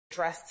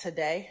addressed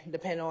today,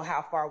 depending on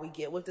how far we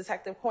get with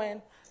Detective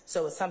Quinn.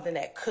 So it's something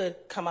that could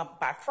come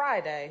up by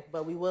Friday,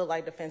 but we would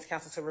like defense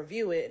counsel to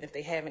review it, and if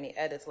they have any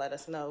edits, let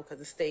us know, because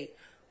the state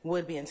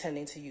would be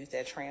intending to use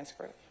that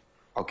transcript.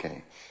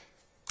 Okay.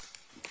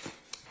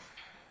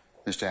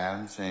 Mr.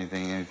 Adams,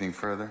 anything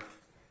further?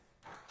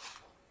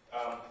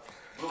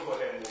 We'll go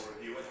ahead and we'll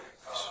review it.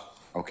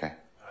 Okay.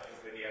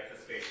 If any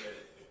anticipation that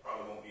it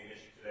probably won't be an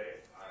issue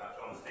today. I'm not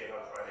trying to state how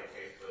to try that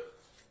case, but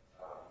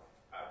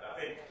I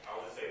think, I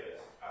will just say this.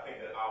 I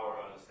think that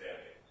our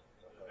understanding,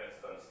 the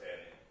defense's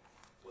understanding,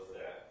 was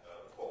that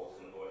the court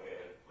was going to go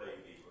ahead and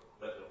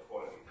let the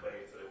recording be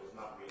played, so there was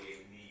not really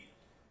a need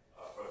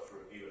for us to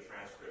review a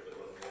transcript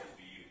that wasn't going to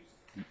be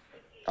used.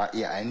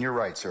 Yeah, and you're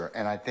right, sir.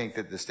 And I think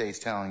that the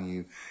state's telling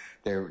you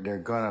they're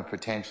going to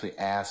potentially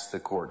ask the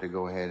court to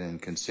go ahead and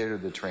consider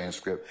the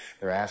transcript.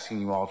 They're asking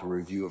you all to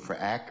review it for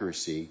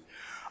accuracy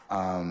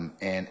and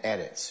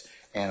edits.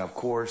 And of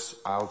course,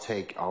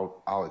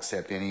 I'll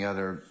accept any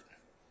other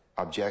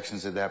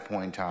objections at that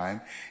point in time.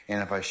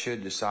 And if I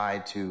should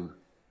decide to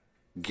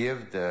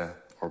give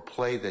or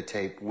play the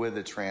tape with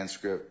the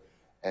transcript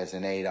as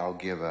an aid, I'll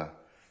give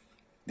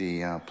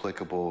the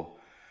applicable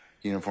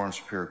Uniform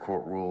Superior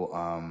Court rule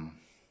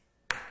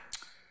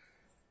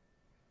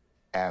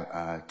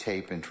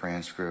tape and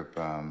transcript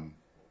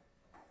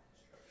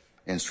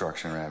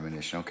instruction or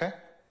admonition, okay?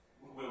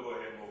 We'll go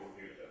ahead and we'll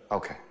review that.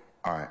 Okay,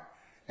 all right.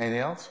 Anything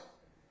else?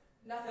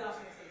 Nothing else.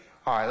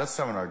 All right, let's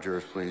summon our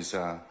jurors, please.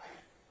 Just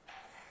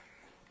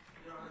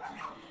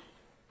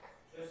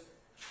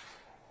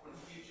for the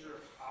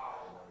future,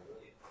 call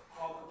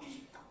could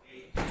be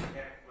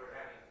we're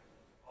having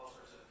all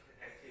sorts of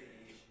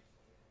connectivity issues,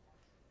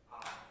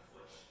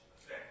 which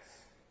affects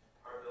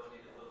our ability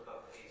to look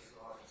up case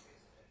law and things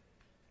like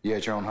that. You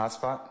had your own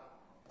hotspot?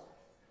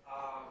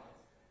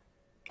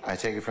 I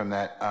take it from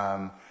that.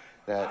 I've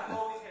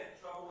always had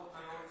trouble with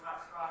my own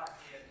hotspot.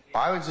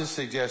 I would just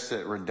suggest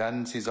that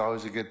redundancy is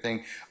always a good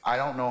thing. I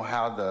don't know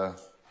how the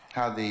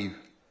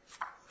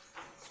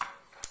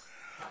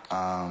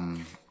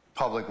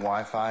public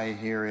Wi-Fi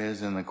here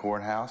is in the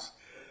courthouse,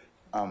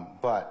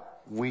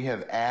 but we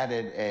have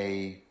added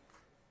a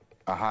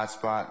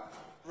hotspot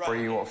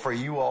for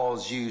you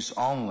all's use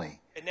only.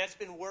 And that's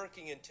been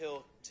working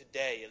until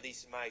today, at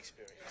least in my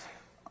experience.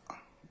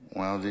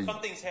 Well,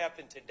 something's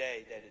happened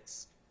today that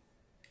it's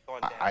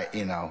gone down.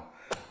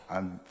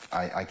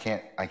 I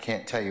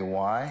can't tell you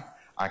why.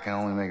 I can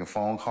only make a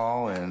phone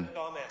call and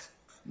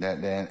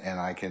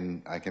I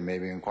can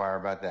maybe inquire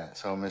about that.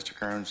 So, Mr.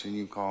 Kearns, can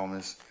you call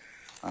Ms.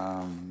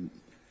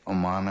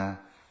 Omana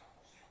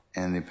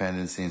and the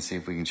dependency and see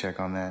if we can check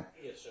on that?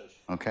 Yes, Judge.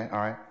 Okay, all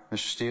right.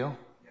 Mr. Steele?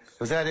 Yes,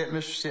 was that it,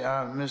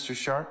 Mr.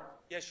 Sharp?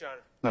 Yes, Your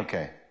Honor.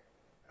 Okay.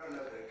 I don't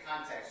know the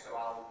context, so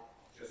I'll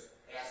just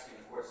ask you,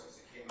 of course, since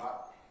it came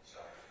up. So.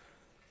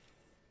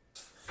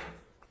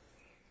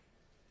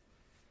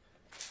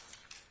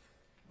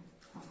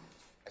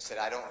 I said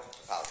I don't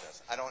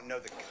apologize. I don't know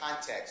the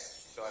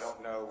context, so I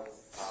don't know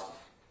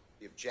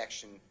the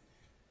objection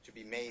to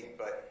be made,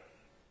 but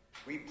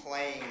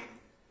replaying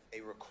a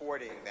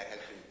recording that has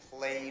been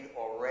played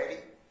already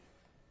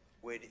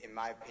would, in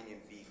my opinion,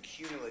 be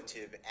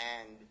cumulative,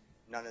 and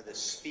none of the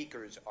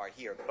speakers are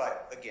here.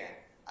 But again,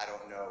 I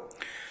don't know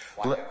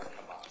why that would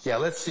come up. Yeah,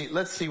 let's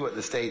see what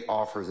the state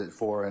offers it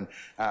for, and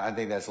I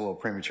think that's a little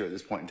premature at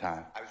this point in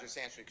time. I was just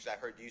answering because I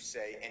heard you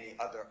say any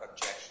other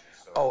objections.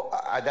 So. Oh,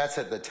 that's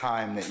at the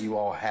time that you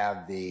all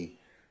have have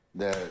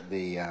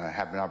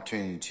an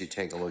opportunity to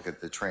take a look at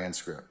the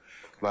transcript. Okay.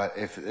 But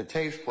if the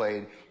tape's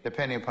played,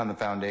 depending upon the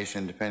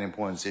foundation, depending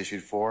upon what it's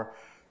issued for,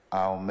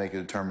 I'll make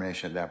a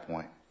determination at that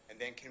point. And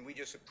then can we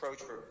just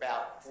approach for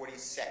about 40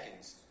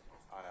 seconds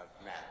on a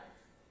matter?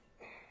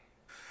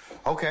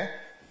 Okay.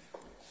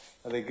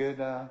 Are they good,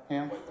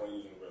 Ham?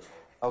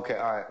 Okay,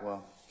 all right.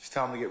 Well, just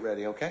tell them to get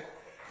ready, okay?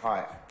 All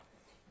right.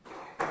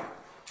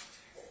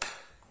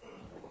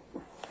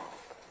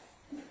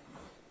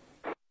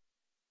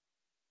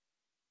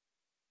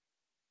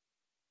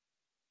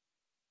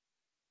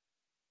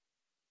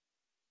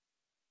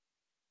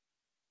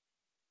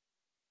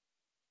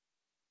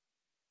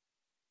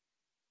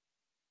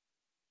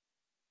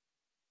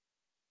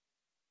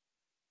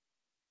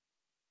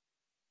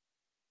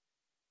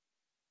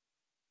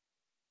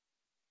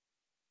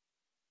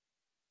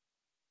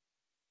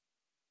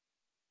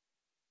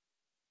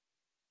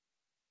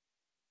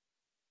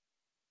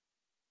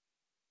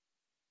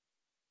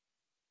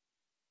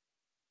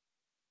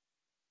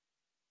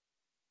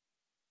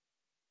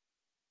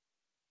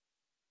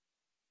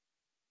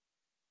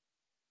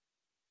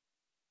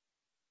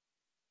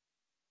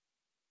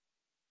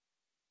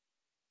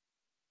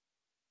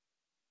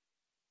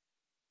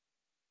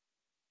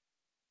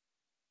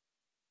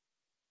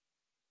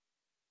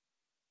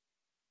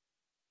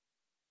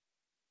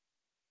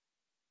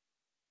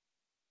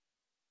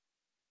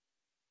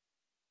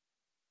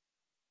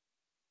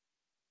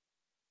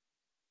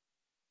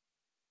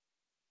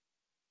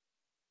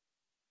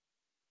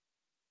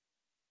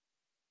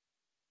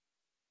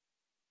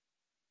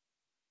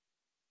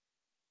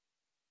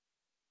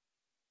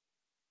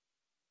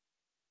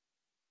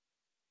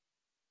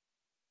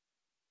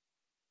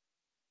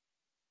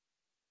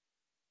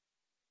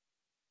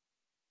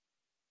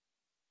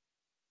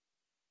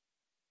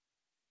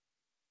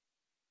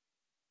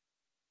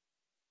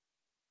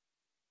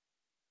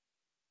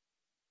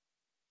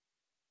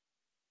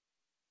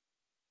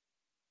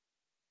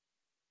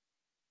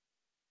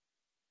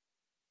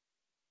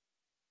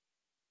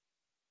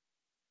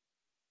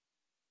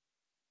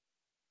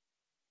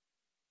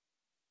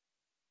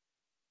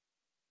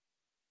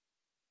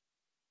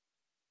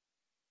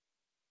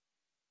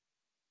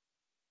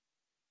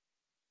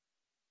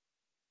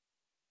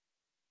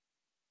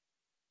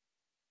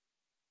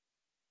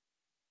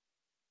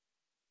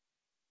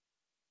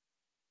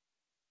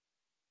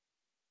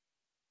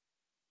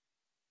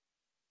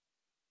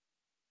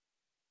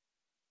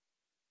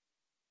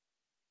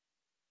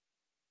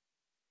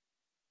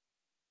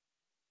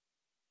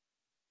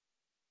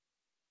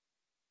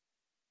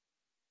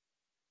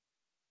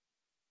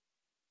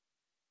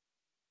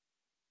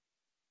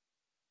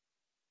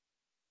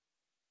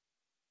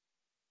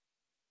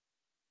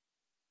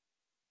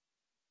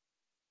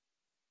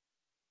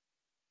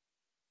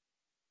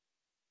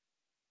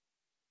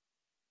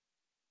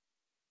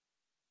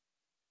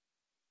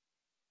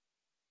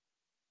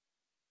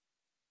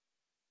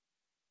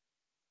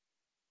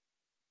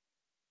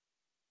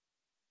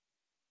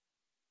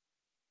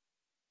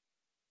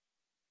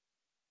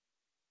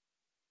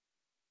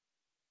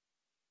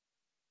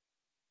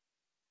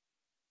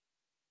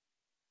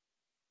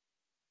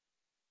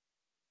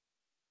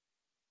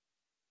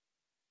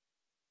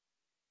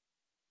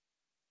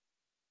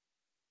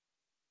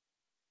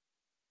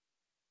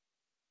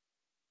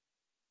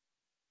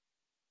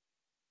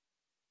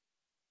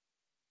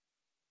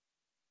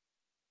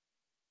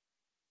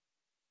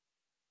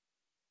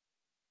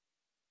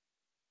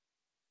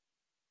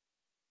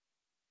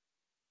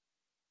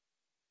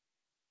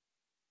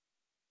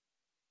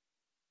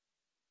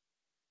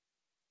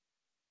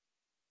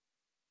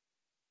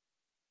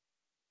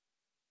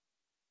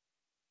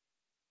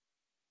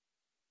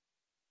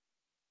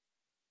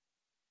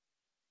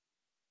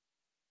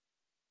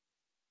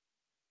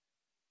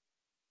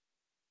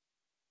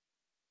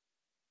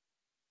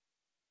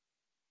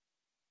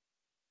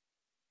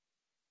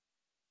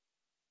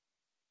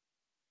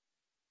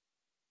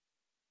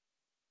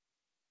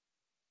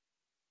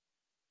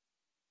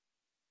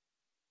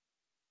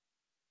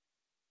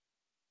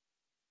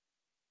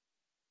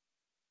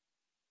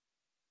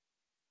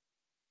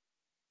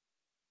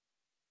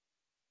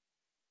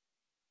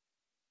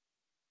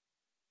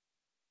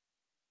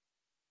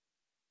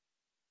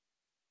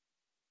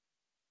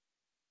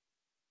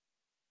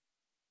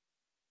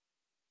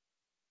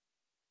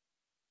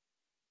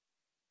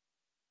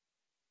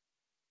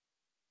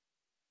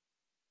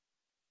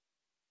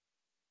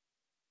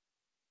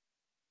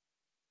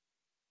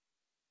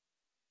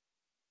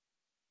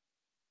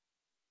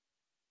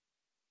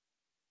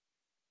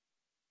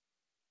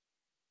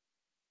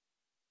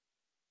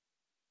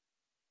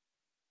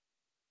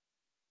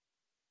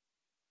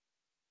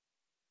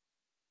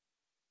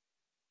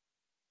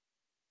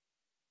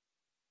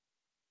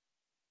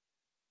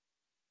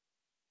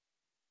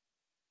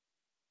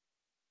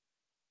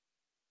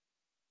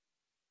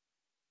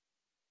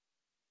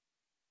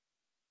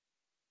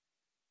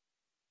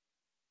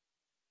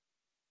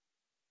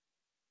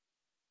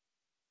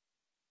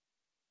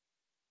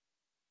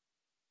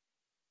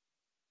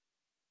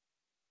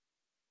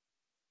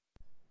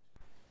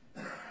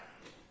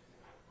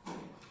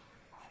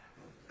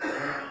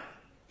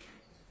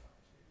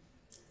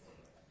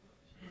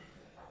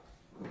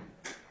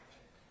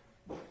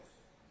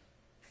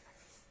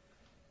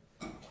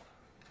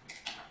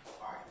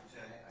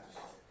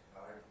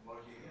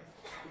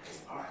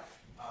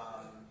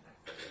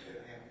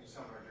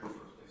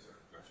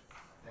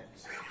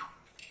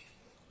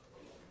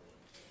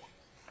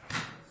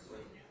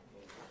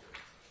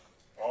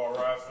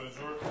 for the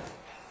jury.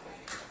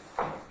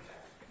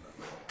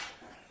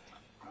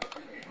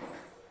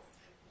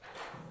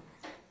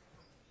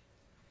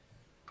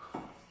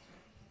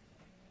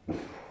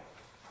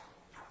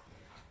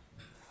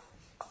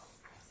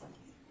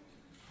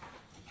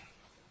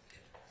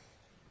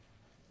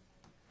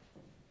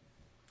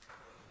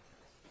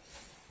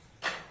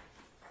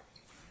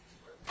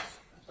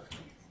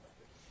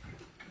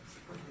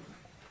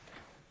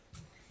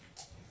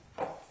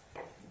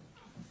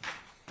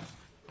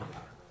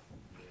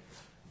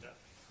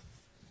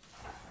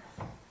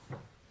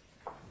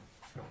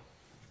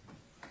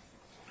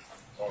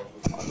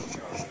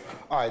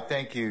 All right,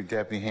 thank you,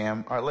 Deputy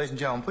Ham. All right, ladies and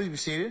gentlemen, please be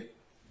seated.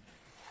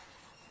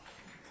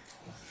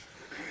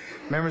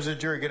 Members of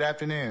the jury, good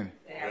afternoon.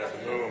 Good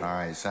afternoon. All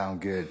right, sound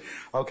good.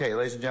 Okay,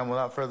 ladies and gentlemen,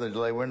 without further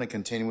delay, we're going to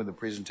continue with the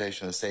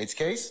presentation of the state's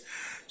case.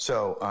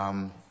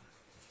 So,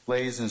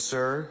 ladies and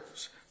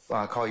sirs,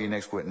 I'll call you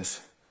next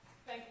witness.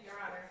 Thank you, Your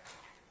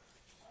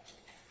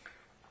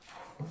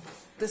Honor.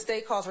 The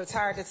state calls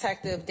retired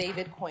Detective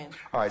David Quinn.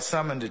 All right,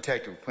 summon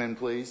Detective Quinn,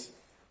 please.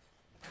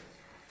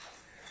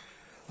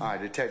 All right,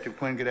 Detective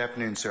Quinn, good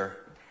afternoon, sir.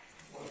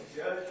 Morning,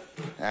 Judge.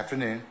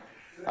 Afternoon.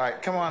 All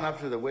right, come on up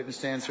to the witness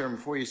stand, sir. And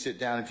before you sit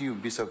down, if you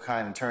would be so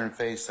kind and turn and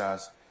face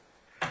us,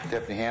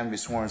 Deputy Ham, be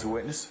sworn as a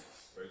witness.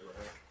 Raise your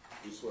hand.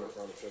 You swear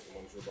affirm the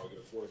testimony you're about to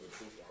get afforded the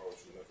truth, the whole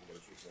truth, nothing but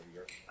the truth, so you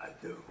I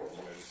do.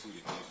 may be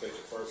seated. Can you state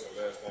your first and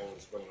last name with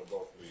the spelling of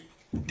both, please?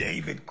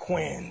 David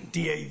Quinn,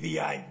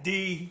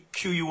 D-A-V-I-D-Q-U-I-N-N.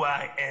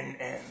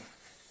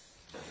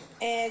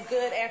 And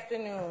good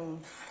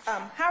afternoon.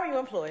 How are you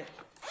employed?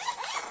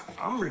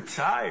 I'm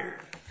retired.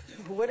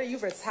 What are you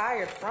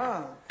retired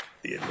from?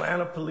 The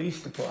Atlanta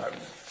Police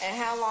Department. And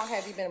how long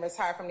have you been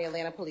retired from the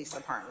Atlanta Police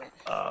Department?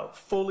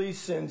 Fully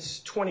since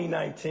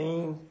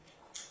 2019.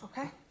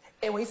 Okay.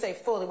 And when you say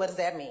fully, what does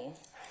that mean?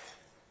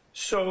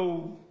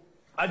 So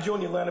I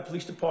joined the Atlanta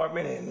Police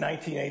Department in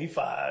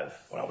 1985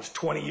 when I was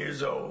 20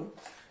 years old.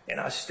 And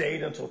I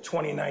stayed until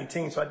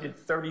 2019. So I did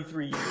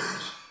 33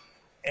 years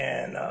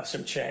and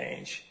some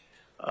change.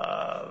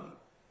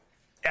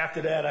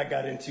 After that, I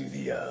got into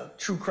the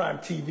true crime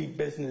TV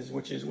business,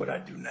 which is what I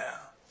do now.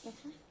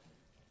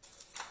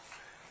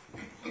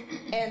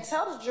 And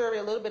tell the jury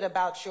a little bit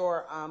about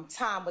your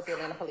time with the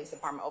Atlanta Police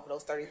Department over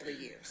those 33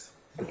 years.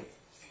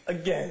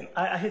 Again,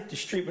 I hit the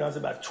street when I was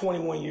about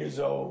 21 years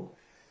old,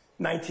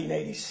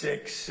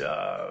 1986,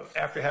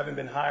 after having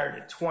been hired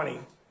at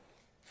 20.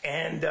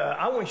 And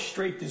I went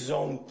straight to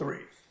Zone 3.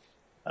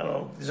 I don't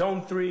know,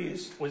 Zone 3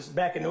 was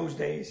back in those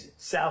days,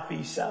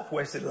 southeast,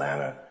 southwest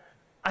Atlanta.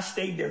 I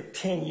stayed there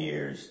 10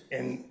 years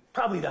in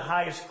probably the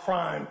highest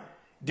crime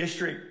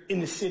district in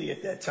the city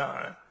at that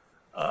time.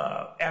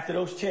 After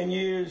those 10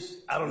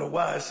 years, I don't know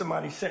why,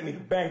 somebody sent me to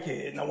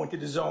Bankhead, and I went to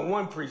the Zone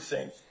 1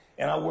 precinct,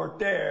 and I worked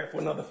there for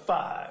another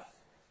 5.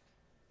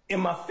 In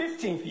my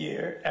 15th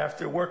year,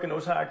 after working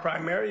those high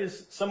crime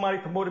areas, somebody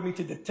promoted me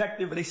to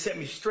detective, and they sent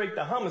me straight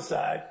to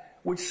homicide,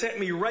 which sent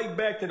me right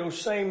back to those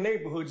same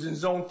neighborhoods in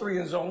Zone 3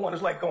 and Zone 1.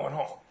 It's like going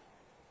home.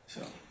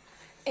 So.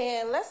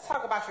 And let's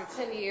talk about your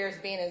 10 years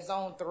being in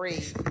Zone 3.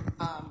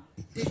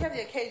 Did you have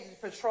the occasion to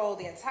patrol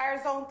the entire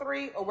Zone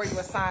 3, or were you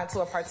assigned to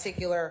a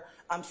particular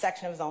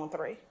section of Zone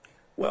 3?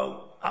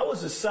 Well, I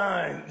was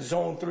assigned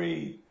Zone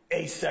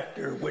 3A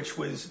sector, which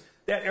was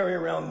that area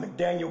around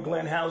McDaniel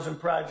Glen Housing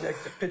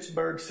Project, the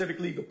Pittsburgh Civic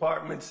League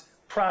Apartments,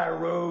 Pryor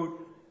Road,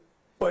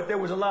 but there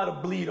was a lot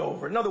of bleed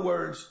over. In other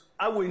words,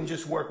 I wouldn't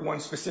just work one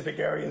specific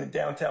area in the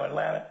downtown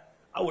Atlanta.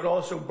 I would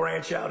also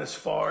branch out as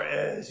far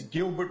as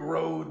Gilbert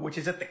Road, which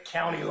is at the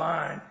county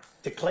line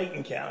to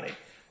Clayton County.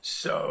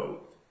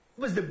 So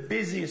it was the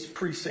busiest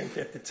precinct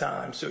at the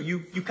time. So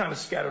you kind of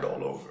scattered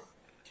all over.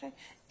 Okay.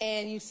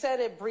 And you said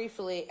it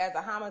briefly, as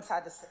a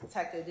homicide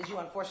detective, did you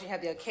unfortunately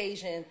have the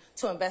occasion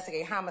to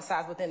investigate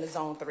homicides within the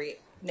Zone 3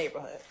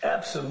 neighborhood?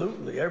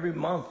 Absolutely, every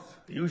month,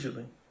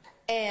 usually.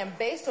 And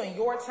based on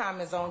your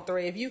time in Zone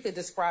 3, if you could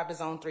describe the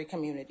Zone 3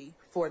 community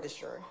for this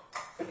jury.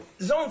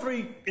 Zone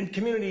 3 in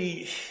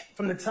community,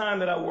 from the time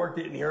that I worked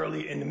it in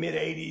the mid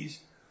 80s,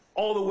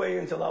 all the way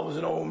until I was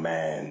an old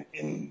man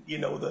in,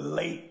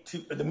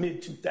 the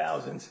mid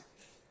 2000s.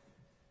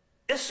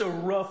 It's a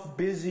rough,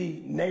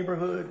 busy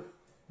neighborhood,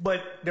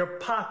 but there are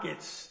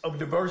pockets of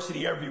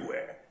diversity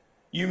everywhere.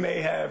 You may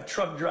have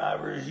truck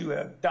drivers, you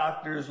have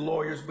doctors,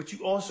 lawyers, but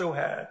you also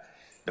have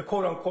the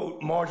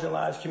quote-unquote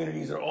marginalized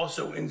communities that are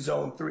also in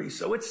Zone 3.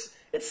 So it's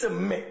a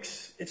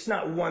mix. It's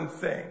not one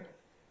thing.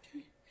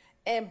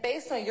 And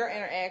based on your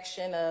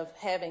interaction of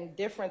having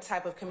different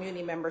type of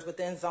community members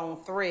within Zone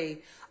 3,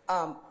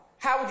 how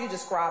would you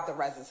describe the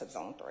residents of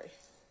Zone 3?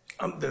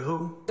 The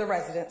who? The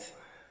residents.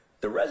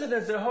 The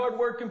residents are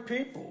hardworking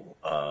people.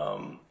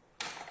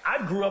 I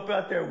grew up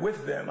out there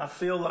with them. I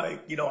feel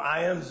like,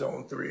 I am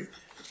Zone 3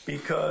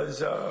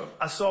 because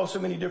I saw so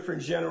many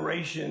different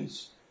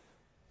generations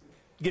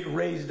get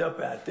raised up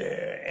out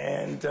there.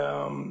 And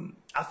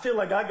I feel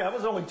like I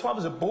was only 12, I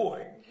was a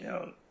boy.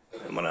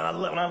 When I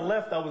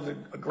left, I was a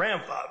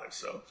grandfather.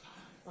 So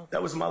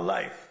that was my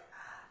life.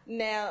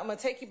 Now, I'm going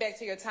to take you back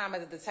to your time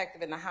as a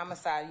detective in the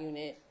homicide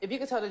unit. If you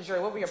could tell the jury,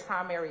 what were your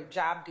primary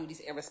job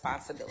duties and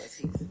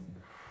responsibilities?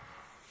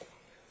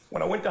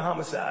 When I went to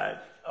homicide,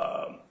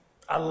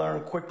 I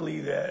learned quickly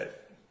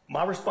that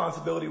my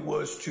responsibility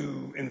was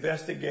to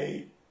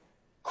investigate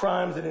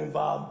crimes that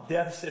involved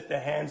deaths at the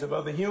hands of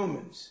other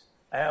humans.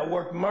 I had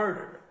worked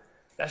murder.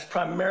 That's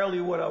primarily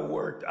what I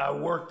worked. I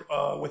worked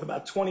with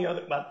about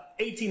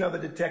 18 other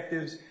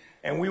detectives,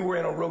 and we were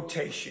in a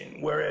rotation,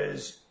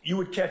 whereas you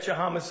would catch a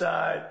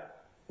homicide,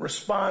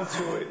 respond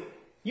to it.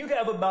 You'd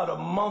have about a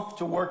month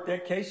to work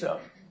that case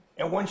up.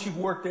 And once you've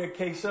worked that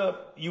case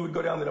up, you would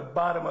go down to the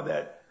bottom of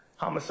that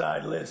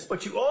homicide list.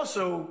 But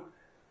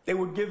they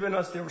were giving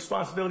us the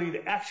responsibility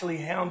to actually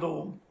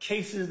handle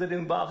cases that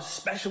involve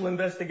special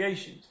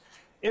investigations.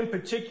 In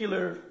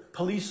particular,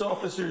 police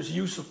officers'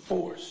 use of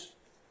force,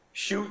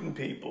 shooting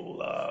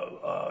people,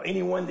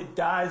 anyone that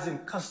dies in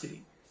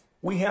custody.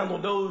 We handle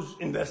those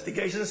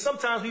investigations. And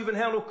sometimes we even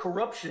handle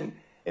corruption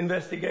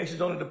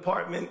investigations on the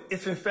department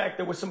if, in fact,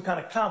 there was some kind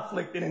of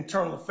conflict in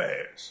internal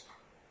affairs.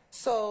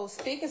 So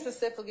speaking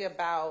specifically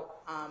about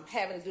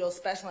having to do those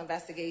special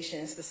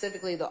investigations,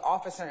 specifically the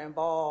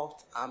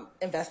officer-involved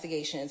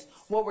investigations,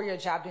 what were your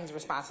job duties and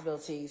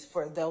responsibilities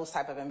for those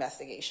type of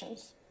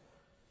investigations?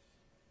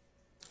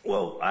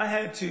 Well, I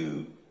had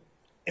to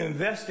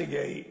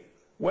investigate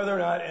whether or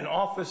not an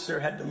officer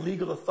had the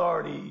legal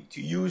authority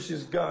to use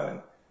his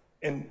gun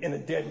in a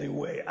deadly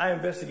way. I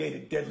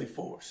investigated deadly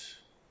force.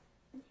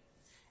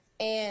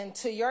 And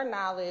to your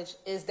knowledge,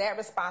 is that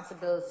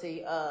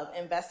responsibility of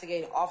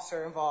investigating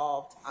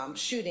officer-involved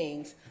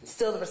shootings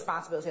still the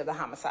responsibility of the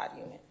homicide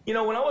unit? You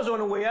know, when I was on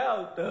the way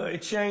out,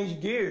 it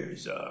changed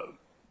gears.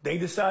 They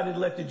decided to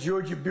let the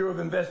Georgia Bureau of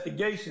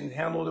Investigation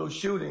handle those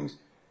shootings.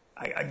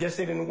 I guess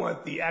they didn't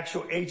want the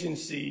actual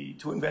agency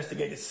to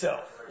investigate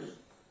itself.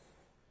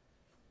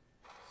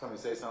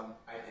 Somebody say something?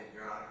 I did,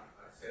 Your Honor.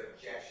 I said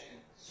objection,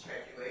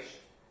 speculation.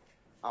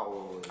 I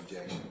will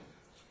objection.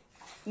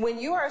 When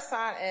you are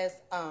assigned as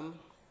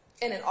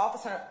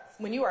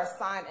when you are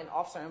assigned an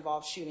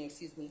officer-involved shooting,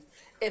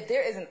 if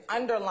there is an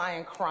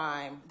underlying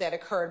crime that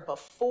occurred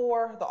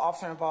before the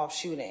officer-involved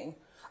shooting,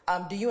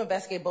 do you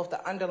investigate both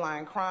the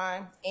underlying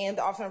crime and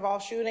the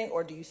officer-involved shooting,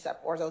 or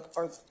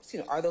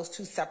are those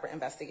two separate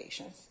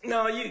investigations?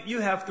 No, you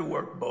have to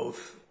work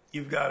both.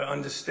 You've got to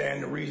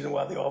understand the reason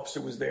why the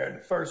officer was there in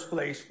the first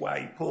place,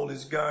 why he pulled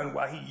his gun,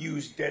 why he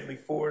used deadly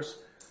force.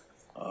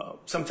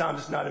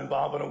 Sometimes it's not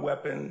involving a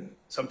weapon.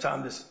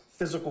 Sometimes it's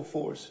physical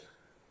force.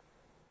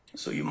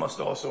 So you must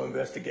also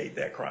investigate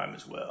that crime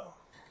as well.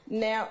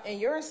 Now, in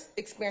your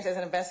experience as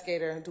an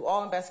investigator, do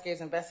all investigators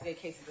investigate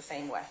cases the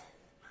same way?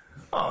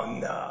 Oh,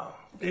 no.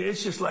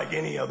 It's just like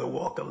any other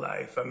walk of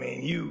life. I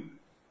mean,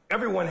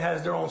 everyone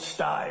has their own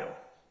style.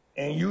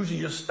 And usually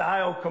your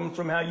style comes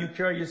from how you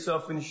carry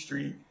yourself in the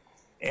street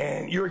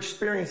and your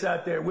experience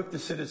out there with the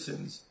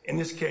citizens, in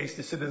this case,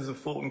 the citizens of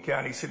Fulton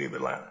County, City of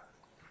Atlanta.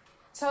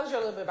 Tell us a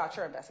little bit about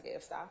your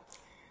investigative style.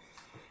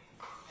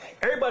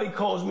 Everybody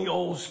calls me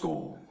old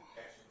school.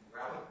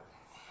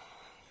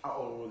 I'll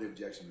overrule the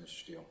objection, Mr.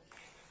 Steele.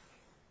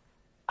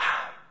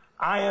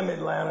 I am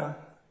Atlanta,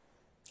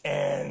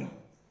 and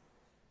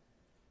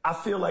I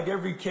feel like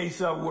every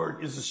case I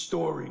work is a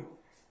story,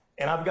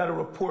 and I've got to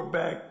report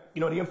back,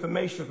 the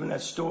information from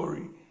that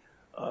story.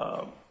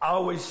 I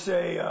always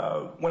say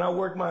when I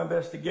work my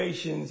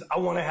investigations, I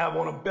want to have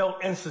on a belt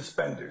and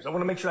suspenders. I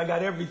want to make sure I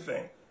got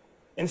everything.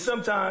 And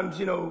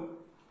sometimes,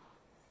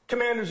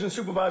 commanders and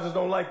supervisors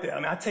don't like that. I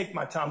mean, I take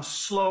my time,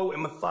 slow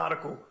and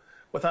methodical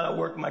with how I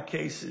work my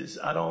cases.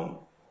 I don't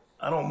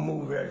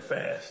move very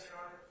fast.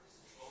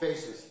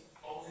 Faces.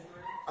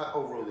 I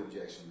overrule the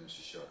objection,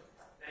 Mr. Sharp.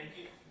 Thank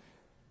you.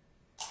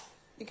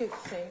 You could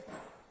say.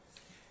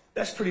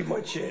 That's pretty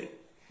much it.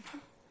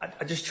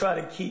 I just try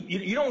to keep,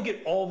 you don't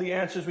get all the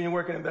answers when you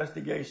work in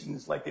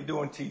investigations like they do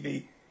on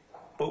TV.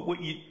 But what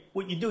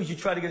you do is you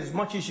try to get as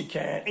much as you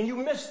can, and you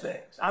miss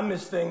things. I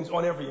miss things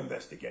on every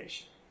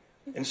investigation.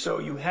 And so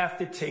you have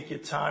to take your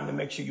time to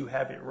make sure you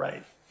have it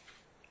right.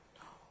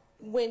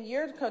 When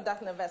you're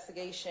conducting an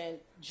investigation,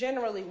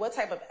 generally, what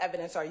type of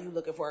evidence are you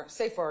looking for,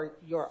 say for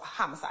your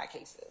homicide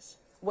cases?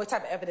 What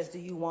type of evidence do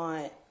you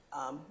want,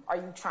 are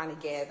you trying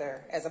to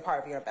gather as a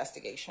part of your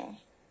investigation?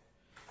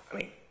 I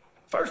mean,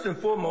 first and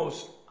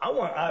foremost, I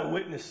want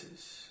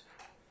eyewitnesses.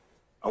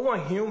 I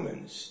want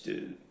humans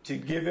to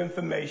give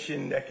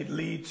information that could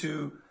lead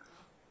to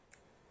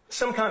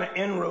some kind of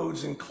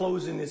inroads in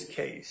closing this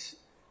case.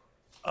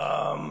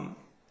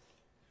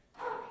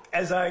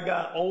 As I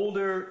got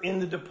older in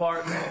the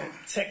department,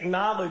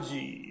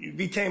 technology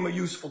became a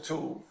useful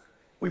tool.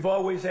 We've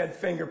always had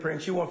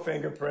fingerprints. You want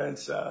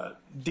fingerprints.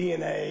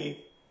 DNA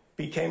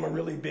became a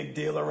really big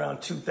deal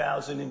around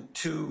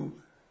 2002.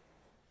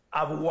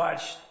 I've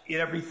watched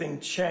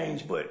everything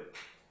change, but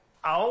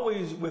I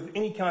always, with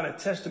any kind of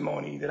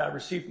testimony that I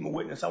receive from a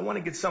witness, I want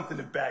to get something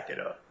to back it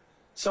up,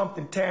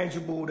 something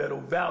tangible that'll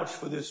vouch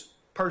for this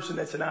person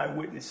that's an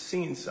eyewitness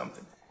seeing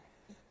something.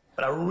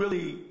 But I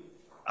really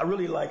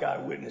like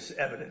eyewitness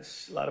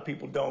evidence. A lot of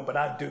people don't, but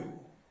I do,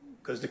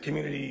 because the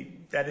community,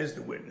 that is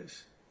the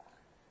witness.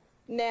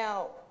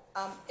 Now,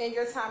 in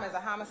your time as a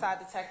homicide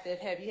detective,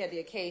 have you had the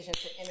occasion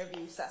to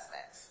interview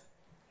suspects?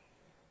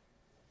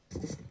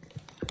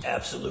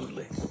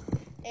 Absolutely.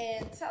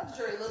 And tell the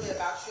jury a little bit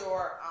about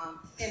your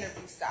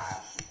interview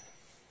style.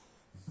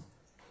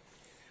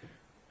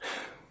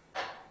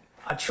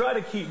 I try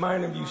to keep my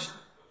interviews.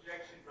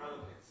 Objection,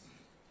 relevance.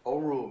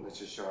 Overrule,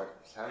 Mr. Sharp.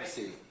 Have a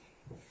seat.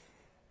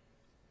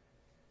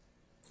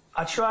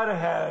 I try to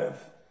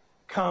have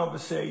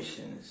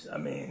conversations. I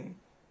mean,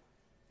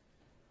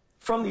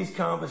 from these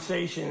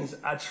conversations,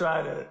 I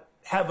try to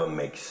have them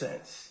make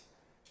sense.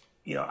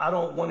 You know, I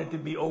don't want it to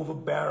be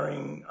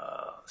overbearing.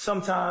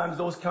 Sometimes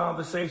those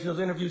conversations, those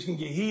interviews can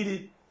get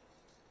heated,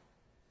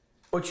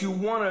 but you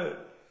want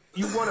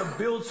to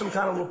build some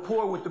kind of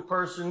rapport with the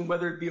person,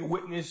 whether it be a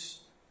witness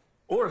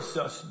or a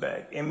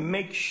suspect, and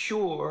make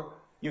sure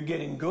you're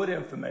getting good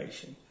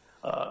information.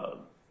 Your Honor.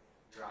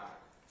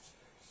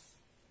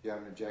 Do you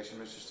have an objection,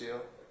 Mr.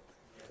 Steele?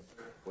 Yes,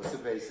 sir. What's the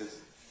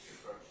basis?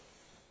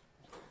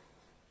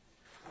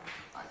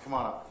 All right, come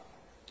on up.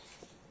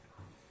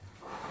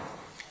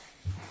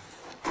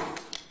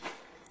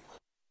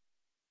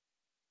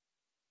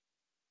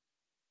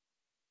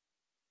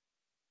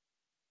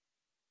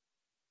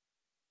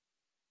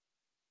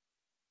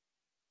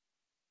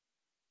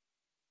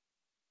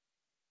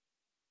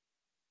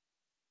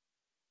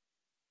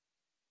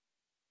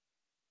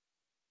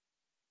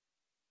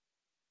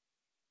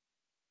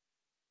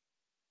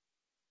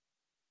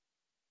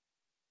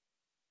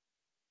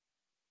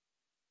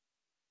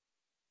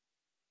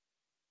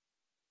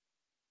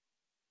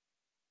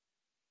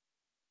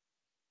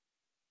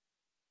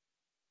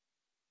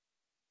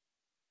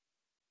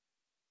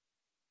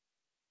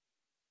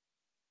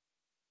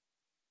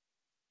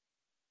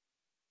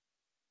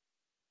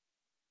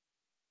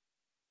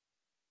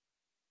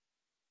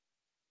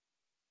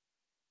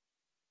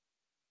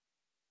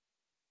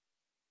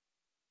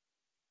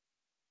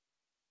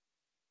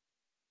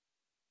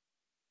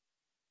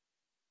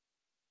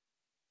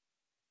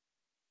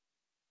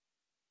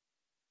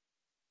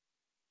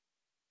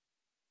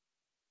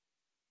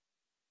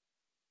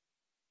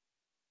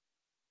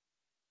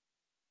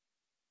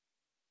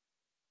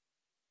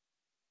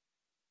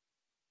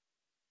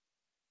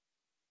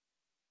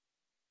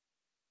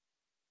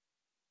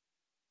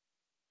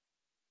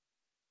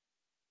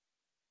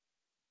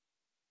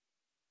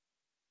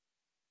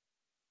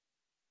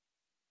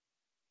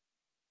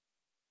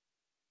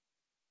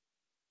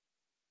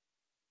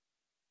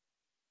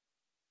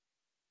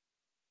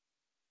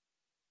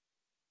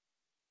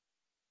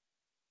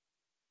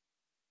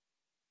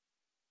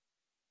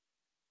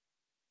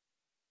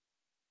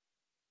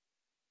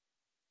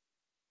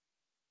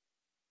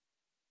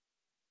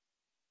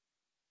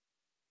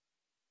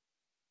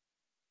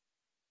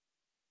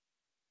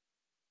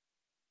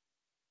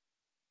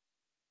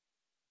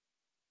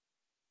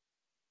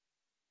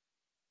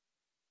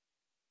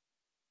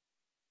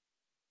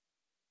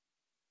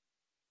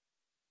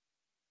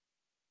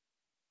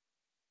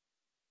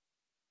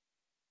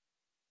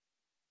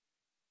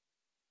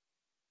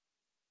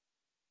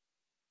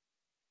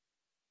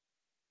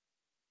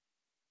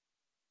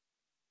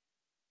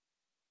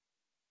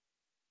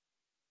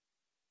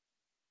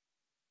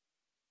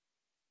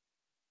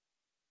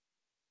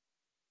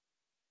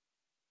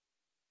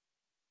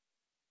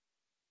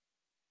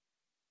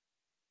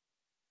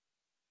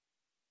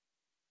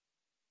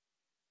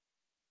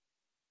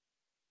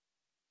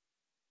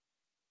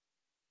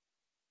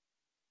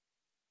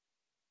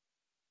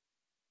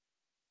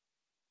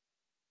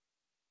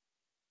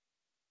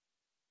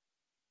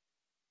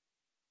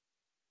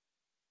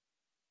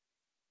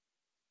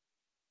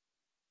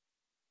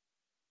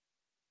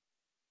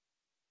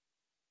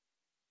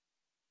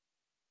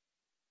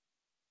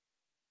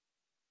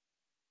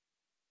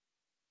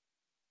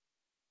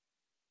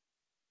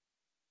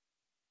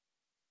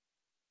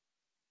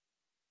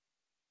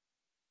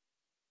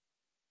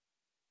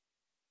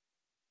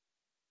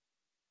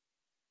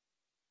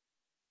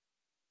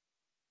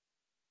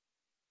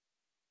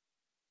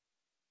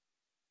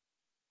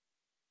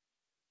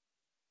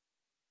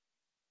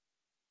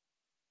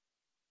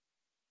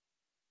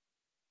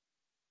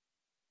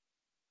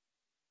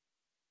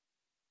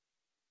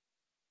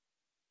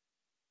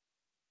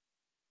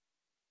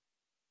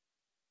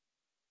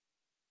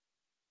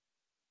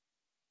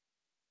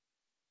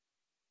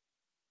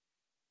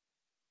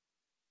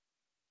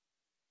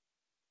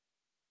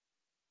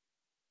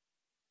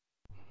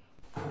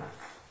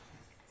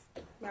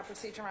 May I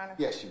proceed, Your Honor?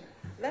 Yes, you may.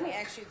 Let me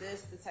ask you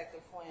this,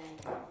 Detective Quinn.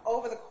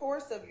 Over the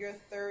course of your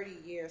 30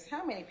 years,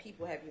 how many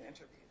people have you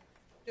interviewed?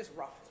 Just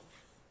roughly.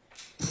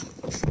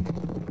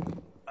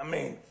 I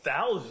mean,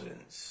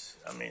 thousands.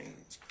 I mean,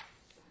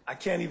 I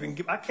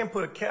can't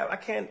put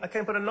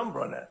a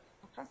number on that.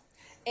 Okay.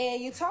 And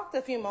you talked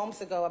a few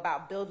moments ago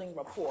about building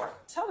rapport.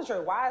 Tell the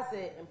jury, why is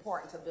it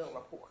important to build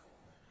rapport?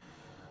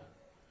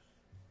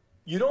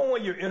 You don't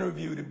want your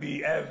interview to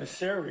be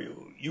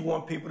adversarial. You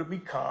want people to be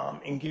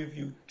calm and give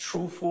you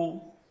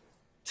truthful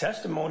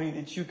testimony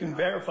that you can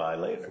verify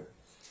later.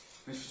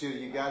 Mr. Steele,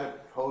 you got to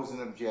pose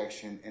an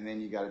objection, and then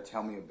you got to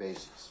tell me a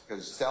basis.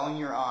 Because selling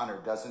your honor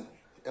doesn't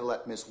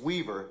let Ms.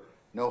 Weaver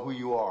know who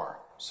you are.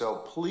 So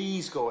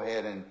please go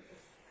ahead and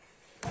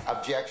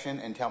objection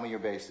and tell me your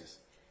basis.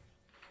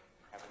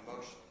 I have a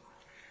motion.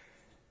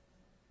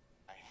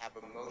 I have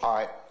a motion. All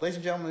right. Ladies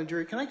and gentlemen of the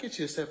jury, can I get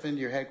you to step into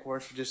your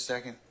headquarters for just a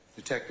second?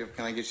 Detective,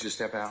 can I get you to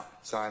step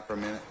outside for a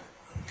minute?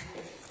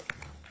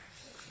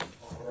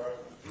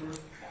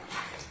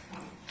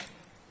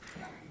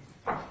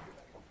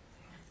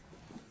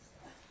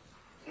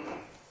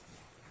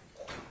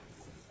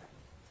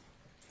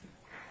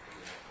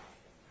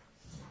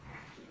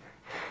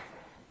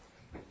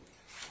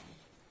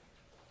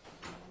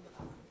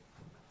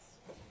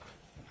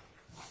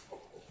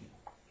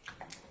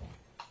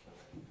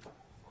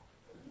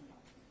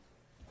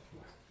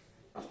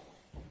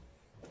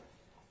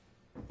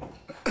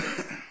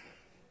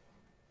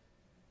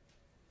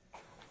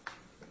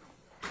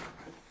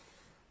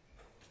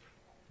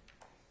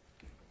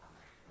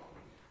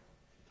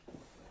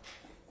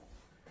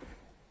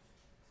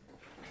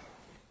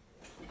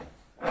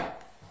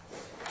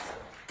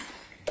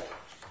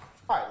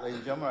 All right, ladies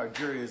and gentlemen, our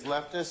jury has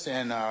left us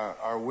and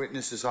our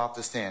witness is off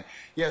the stand.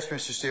 Yes,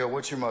 Mr. Steele,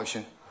 what's your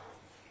motion?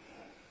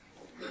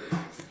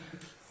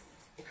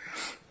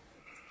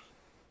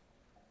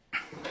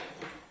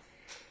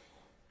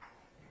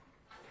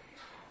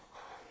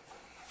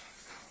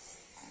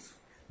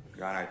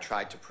 Your Honor, I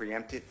tried to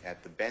preempt it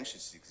at the bench.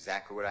 It's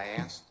exactly what I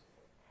asked.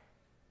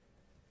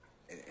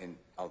 And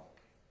I'll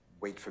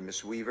wait for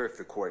Ms. Weaver if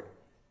the court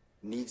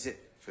needs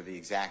it for the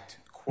exact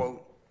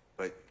quote.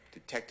 But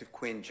Detective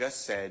Quinn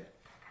just said,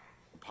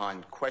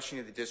 upon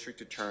questioning the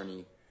district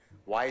attorney,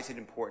 why is it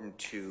important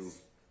to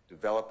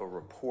develop a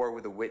rapport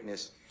with a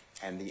witness?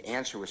 And the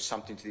answer was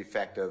something to the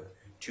effect of,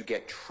 to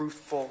get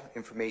truthful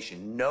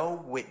information.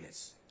 No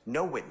witness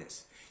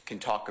can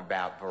talk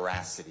about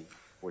veracity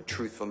or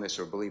truthfulness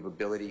or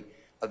believability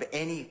of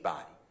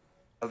anybody,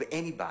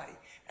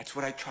 That's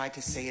what I tried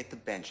to say at the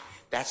bench.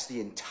 That's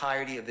the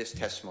entirety of this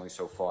testimony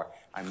so far.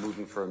 I'm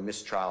moving for a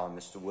mistrial on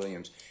Mr.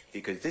 Williams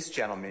because this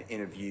gentleman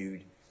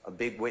interviewed a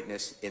big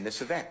witness in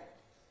this event.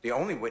 The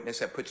only witness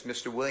that puts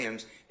Mr.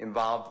 Williams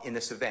involved in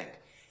this event.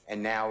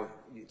 And now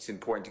it's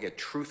important to get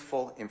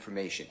truthful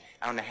information.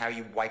 I don't know how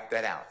you wipe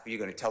that out. Are you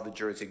going to tell the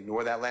jurors,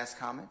 ignore that last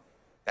comment?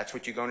 That's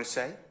what you're going to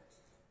say?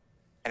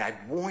 And I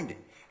warned it.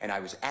 And I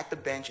was at the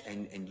bench,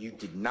 and you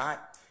did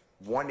not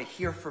want to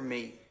hear from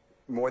me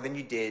more than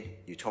you did.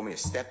 You told me to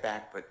step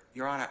back. But,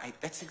 Your Honor,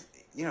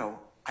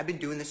 I've been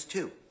doing this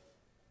too.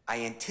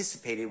 I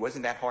anticipated it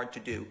wasn't that hard to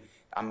do.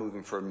 I'm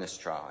moving for a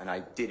mistrial, and I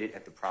did it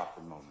at the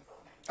proper moment.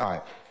 All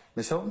right.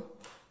 Ms. Hilton?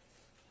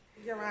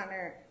 Your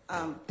Honor,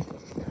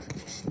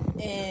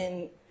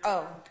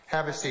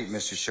 Have a seat,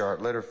 Mr.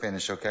 Sharp. Let her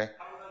finish, okay?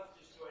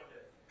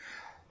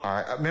 All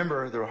right.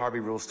 Remember, the Harvey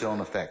rule is still in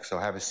effect, so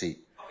have a seat.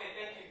 Okay,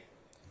 thank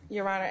you.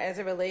 Your Honor, as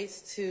it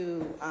relates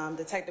to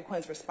Detective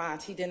Quinn's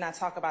response, he did not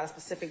talk about a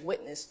specific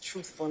witness,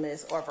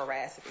 truthfulness, or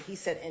veracity. He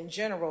said, in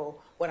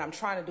general, what I'm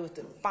trying to do is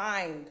to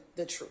find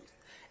the truth.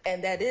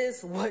 And that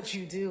is what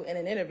you do in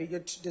an interview.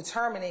 You're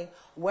determining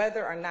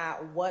whether or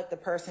not what the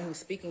person who's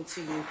speaking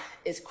to you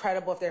is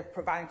credible, if they're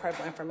providing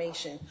credible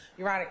information.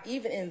 Your Honor,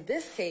 even in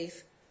this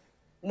case,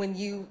 when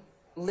you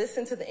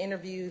listen to the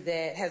interview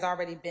that has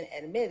already been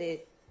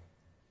admitted,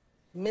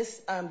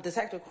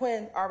 Detective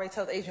Quinn already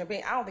tells Agent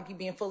Bean, I don't think you're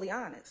being fully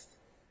honest.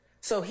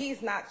 So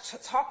he's not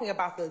talking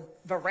about the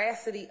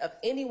veracity of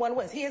any one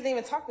witness. He hasn't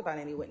even talked about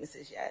any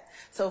witnesses yet.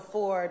 So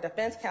for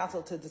defense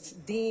counsel to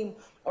deem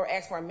or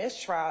ask for a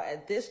mistrial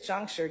at this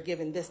juncture,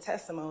 given this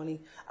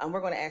testimony,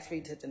 we're going to ask for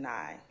you to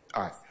deny.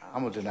 All right.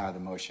 I'm going to deny the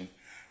motion.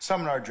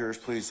 Summon our jurors,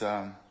 please. Your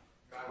Honor,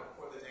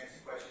 before the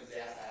next question is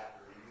asked, I have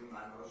to review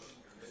my motion.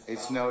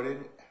 It's noted.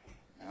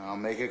 I'll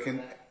make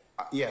a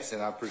yes,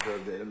 and I'll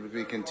preserve it.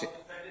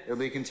 It'll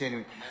be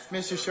continuing.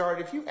 Mr. Shard,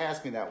 if you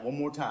ask me that one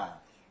more time,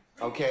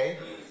 okay?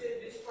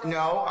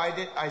 No, I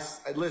did.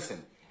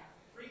 Listen.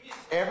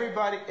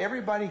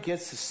 Everybody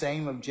gets the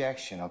same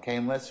objection, okay?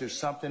 Unless there's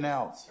something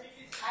else.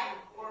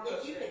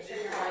 If you could turn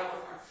your mic on.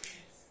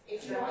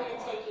 If you want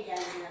to take it down,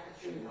 you have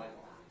to turn your mic on.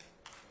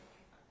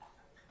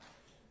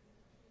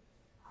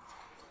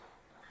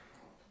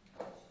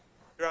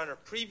 Your Honor,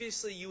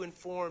 previously you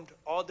informed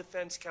all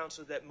defense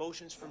counsel that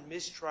motions for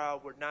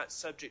mistrial were not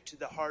subject to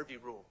the Harvey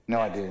rule.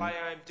 No, I didn't. That's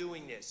why I'm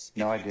doing this.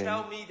 No, I didn't. If you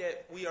tell me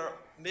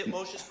that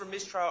motions for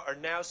mistrial are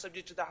now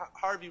subject to the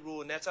Harvey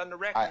rule, and that's on the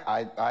record.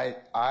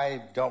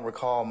 I don't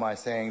recall my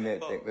saying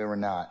that they were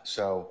not.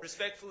 So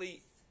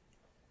respectfully,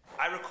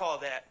 I recall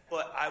that,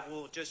 but I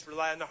will just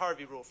rely on the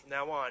Harvey rule from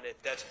now on.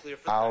 If that's clear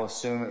for I'll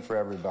assume it for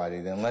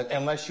everybody then,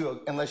 unless you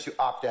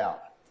opt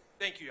out.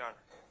 Thank you, Your Honor.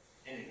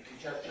 And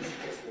just in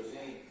case there's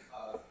any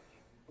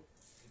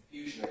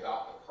confusion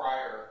about the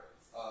prior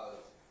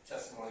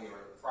testimony or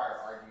the prior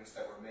arguments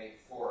that were made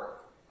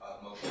for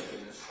motion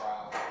in this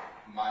trial,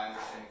 my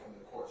understanding from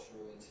the court's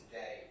ruling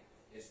today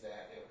is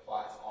that it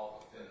applies to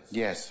all defendants.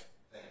 Yes.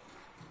 Thank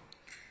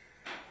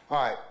you.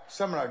 All right.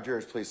 Summon our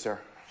jurors, please, sir.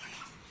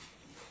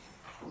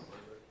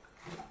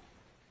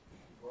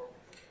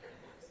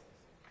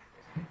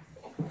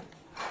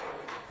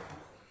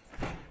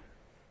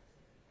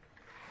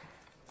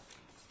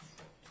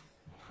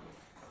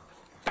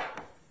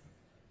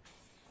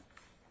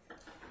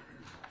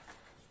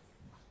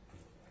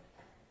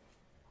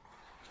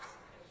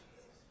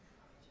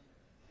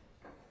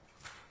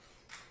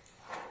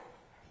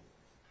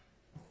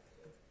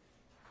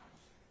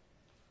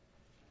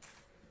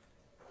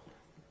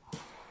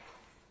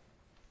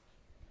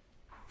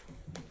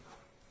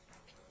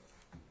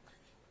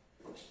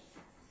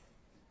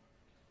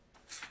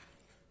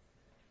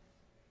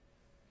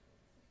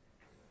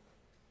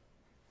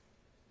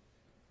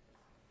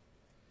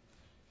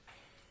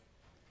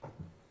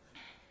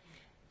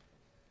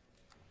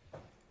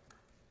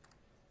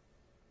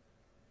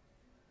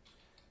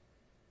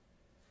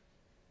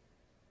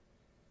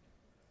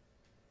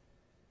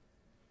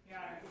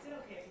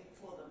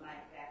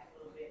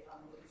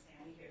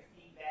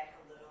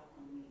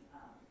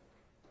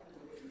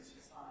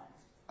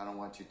 I don't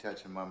want you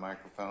touching my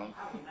microphone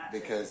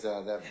because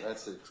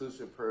that's the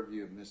exclusive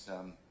purview of Miss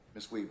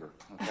Weaver.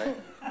 Okay.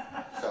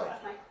 So.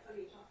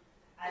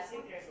 I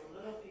think there's a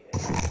little bit.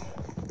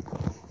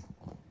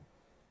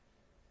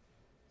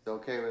 It's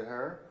okay with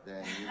her,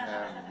 then you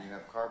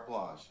have carte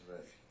blanche.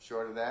 But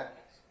short of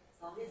that,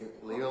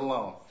 leave it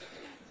alone.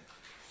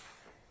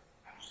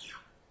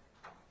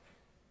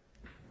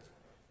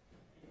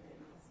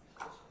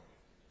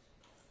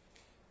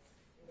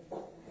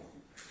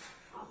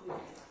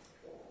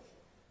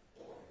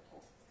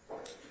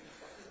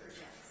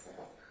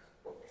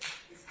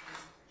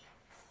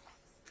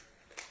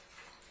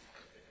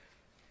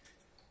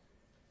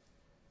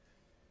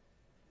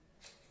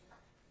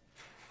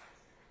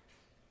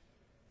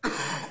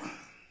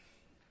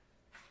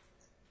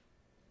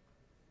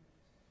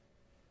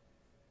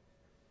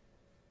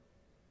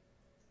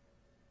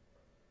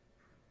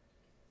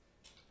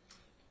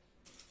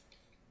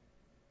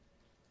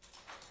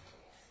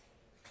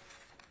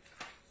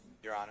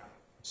 Your Honor.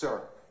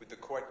 Sir. Would the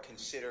court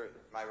consider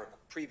my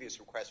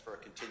previous request for a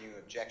continuing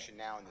objection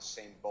now in the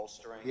same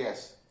bolstering?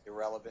 Yes.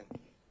 Irrelevant?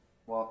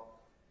 Well,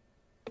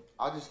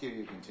 I'll just give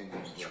you a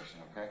continuing objection,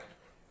 okay?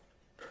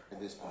 At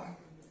this point.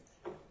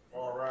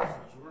 All right,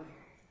 Ms. Weaver.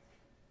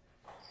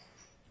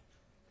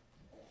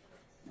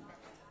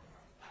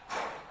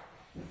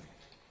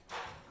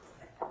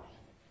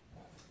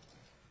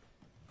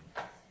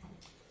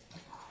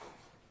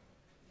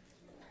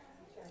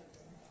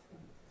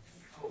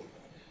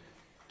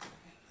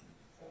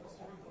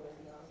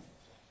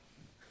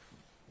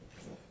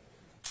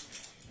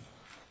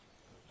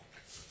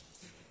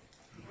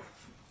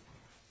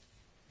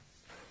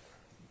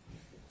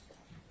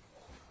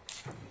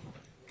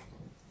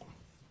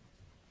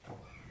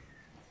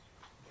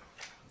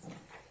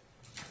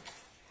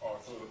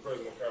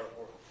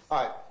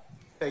 All right.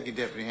 Thank you,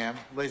 Deputy Ham.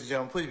 Ladies and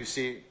gentlemen, please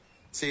be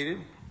seated.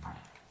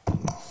 All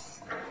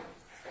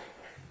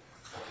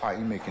right,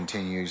 you may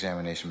continue your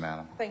examination,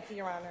 madam. Thank you,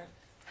 Your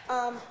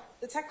Honor.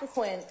 Detective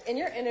Quinn, in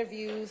your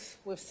interviews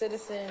with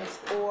citizens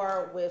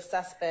or with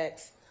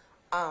suspects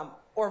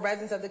or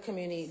residents of the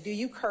community, do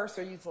you curse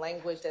or use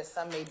language that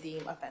some may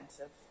deem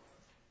offensive?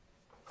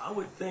 I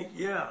would think,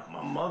 yeah,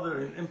 my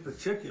mother in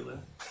particular.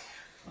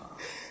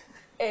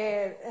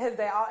 And is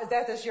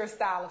that just your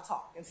style of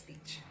talk and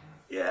speech?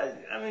 Yeah,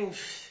 I mean,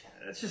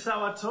 that's just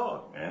how I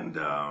talk. And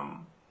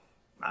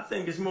I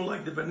think it's more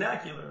like the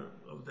vernacular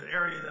of the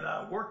area that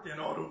I worked in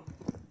all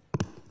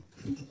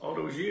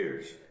those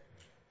years.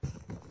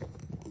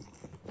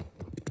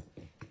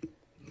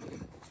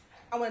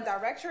 I want to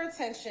direct your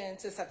attention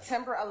to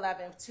September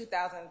 11th,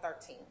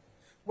 2013.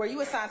 Were you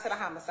assigned to the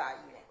homicide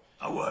unit?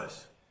 I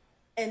was.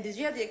 And did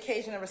you have the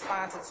occasion to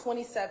respond to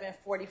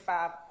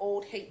 2745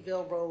 Old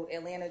Hateville Road,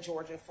 Atlanta,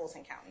 Georgia,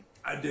 Fulton County?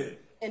 I did.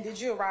 And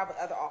did you arrive with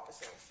other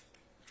officers?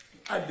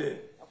 I did.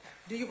 Okay.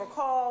 Do you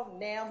recall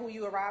now who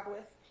you arrived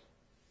with?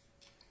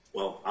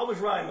 Well, I was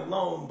riding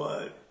alone,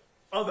 but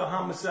other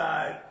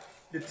homicide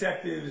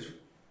detectives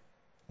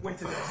went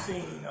to that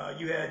scene.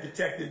 You had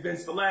Detective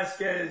Vince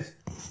Velasquez,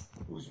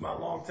 who's my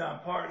longtime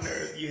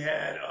partner. You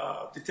had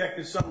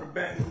Detective Summer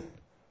Benton,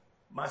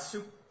 my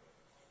super.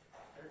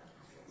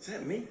 Is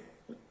that me?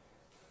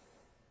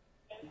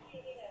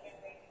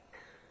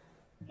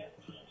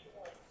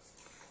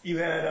 You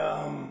had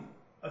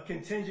a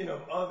contingent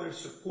of other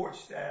support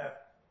staff.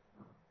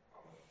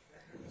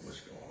 What's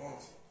going on?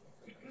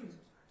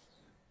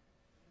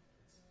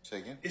 Say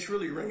again? It's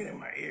really ringing in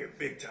my ear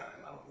big time.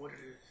 I don't know what it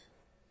is.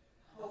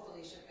 Hopefully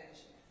you should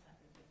finish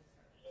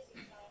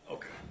it.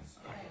 Okay.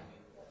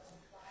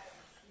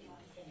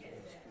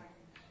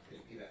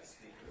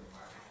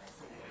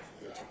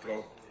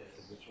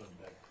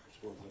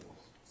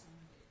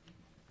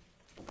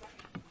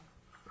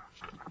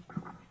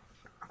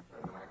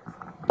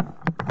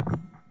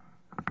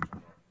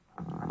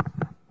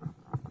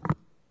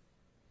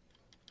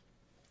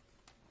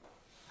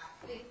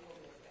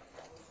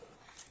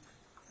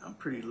 I'm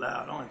pretty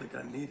loud. I don't think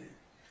I need it.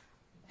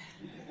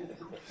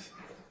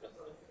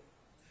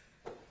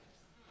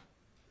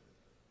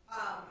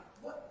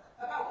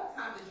 About what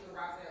time did you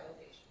arrive at that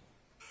location?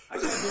 I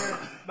got there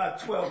about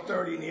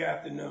 12:30 in the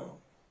afternoon.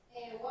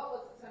 And what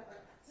was the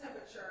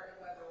temperature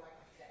and weather like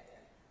that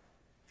day?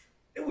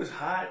 It was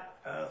hot.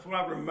 From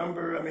what I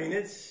remember, I mean,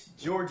 it's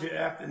Georgia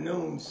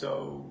afternoon,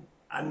 so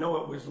I know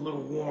it was a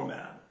little warm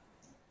out.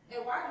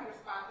 And why did you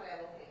respond to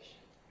that location?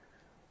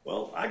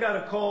 Well, I got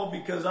a call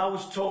because I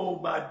was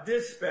told by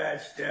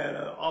dispatch that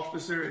an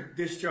officer had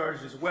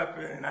discharged his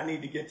weapon and I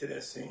need to get to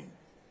that scene.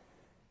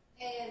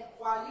 And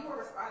while you were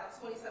responding to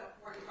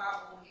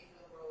 2745 Old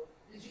Hateville Road,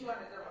 did you learn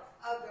that there were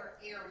other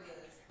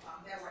areas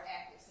that were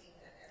active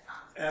scenes at that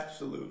time?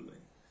 Absolutely.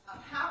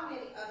 How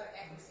many other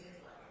active scenes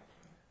were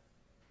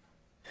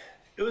there?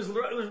 It was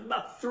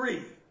about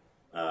 3.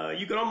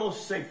 You could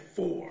almost say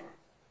 4,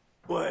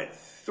 but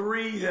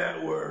 3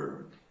 that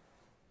were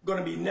going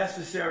to be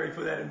necessary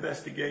for that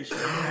investigation.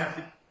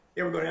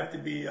 They were going to have to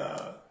be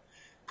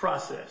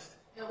processed.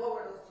 And what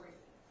were those 3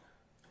 scenes?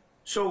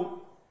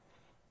 So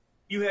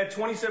you had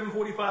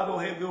 2745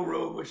 O'Haggeville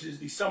Road, which is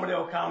the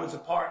Summerdale Commons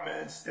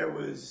Apartments. There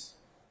was,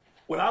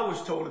 what I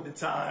was told at the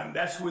time,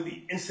 that's where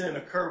the incident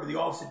occurred where the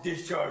officer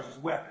discharged his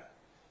weapon.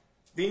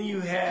 Then you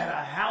had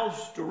a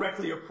house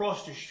directly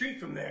across the street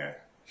from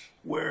there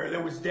where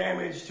there was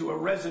damage to a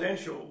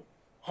residential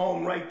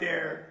home right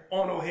there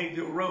on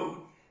O'Haggeville Road.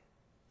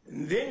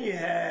 And then you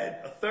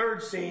had a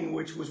third scene,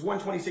 which was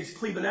 126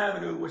 Cleveland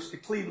Avenue, which the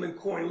Cleveland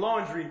Coin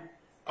Laundry,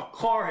 a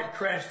car had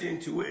crashed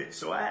into it.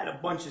 So I had a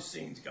bunch of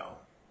scenes going.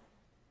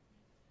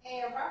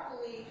 And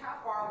roughly, how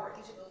far were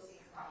each of those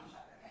scenes from each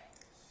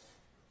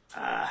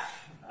other?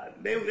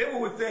 They were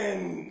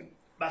within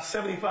about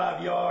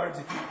 75 yards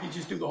if you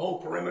just do the whole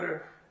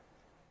perimeter.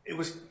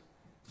 It's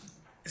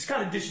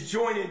kind of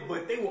disjointed,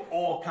 but they were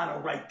all kind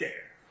of right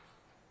there.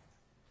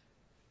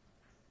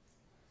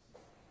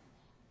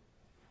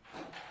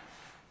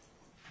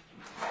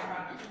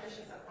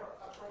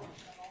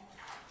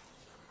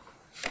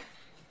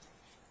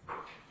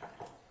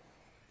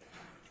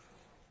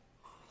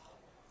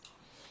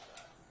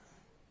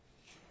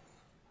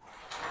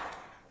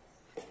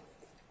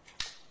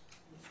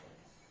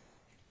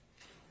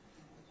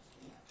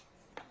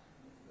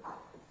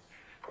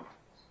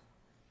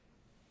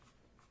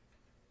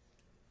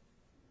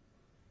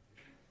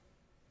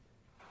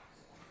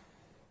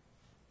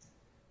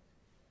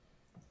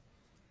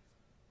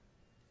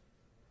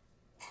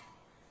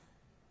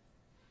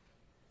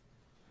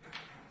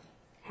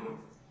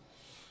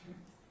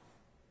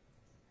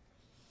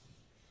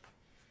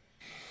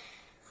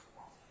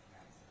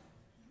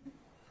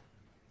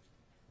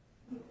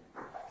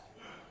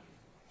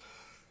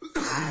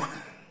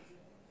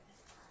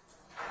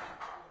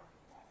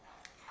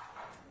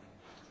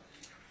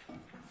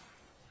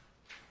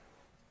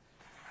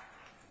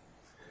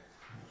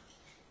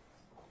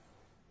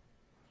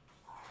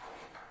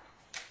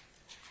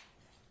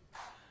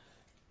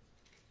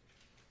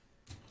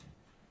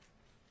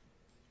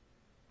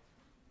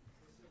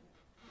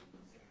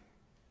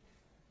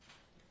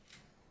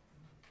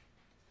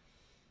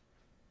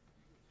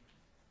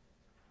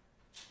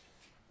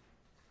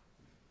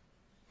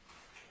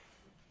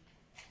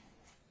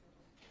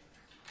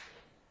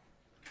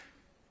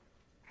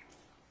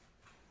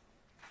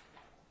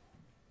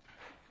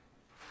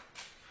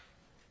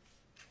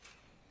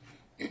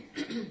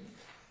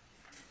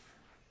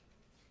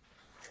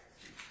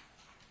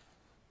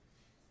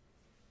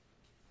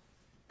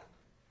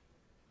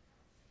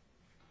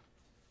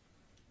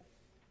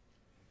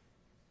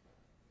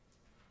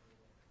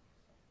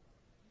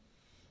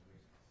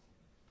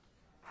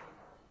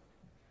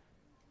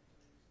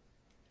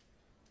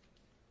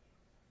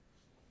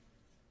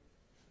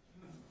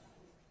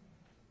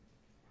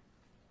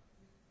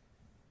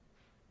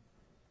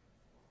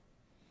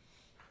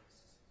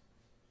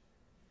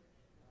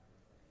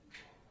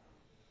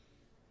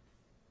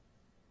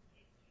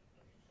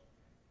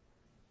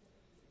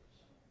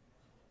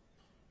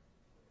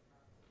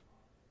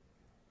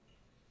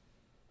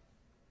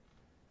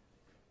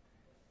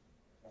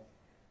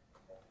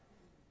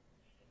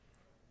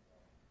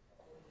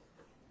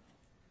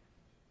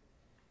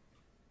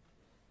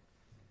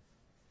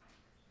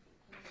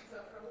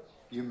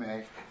 You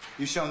may.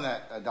 You've shown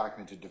that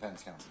document to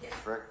defense counsel, Yes.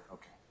 correct?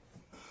 Okay.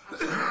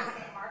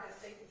 Marcus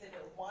States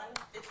Exhibit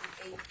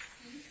 158C.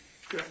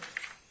 Good.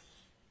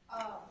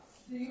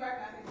 Do you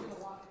recognize Exhibit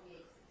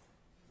 158C?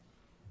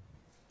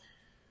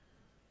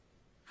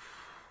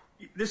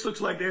 This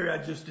looks like the area I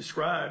just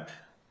described,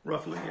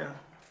 roughly, yeah.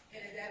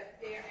 And is that a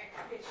fair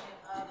depiction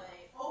of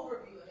an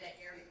overview of that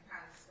area you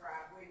kind of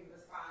described where you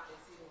responded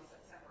to on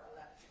September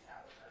 11th,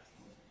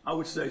 2013? I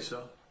would say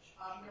so.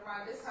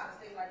 Around this time, the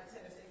state like to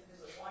Tennessee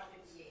Exhibit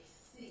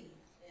 158C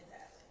is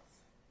evidence.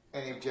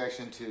 Any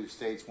objection to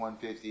states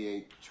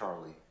 158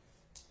 Charlie?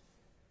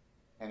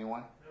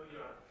 Anyone? No,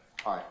 Your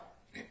Honor. All right.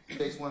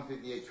 States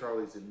 158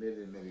 Charlie is admitted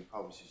and may be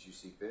published as you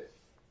see fit.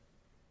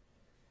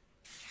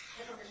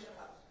 Information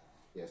about.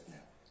 Yes, ma'am.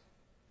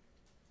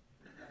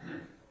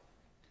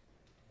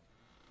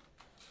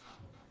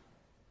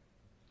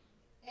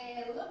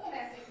 And looking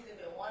at State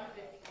Exhibit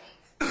 158,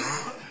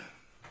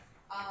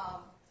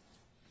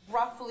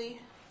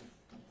 roughly,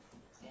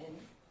 and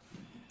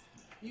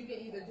you can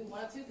either do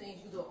one of two things.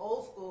 You can do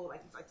old school,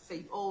 like you like to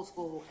say, old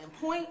school and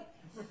point,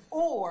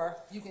 or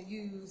you can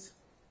use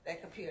that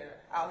computer.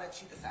 I'll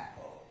let you decide.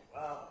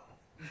 Wow.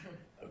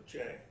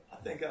 Okay. I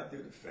think I'll do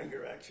the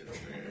finger action over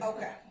here.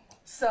 Okay.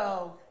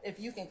 So if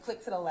you can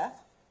click to the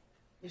left,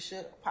 it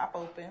should pop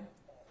open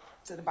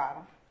to the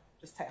bottom.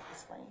 Just tap the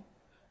screen.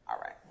 All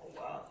right. Oh,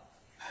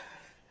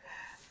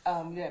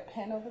 wow. You got a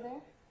pen over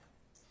there?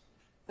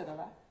 To the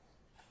left?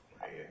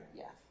 Right here.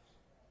 Yes.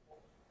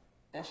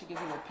 That should give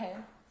you a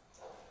pen.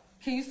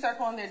 Can you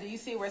circle on there? Do you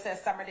see where it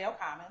says Summerdale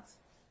Commons?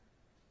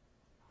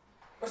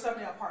 Or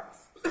Summerdale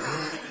Apartments?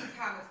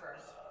 Commons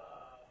first.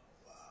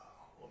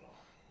 Wow. Hold on.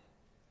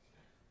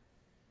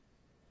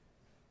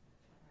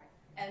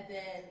 And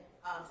then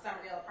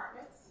Summerdale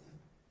Apartments.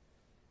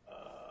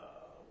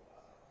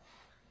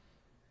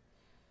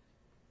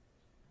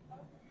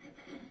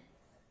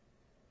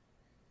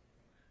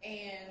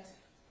 And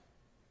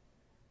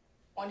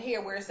on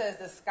here where it says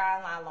the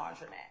Skyline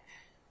Laundromat.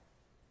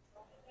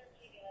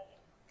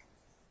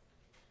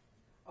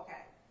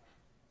 Okay.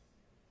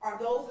 Are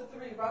those the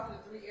three, roughly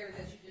the three areas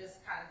that you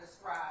just kind of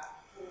described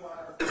for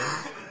where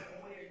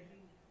you,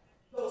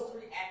 those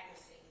three active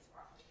scenes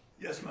roughly?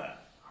 Yes, ma'am.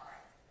 All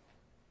right.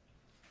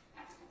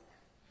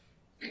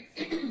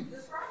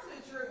 Describe to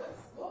the jury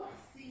what was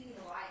the scene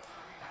like?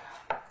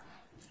 It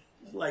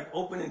was like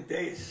opening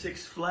day at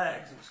Six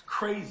Flags. It was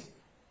crazy.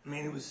 I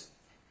mean, it was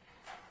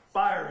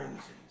fire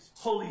engines,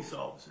 police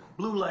officers,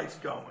 blue lights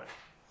going.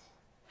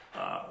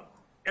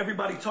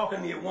 Everybody talking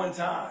to me at one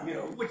time, you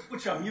know,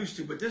 which I'm used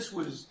to, but this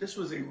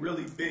was a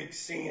really big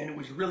scene, and it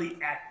was really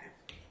active.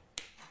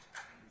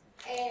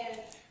 And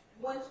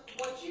once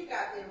you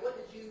got there, what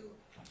did you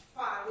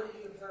find? What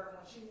did you observe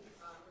once you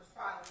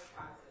responded to the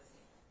scene?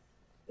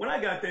 When I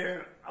got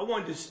there, I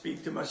wanted to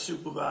speak to my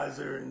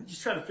supervisor and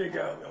just try to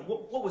figure out, you know,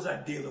 what was I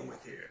dealing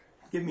with here?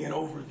 Give me an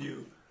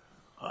overview.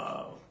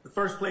 The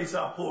first place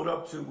I pulled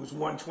up to was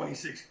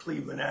 126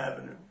 Cleveland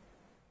Avenue.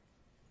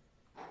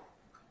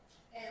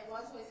 And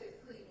 126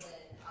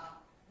 Cleveland,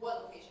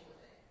 what location was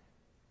that?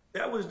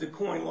 That was the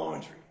Coin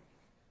Laundry.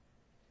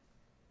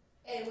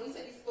 And when you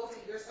said you spoke to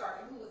your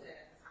sergeant, who was that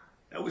at the time?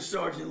 That was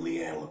Sergeant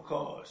Leanne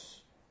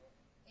Lacoste.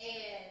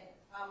 And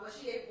was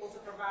she able to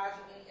provide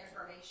you any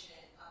information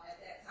at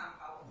that time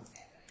about what was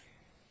happening?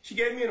 She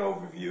gave me an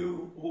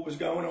overview of what was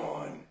going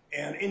on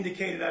and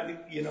indicated,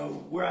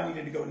 where I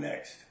needed to go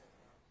next.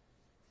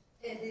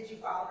 And did you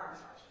follow her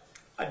instructions?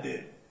 I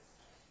did.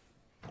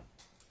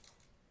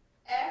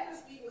 After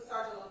speaking with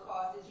Sergeant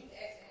Lacoste, did you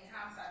ask any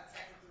homicide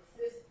detective to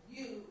assist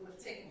you with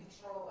taking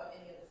control of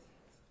any of the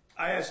scenes?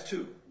 I asked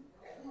two.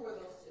 Okay, who were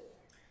those two?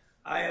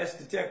 I asked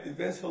Detective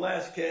Vince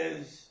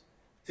Velasquez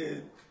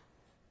to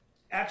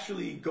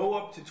actually go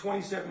up to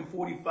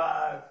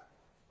 2745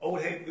 Old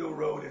Hapeville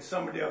Road at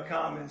Summerdale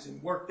Commons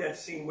and work that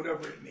scene,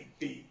 whatever it may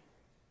be.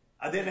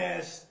 I then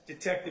asked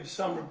Detective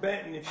Summer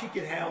Benton if she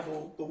could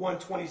handle the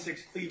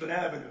 126 Cleveland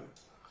Avenue.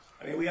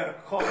 I mean, we had a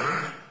car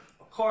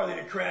that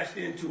had crashed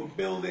into a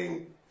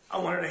building. I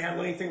wanted her to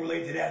handle anything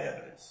related to that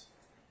evidence.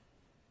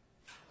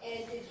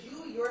 And did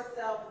you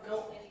yourself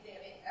note anything,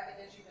 any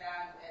evidence you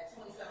found at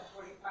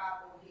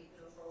 2745 Old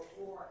Hapeville Road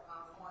or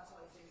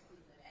 126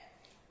 Cleveland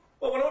Avenue?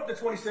 Well, when I went up to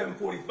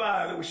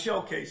 2745, there were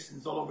shell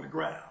casings all over the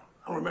ground.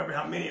 I don't remember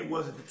how many it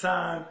was at the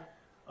time.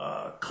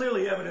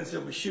 Clearly evidence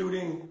of a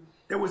shooting.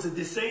 There was a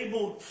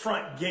disabled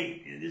front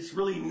gate. This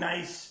really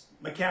nice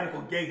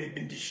mechanical gate had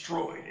been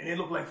destroyed, and it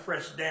looked like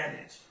fresh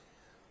damage.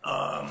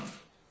 And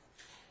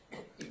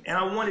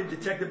I wanted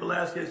Detective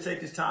Velasquez to take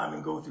his time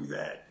and go through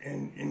that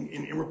and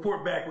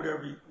report back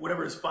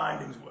whatever his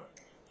findings were.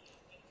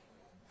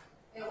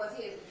 And was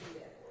he able to do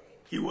that for you?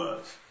 He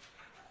was.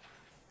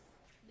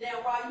 Now,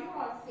 while you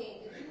were on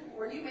scene,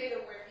 were you made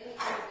aware of any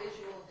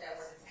individuals that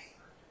were detained?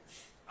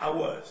 I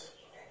was.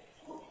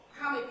 Okay.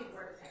 How many people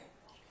were detained?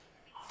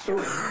 3.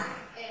 And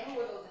who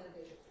were those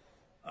individuals?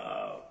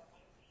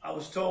 I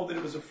was told that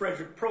it was a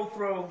Frederick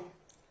Prothrow,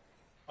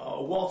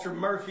 Walter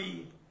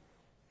Murphy,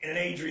 and an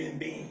Adrian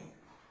Bean.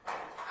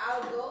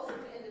 Out of those 3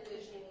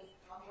 individuals,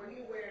 were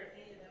you aware if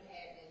any of them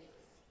had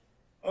injuries?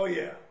 Oh,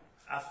 yeah.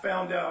 I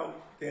found out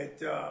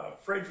that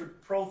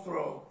Frederick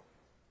Prothrow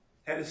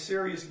had a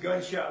serious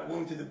gunshot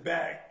wound to the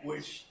back,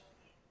 which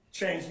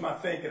changed my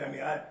thinking. I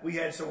mean, we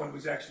had someone who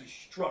was actually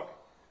struck.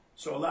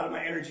 So a lot of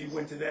my energy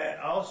went to that.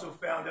 I also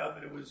found out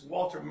that it was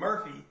Walter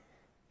Murphy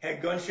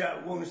had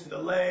gunshot wounds to the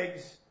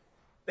legs.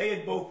 They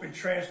had both been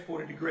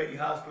transported to Grady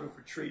Hospital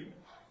for treatment.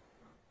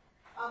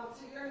 To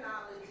your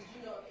knowledge, did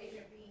you know if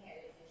Adrian Bean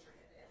had an injury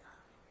at that time?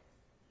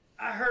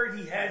 I heard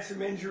he had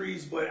some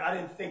injuries, but I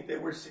didn't think they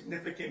were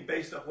significant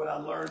based on what I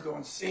learned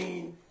on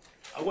scene.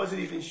 I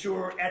wasn't even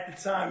sure at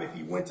the time if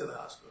he went to the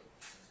hospital.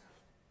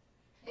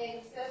 And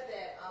you said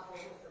that both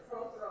Mr.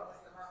 Prothrow and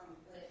Mr. Murphy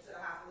went to the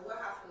hospital. What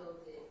hospital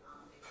did they go to?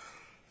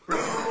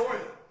 Grady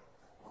Memorial.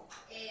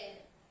 And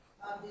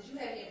did you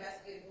have any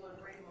investigators go to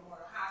Grady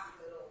Memorial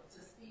Hospital to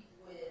speak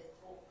with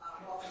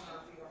Walter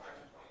Murphy or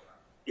Frederick Prothrow?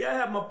 Yeah, I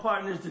have my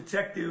partners,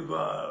 Detective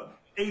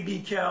A.B.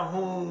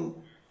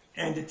 Calhoun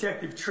and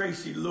Detective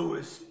Tracy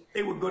Lewis.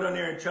 They would go down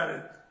there and try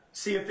to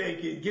see if they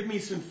could give me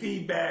some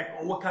feedback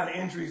on what kind of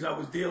injuries I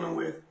was dealing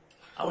with.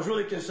 I was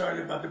really concerned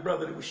about the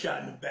brother that was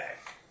shot in the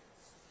back.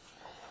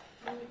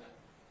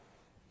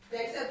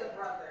 They said the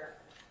brother.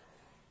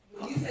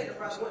 When you say the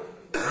brother, what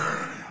did you do?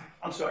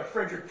 I'm sorry,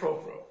 Frederick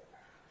Prothrow.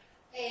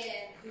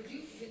 And did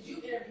you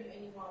interview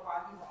anyone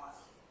while you were on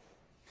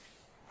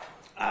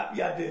scene?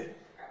 Yeah, I did. Okay.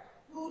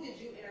 Who did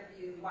you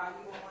interview while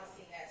you were on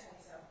scene at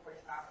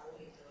 2745 Old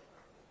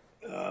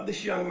Hapeville?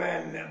 This young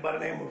man by the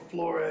name of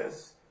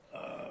Flores.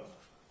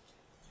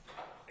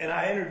 And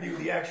I interviewed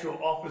the actual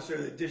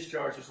officer that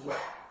discharged as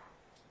well.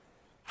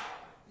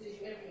 Did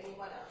you interview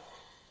anyone else?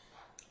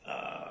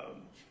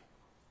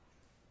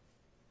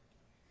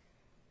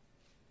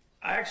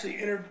 I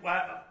actually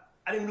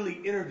I didn't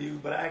really interview,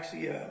 but I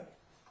actually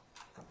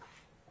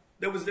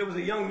there was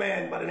a young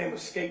man by the name of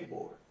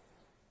Skateboard.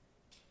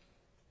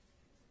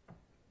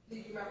 Do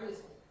you remember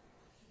his?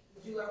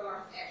 Did you ever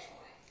learn his actual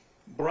name?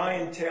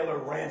 Brian Taylor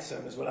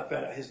Ransom is what I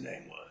found out his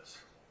name was.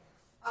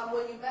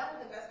 When you met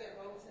with investigator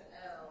Robertson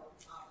L.,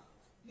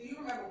 do you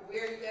remember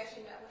where you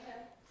actually met with him?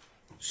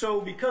 So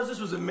because this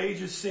was a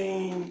major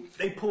scene,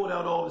 they pulled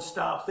out all the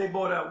stops. They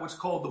brought out what's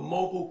called the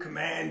mobile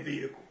command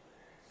vehicle.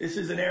 This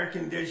is an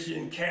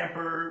air-conditioned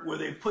camper where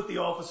they put the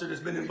officer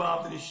that's been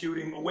involved in the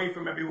shooting away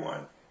from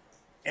everyone.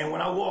 And when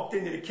I walked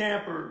into the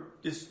camper,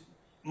 this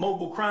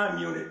mobile crime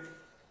unit,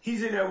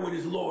 he's in there with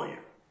his lawyer.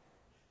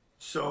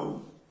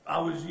 So I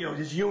was,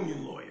 his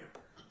union lawyer,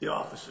 the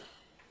officer.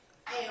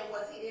 And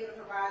was he able to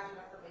provide you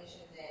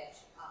information that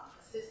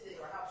assisted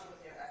or helped you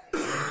with your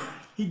investigation?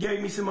 He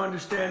gave me some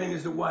understanding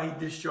as to why he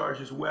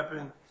discharged his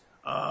weapon.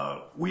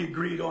 We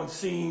agreed on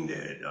scene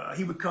that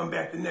he would come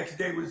back the next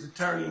day with his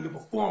attorney and give a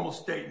formal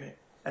statement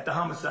at the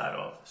homicide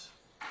office.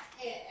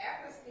 And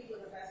after speaking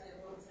with investigator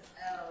Robertson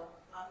L.,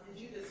 did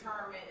you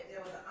determine if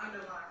there was an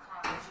underlying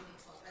crime that you need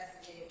to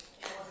investigate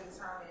in order to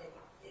determine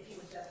if he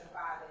was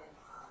justified in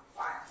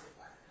firing his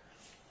weapon?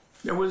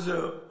 There was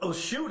a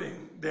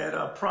shooting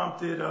that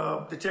prompted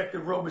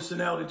Detective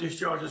Robertson L. to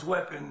discharge his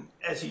weapon,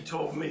 as he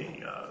told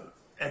me.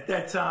 At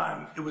that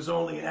time, it was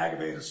only an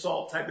aggravated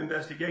assault type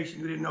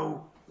investigation. We didn't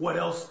know what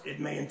else it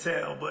may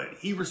entail, but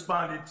he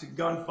responded to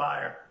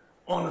gunfire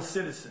on a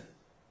citizen.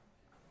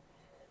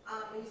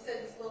 When you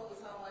said you spoke with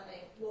someone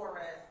named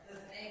Flores, does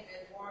the name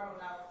Eduardo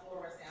Nava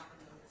Flores sound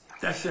familiar to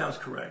you? That sounds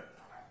correct.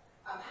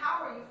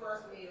 How were you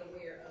first made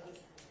aware of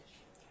this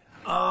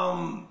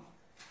information?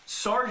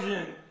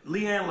 Sergeant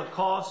Leanne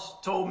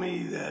Lacoste told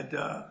me that...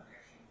 I'm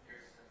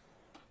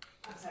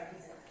sorry, who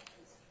said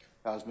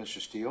That was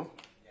Mr. Steele.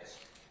 Yes.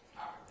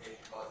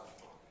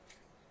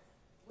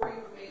 were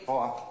you made?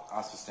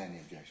 I'll sustain the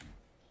objection.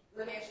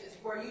 Let me ask you this: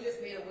 were you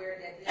just made aware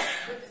that there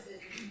were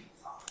witnesses you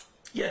saw?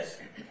 Yes.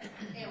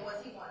 And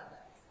was he one of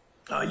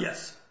them?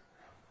 Yes.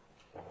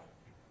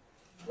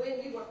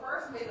 When you were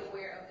first made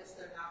aware of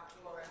Mr. Nava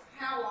Flores,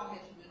 how long had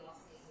you been on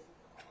scene?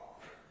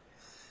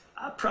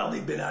 I've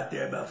probably been out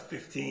there about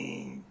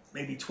 15,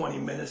 maybe 20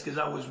 minutes because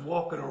I was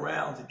walking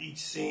around at each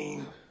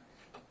scene.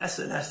 That's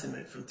an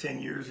estimate from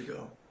 10 years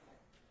ago.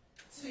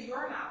 To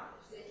your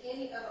knowledge, did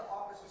any other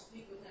officer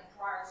speak with him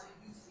prior to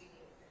you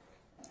speaking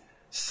with him?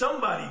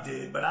 Somebody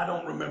did, but I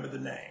don't remember the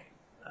name.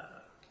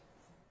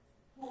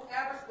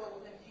 Whoever spoke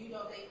with him, do you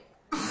know they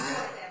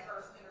recorded that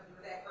first interview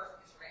or that first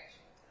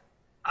interaction?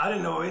 I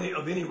didn't know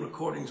any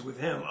recordings with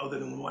him other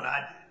than the one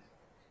I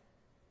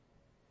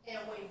did.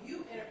 And when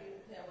you interviewed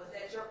with him, was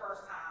that your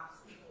first time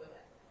speaking with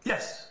him?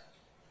 Yes.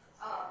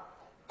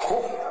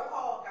 Can you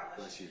recall, God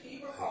bless you, can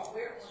you recall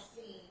where on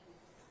scene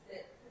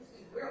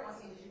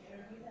did you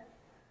interview him?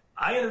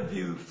 I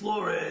interviewed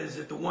Flores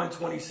at the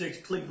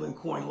 126 Cleveland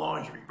Coin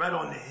Laundry, right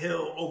on the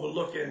hill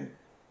overlooking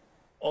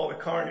all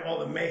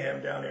the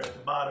mayhem down there at the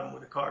bottom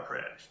where the car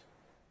crashed.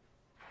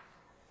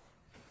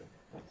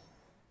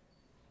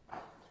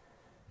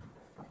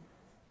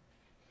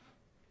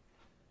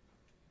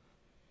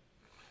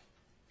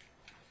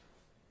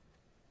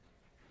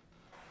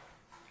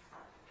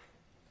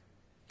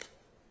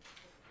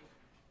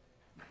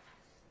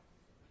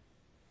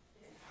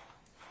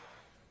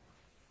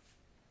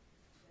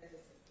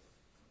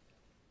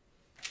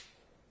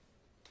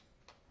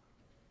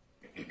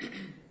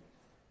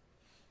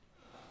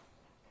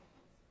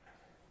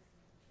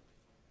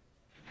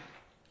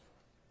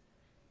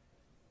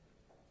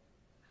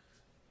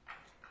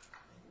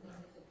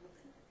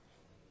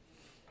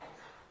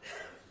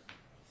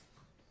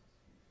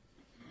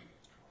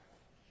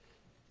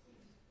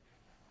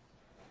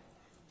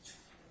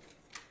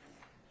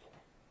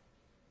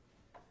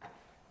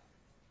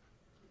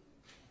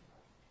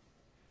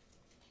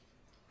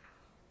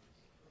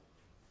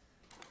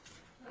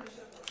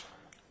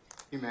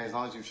 You may, as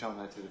long as you've shown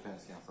that to the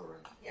defense counsel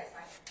already. Yes,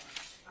 I am.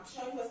 I'm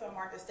showing you what's been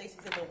marked as Stacy's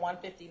Exhibit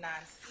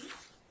 159C.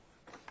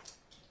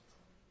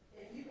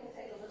 If you can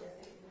take a look at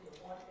Stacy's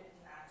Exhibit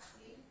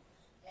 159C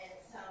and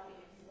tell me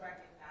if you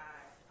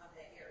recognize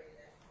that area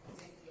that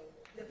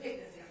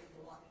depicted Stacy's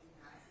Exhibit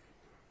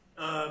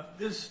 159C.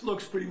 This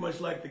looks pretty much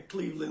like the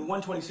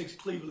 126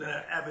 Cleveland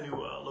Avenue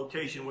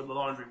location where the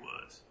laundry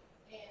was.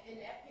 And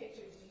in that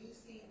picture, do you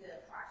see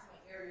the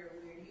approximate area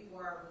where you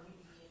were when you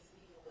began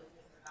speaking with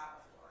Mr. Nava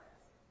Flores?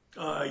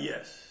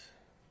 Yes.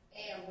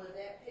 And would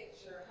that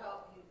picture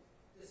help you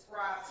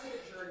describe to the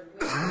jury where you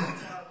were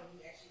when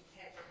you actually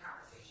had your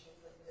conversation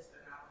with Mr.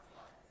 Nava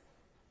Flores?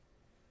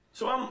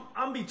 So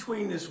I'm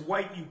between this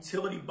white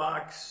utility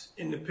box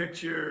in the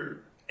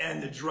picture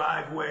and the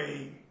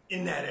driveway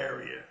in that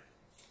area.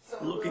 So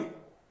looking.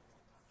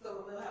 So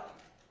it will help.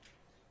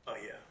 Oh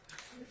yeah.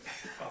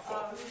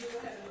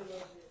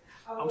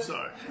 I'm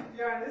sorry.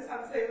 Your Honor, this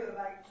time say would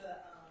like to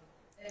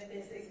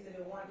admit Stacy to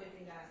the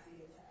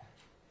 159C attack.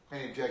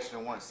 Any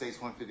objection to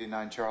States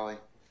 159, Charlie?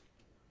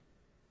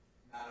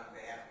 Not on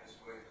behalf of Ms.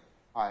 Williams.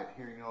 All right,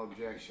 hearing no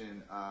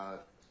objection,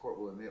 court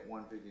will admit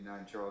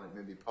 159, Charlie. It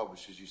may be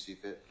published as you see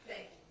fit. Thank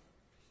you.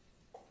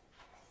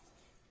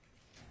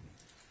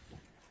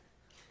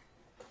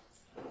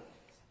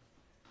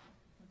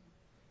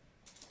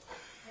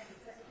 And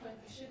Detective Quinn,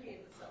 you should be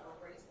able to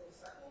erase those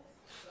circles.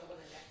 So when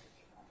the next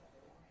picture comes up,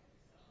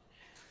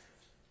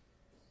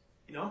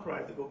 You know, I'm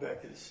probably have to go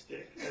back to the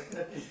stick.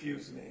 That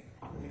confused me.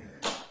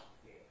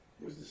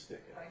 Where's the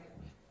stick at?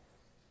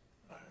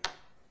 All right.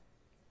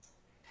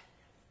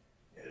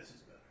 Yeah, this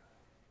is better.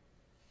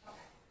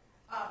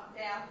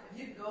 Now, if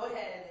you can go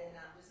ahead and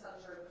just tell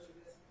the jury what you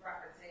were just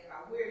referencing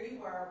about where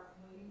you were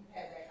when you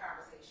had that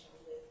conversation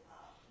with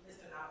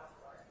Mr. Nava.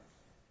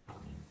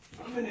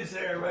 I'm in this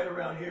area right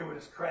around here where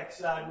this cracked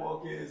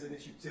sidewalk is and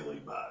this utility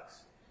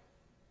box.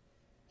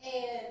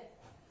 And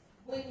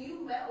when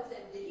you met with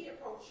him, did he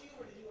approach you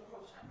or did you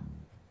approach him?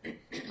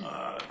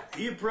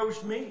 He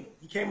approached me.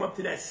 He came up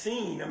to that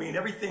scene. I mean,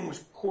 everything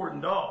was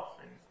cordoned off.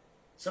 And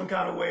some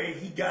kind of way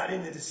he got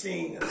into the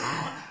scene.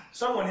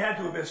 Someone had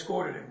to have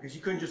escorted him because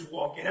you couldn't just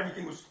walk in.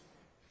 Everything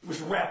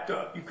was wrapped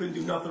up. You couldn't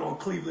do nothing on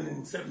Cleveland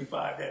in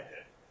 75 that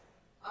day.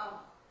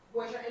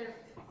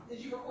 Did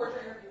you record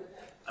your interview with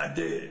him? I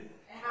did.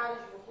 And how did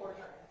you record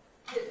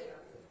his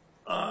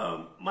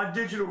interview? My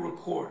digital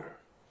recorder.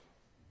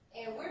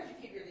 And where did you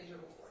keep your digital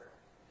recorder?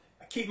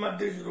 I keep my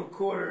digital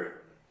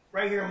recorder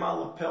right here in my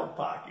lapel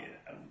pocket.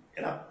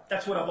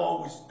 That's what I've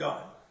always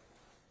done.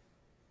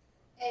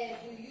 And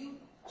do you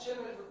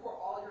generally record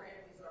all your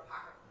interviews with a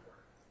pocket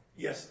recorder?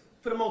 Yes.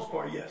 For the most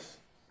part, yes.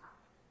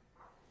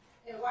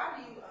 And why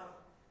do you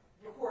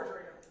record your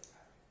interviews?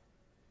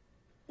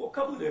 Well, a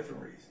couple of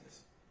different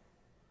reasons.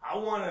 I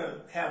want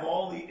to have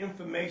all the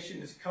information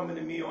that's coming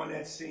to me on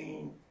that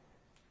scene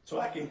so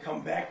I can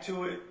come back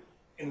to it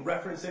and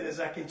reference it as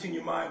I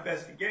continue my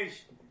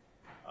investigation.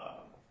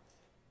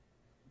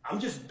 I'm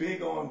just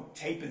big on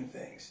taping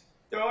things.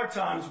 There are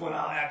times when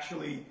I'll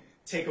actually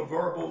take a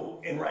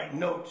verbal and write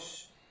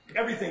notes.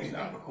 Everything's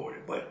not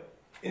recorded, but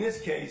in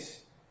this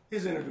case,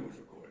 his interview was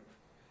recorded.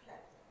 Okay.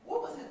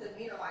 What was his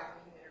demeanor like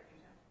when you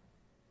interviewed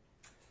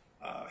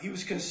him? He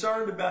was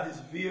concerned about his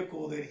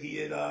vehicle that he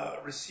had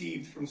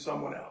received from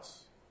someone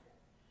else.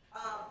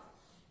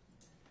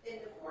 In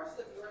the course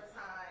of your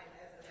time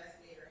as an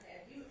investigator,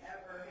 have you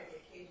ever had the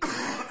occasion to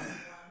meet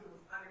someone who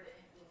was under the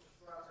influence of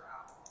drugs or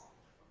alcohol?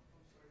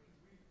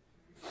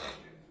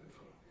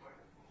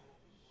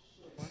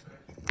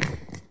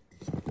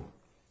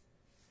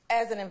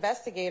 As an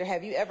investigator,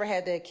 have you ever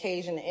had the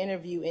occasion to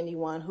interview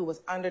anyone who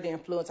was under the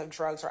influence of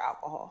drugs or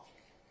alcohol?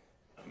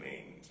 I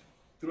mean,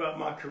 throughout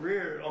my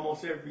career,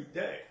 almost every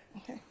day.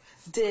 Okay.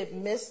 Did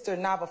Mr.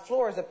 Nava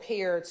Flores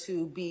appear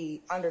to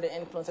be under the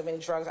influence of any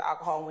drugs or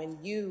alcohol when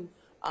you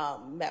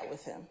met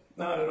with him?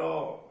 Not at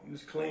all. He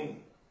was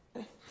clean.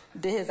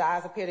 Did his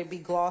eyes appear to be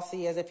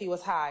glossy as if he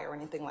was high or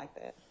anything like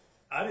that?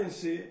 I didn't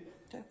see it.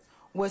 Okay.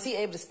 Was he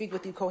able to speak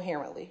with you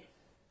coherently?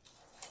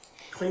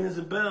 Clean as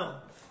a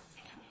bell.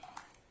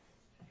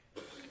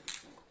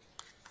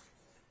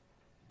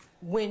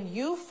 When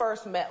you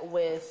first met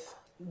with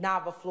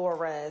Nava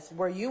Flores,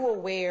 were you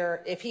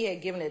aware if he had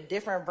given a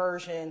different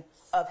version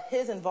of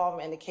his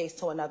involvement in the case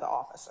to another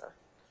officer?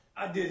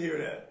 I did hear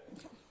that.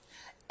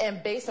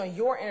 And based on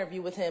your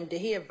interview with him, did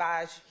he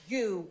advise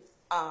you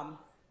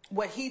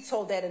what he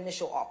told that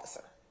initial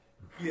officer?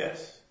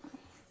 Yes.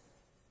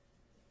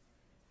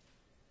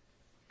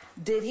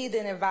 Did he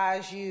then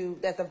advise you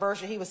that the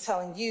version he was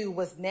telling you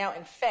was now,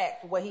 in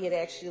fact, what he had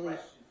actually...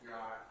 Your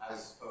Honor, I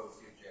oppose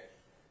the objection.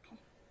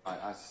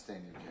 I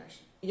sustain the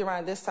objection. Your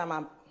Honor, this time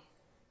I'm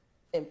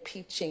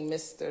impeaching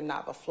Mr.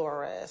 Nava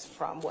Flores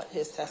from what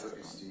his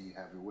testimony. So you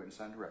have your witness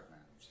on direct,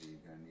 madam. So you're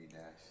going to need to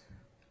ask.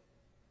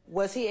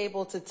 Was he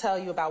able to tell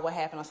you about what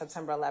happened on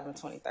September 11,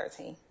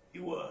 2013? He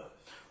was.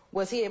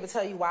 Was he able to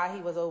tell you why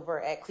he was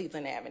over at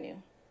Cleveland Avenue?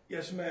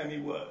 Yes, ma'am, he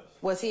was.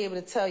 Was he able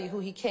to tell you who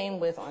he came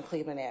with on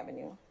Cleveland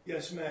Avenue?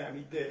 Yes, ma'am,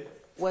 he did.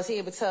 Was he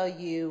able to tell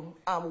you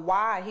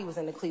why he was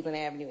in the Cleveland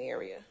Avenue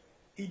area?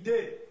 He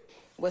did.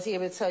 Was he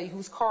able to tell you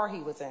whose car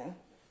he was in?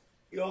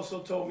 He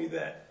also told me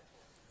that.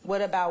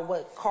 What about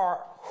what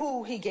car,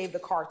 who he gave the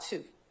car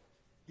to?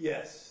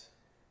 Yes.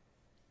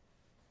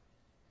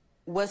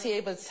 Was he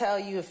able to tell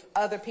you if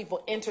other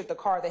people entered the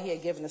car that he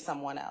had given to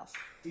someone else?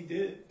 He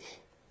did.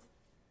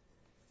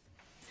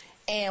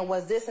 And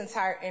was this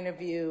entire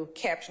interview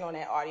captured on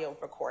that audio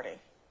recording?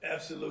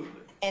 Absolutely.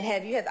 And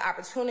have you had the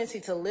opportunity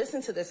to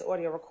listen to this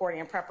audio recording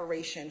in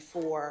preparation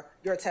for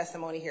your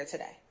testimony here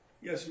today?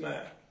 Yes,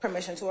 ma'am.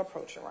 Permission to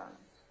approach, Your Honor.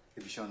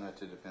 Have you shown that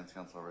to the defense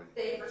counsel already?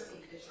 They have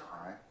received it, Your All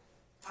Honor. right.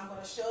 I'm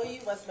going to show you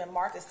what's been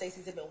marked as State's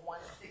Exhibit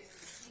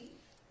 160C.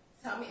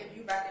 Tell me if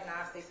you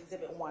recognize State's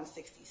Exhibit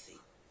 160C.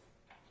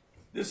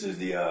 This is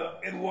the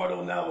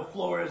Eduardo Nava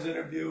Flores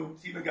interview.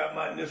 It's even got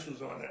my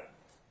initials on there.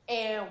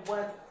 And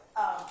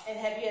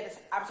have you had the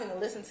opportunity to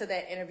listen to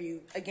that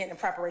interview again in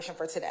preparation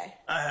for today?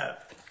 I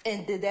have.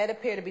 And did that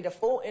appear to be the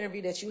full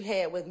interview that you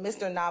had with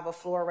Mr. Nava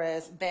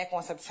Flores back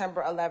on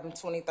September 11,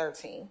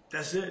 2013?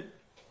 That's it.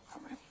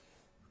 All right.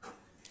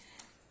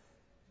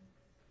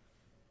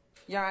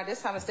 Your Honor,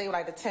 this time the state would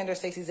like to tender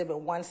State's Exhibit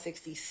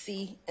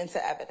 160C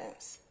into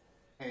evidence.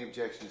 Any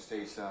objection to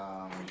State's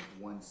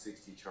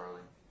 160,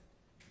 Charlie?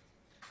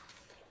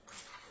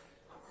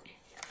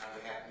 On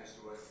behalf of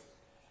Mr. Wood.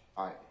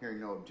 All right, hearing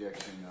no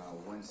objection,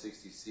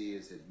 160C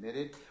is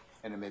admitted,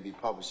 and it may be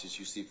published as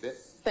you see fit.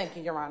 Thank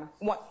you, Your Honor.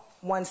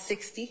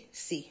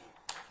 160C.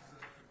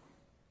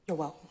 You're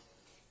welcome.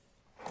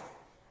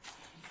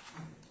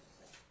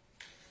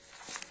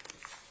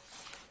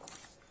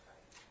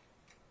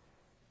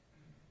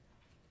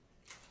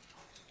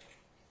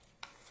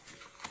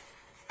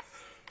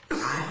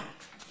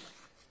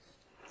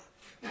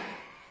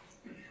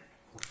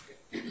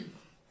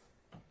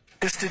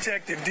 This is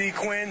Detective D.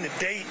 Quinn. The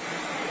date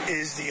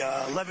is the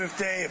 11th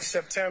day of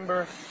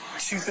September,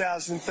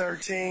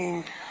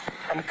 2013.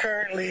 I'm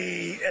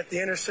currently at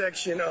the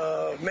intersection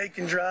of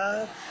Macon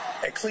Drive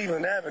at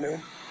Cleveland Avenue.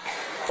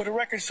 For the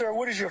record, sir,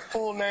 what is your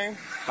full name?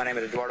 My name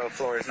is Eduardo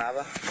Flores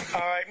Nava.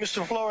 All right,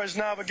 Mr. Flores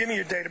Nava, give me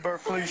your date of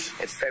birth, please.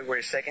 It's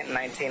February 2nd,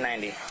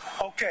 1990.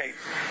 Okay.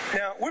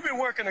 Now, we've been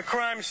working a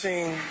crime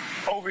scene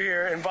over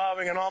here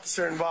involving an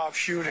officer-involved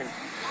shooting.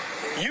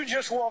 You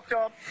just walked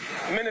up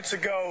minutes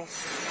ago.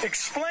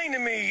 Explain to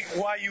me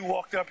why you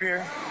walked up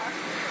here.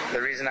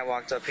 The reason I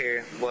walked up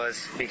here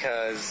was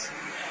because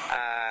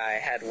I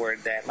had word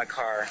that my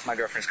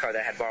girlfriend's car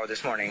that I had borrowed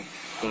this morning,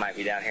 might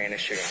be down here in the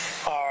shooting.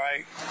 All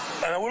right.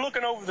 We're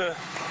looking over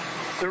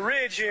the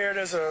ridge here.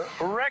 There's a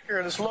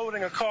wrecker that's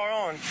loading a car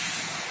on.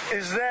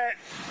 Is that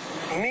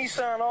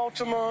Nissan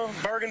Altima,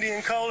 burgundy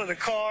in color, the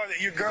car that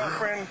your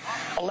girlfriend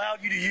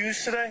allowed you to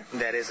use today?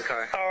 That is the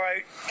car. All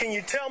right. Can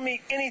you tell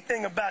me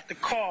anything about the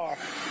car,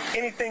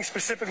 anything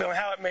specifically on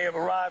how it may have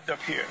arrived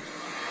up here?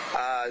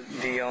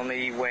 The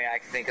only way I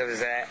can think of is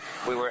that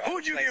we were...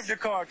 Who'd you give the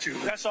car to?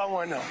 That's all I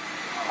want to know.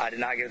 I did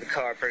not give the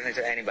car personally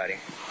to anybody.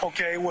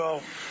 Okay,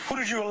 well, who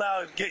did you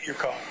allow to get your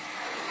car?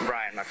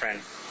 Brian, my friend.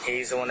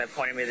 He's the one that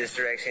pointed me this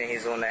direction.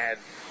 He's the one that had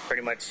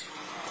pretty much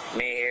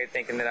me here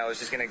thinking that I was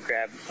just going to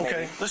grab... Okay,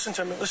 maybe. listen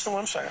to me. Listen to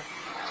what I'm saying.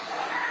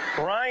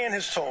 Brian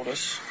has told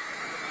us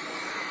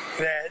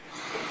that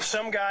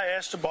some guy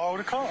asked to borrow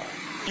the car.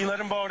 You let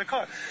him borrow the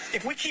car.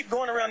 If we keep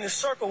going around this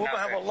circle, we're going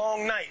to have a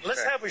long night.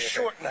 Let's have a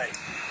short night.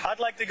 I'd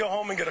like to go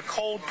home and get a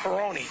cold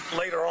Peroni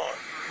later on,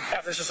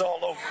 after this is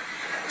all over.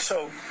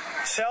 So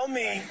tell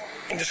me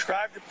and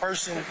describe the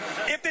person,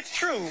 if it's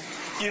true,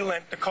 you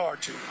lent the car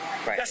to.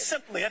 Right.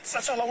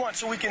 That's all I want,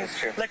 so we can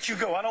let you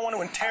go. I don't want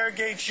to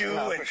interrogate you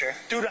and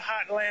do the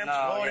hot lamps and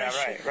all that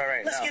shit.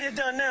 Right. Let's get it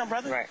done now,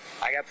 brother. Right.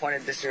 I got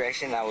pointed this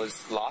direction. I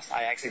was lost.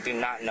 I actually do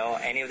not know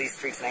any of these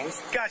streets'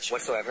 names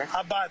whatsoever.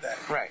 I buy that.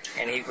 Right.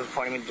 And he was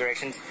pointing me in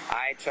directions.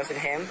 I trusted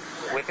him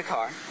with the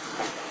car.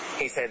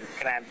 He said,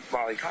 can I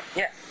borrow your car?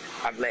 Yeah.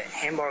 I've let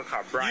him borrow the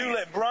car. Brian. You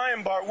let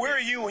Brian borrow. Where are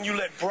you when you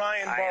let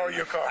Brian borrow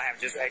your car? I have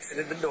just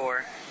exited the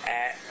door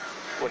at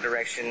what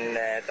direction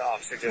that the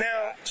officer just...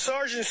 Now,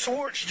 Sergeant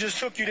Swartz just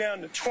took you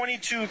down to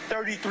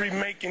 2233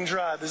 Macon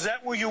Drive. Is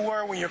that where you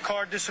were when your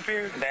car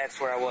disappeared? That's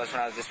where I was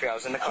when I was disappeared. I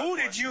was in the car. Who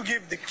did you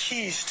give the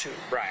keys to?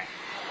 Brian.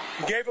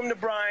 You gave them to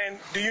Brian.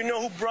 Do you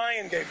know who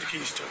Brian gave the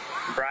keys to?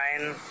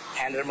 Brian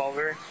handed them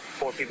over.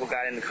 4 people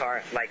got in the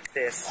car like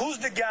this. Who's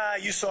the guy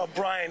you saw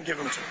Brian give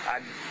them to?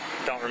 I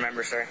don't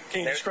remember, sir.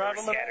 Can you describe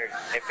him? Scattered.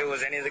 If it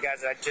was any of the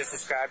guys that I just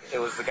described, it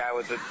was the guy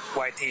with the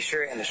white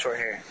T-shirt and the short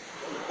hair.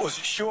 Was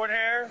it short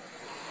hair?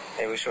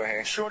 It was short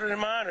hair. Shorter than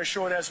mine or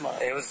short as mine?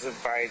 It was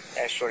probably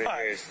as short as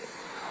yours.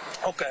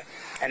 Okay.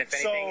 And if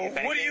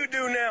anything, what do you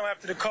do now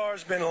after the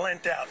car's been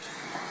lent out?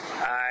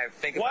 I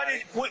think about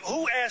it.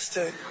 Who asked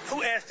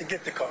to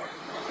get the car?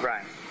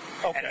 Brian.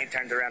 Okay. And he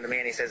turns around to me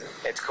and he says,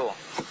 it's cool.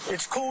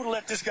 It's cool to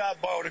let this guy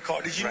borrow the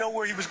car. Did you know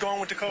where he was going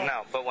with the car?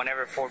 No, but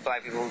whenever 4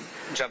 black people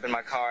jump in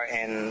my car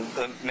in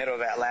the middle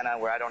of Atlanta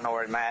where I don't know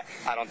where I'm at,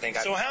 I don't think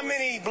I... So how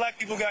many black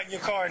people got in your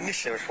car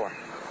initially? There was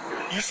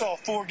 4. You saw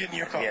 4 get in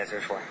your car? Yes, there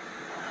was 4.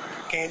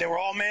 Okay, they were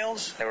all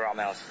males? They were all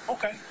males.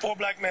 Okay, 4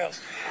 black males.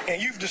 And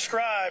you've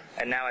described...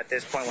 And now at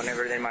this point,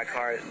 whenever they're in my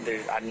car,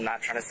 I'm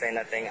not trying to say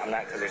nothing. I'm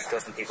not, because there's still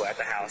some people at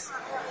the house.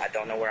 I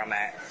don't know where I'm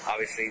at.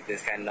 Obviously,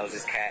 this guy knows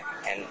his cat,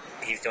 and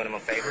he's doing him a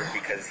favor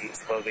because he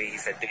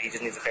said he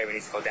just needs a favor. He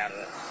needs to go down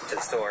to the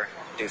store,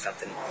 do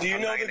something. Do you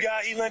know the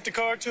guy he lent the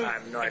car to? I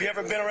have no idea. Have you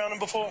ever been around him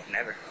before?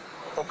 Never.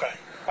 Okay,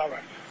 all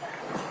right.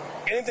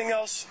 Anything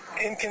else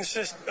in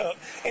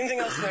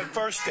that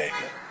first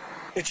statement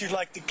that you'd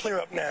like to clear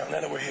up now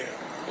that we're here?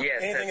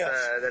 Yes,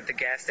 that the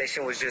gas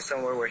station was just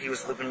somewhere where he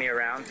was looping me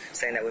around,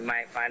 saying that we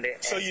might find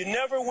it. So you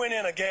never went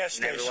in a gas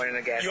station? Never went in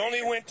a gas station. You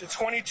only went to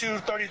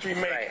 2233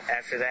 Macon? Right.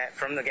 After that,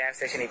 from the gas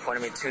station, he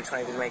pointed me to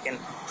 2233 Macon,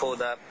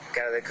 pulled up,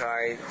 got out of the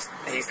car.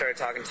 He started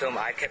talking to him.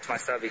 I kept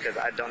myself because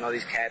I don't know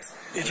these cats.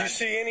 Did you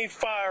see any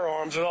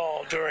firearms at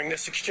all during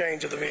this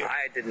exchange of the vehicle?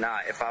 I did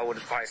not. If I would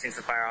have probably seen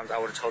some firearms, I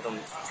would have told them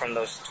from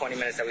those 20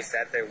 minutes that we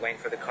sat there waiting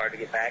for the car to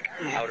get back,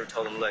 I would have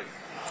told them, look,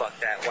 fuck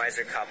that. Why is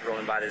there a cop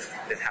rolling by this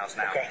house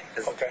now? Okay.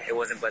 It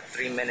wasn't but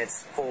 3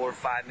 minutes, 4 or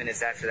 5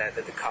 minutes after that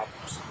the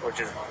cops were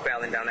just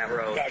barreling down that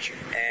road. Gotcha.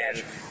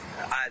 And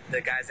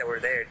the guys that were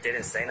there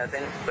didn't say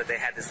nothing, but they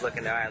had this look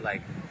in their eye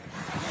like,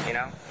 you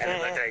know, and they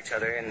looked at each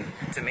other, and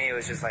to me it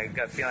was just like a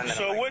gut feeling. That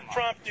So what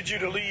prompted you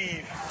to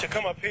leave, to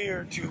come up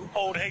here to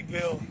Old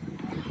Hateville?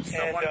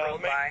 Someone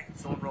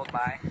rolled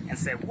by and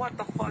said, what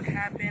the fuck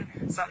happened?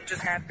 Something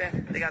just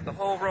happened. They got the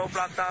whole road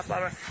blocked off, blah,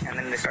 blah. And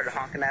then they started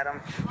honking at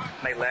them.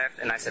 They left,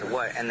 and I said,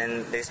 what? And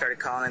then they started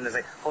calling. They're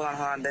like, hold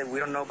on, we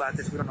don't know about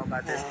this.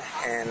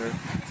 And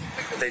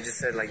they just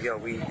said, like, yo,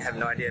 we have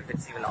no idea if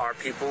it's even our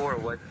people or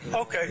what.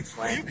 Okay,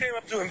 you came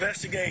up to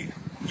investigate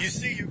You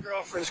see your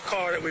girlfriend's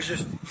car that was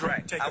just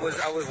Right. I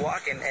was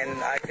walking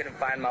and I couldn't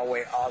find my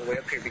way all the way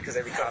up here because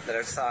every cop that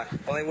I saw,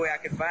 the only way I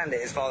could find it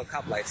is follow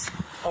cop lights.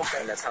 Okay.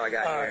 And that's how I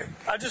got All here.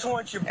 right. I just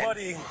want your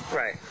buddy.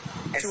 Right.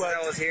 And since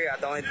I was here,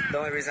 the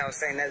only reason I was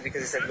saying that is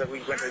because he said, look,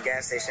 we went to the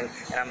gas station,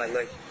 and I'm like,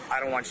 look, I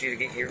don't want you to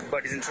get your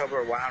buddies in trouble,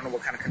 or I don't know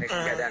what kind of connection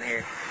you got down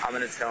here. I'm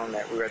going to tell him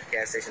that we were at the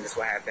gas station, this is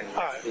what happened,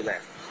 and we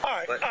left. All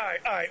right.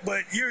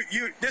 But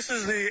this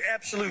is the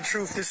absolute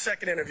truth, this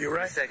second interview,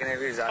 right? The second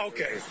interview is absolute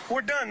Okay. truth.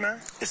 We're done, man.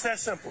 It's that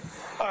simple.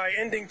 All right,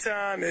 ending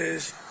time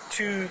is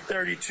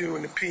 2:32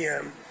 in the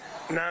p.m.,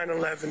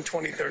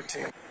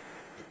 9/11/2013.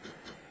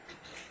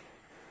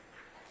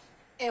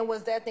 And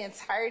was that the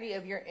entirety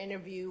of your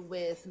interview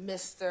with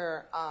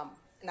Mr.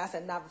 And I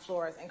said Nava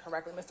Flores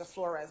incorrectly, Mr.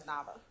 Flores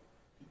Nava?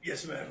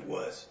 Yes, ma'am, it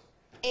was.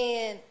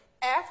 And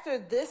after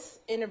this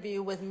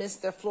interview with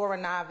Mr. Flora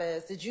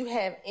Naves, did you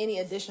have any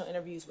additional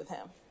interviews with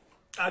him?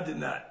 I did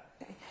not.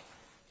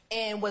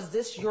 And was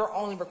this your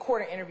only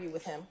recorded interview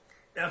with him?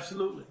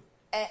 Absolutely.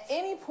 At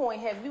any point,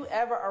 have you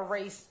ever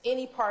erased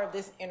any part of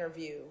this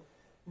interview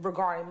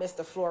regarding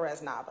Mr.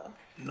 Flores Nava?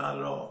 Not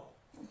at all.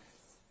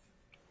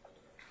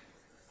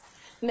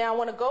 Now, I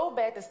want to go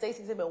back to State's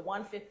Exhibit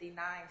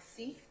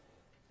 159C.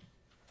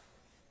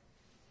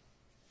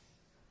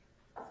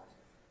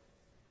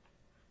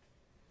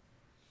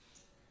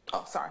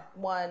 Oh, sorry,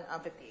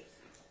 158.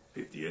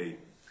 58.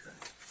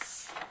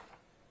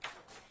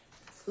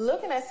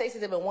 Looking at State's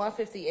Exhibit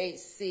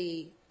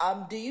 158C,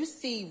 do you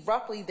see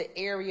roughly the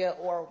area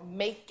or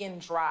Macon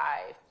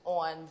Drive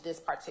on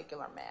this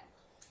particular map?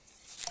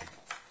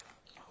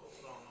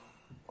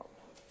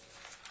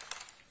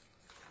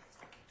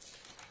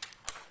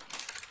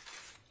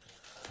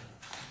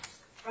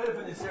 Right up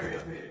in this area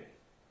up here.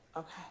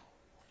 Okay.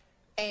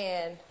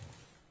 And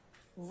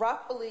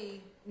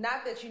roughly,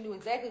 not that you knew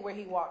exactly where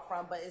he walked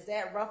from, but is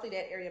that roughly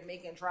that area of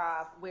Macon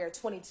Drive where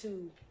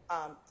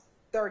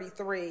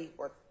 2233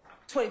 or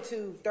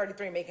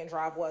 2233 Macon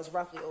Drive was,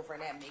 roughly over in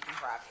that Macon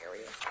Drive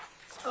area?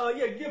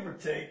 Yeah, give or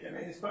take. I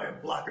mean, it's probably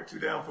a block or two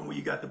down from where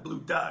you got the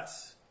blue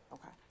dots.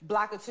 Okay.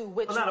 Block or two,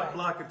 which way? Not a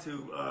block or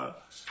two. I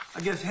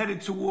guess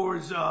headed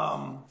towards,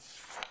 was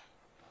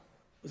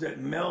that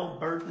Mel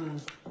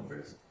Burton?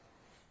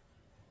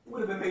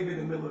 Would have been maybe in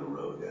the middle of the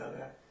road down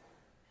there.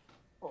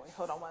 Oh, wait,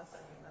 hold on one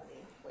second. Let me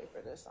wait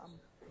for this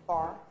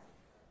bar.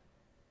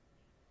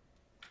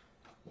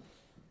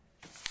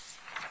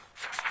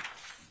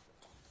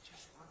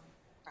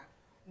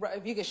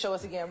 If you could show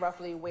us again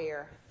roughly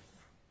where.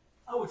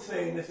 I would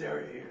say in this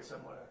area here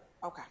somewhere.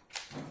 Okay.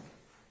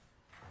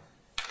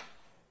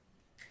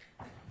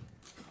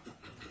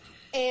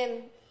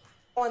 And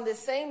on the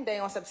same day,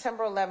 on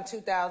September 11,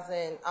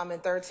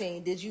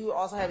 2013, did you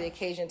also have the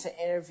occasion to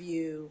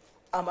interview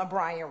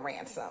Brian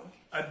Ransom?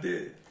 I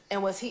did.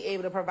 And was he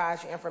able to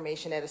provide you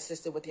information that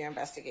assisted with your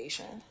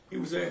investigation? He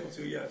was able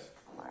to, yes.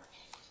 All right.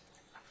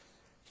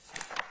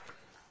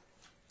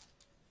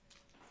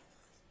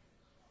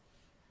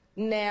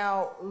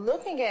 Now,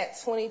 looking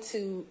at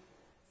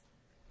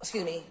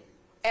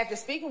after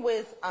speaking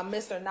with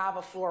Mr.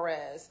 Nava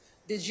Flores,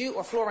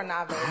 Flora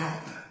Nava,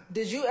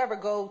 did you ever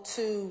go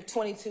to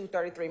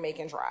 2233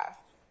 Macon Drive?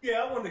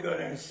 Yeah, I wanted to go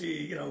there and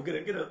see, get a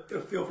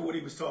feel for what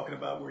he was talking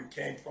about, where he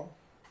came from.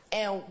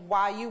 And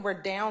while you were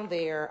down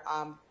there,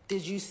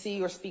 did you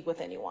see or speak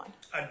with anyone?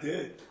 I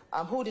did.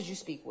 Who did you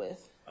speak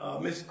with?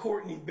 Miss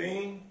Courtney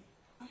Bean.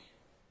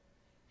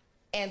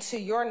 And to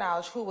your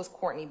knowledge, who was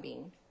Courtney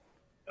Bean?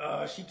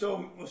 She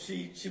told me,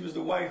 she was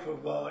the wife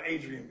of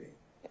Adrian Bean.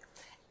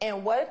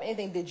 And what, if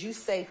anything, did you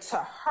say to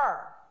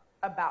her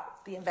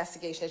about the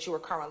investigation that you were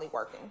currently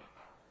working?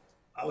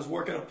 I was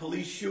working a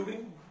police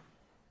shooting,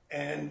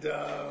 and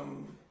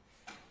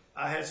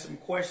I had some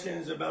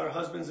questions about her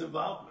husband's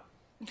involvement.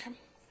 Okay.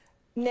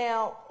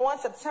 Now, on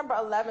September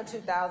 11,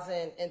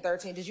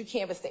 2013, did you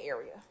canvass the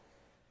area?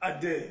 I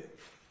did.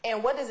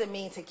 And what does it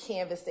mean to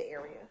canvass the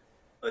area?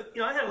 I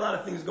had a lot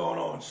of things going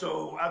on.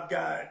 So I've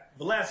got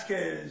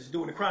Velasquez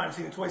doing the crime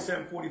scene in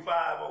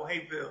 2745 Old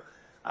Hayville.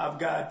 I've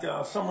got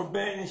Summer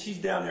Benton, she's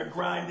down there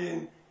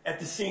grinding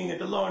at the scene at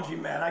the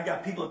laundromat. I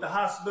got people at the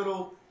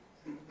hospital.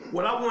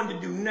 What I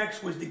wanted to do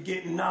next was to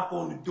get and knock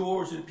on the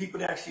doors of the people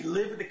that actually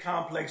live at the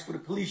complex where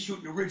the police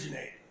shooting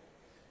originated.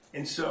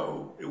 And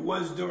so it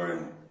was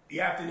during the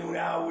afternoon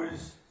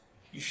hours.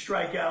 You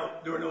strike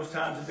out during those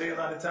times of day a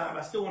lot of time.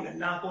 I still wanted to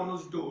knock on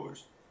those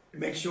doors to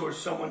make sure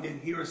someone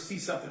didn't hear or see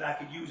something I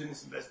could use in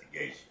this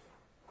investigation.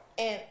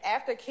 And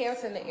after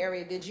canvassing the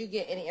area, did you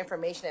get any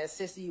information that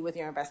assisted you with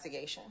your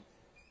investigation?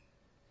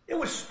 It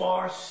was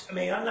sparse. I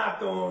mean, I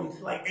knocked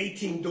on like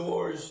 18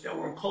 doors that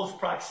were in close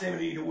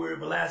proximity to where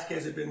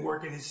Velasquez had been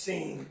working his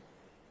scene.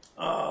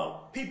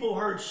 People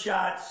heard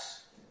shots.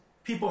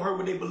 People heard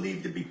what they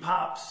believed to be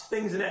pops,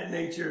 things of that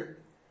nature.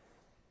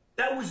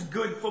 That was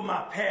good for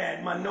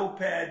my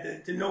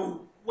notepad, to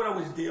know what I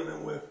was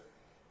dealing with.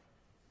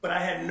 But I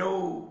had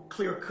no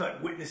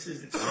clear-cut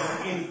witnesses that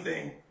saw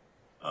anything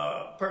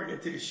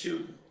pertinent to the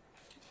shooting.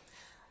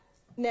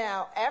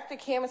 Now, after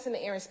canvassing the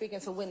area and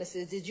speaking to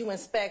witnesses, did you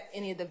inspect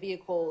any of the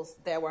vehicles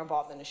that were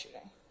involved in the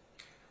shooting?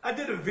 I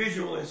did a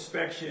visual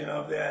inspection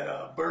of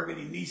that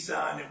burgundy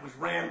Nissan that was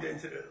rammed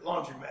into the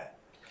laundromat.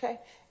 Okay.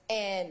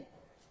 And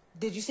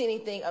did you see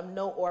anything of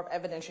note or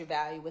of evidentiary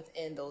value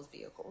within those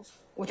vehicles?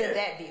 Within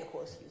that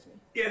vehicle, excuse me.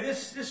 Yeah,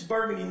 this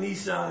burgundy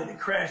Nissan that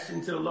crashed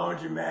into the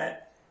laundromat,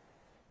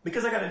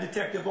 because I got a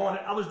detective on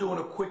it, I was doing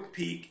a quick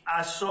peek.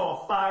 I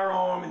saw a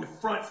firearm in the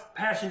front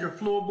passenger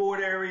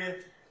floorboard area.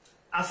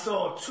 I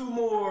saw 2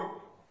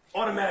 more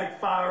automatic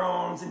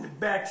firearms in the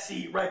back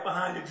seat right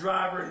behind the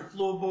driver and the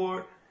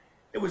floorboard.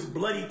 There was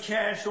bloody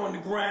cash on the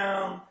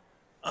ground,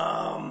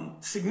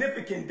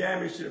 significant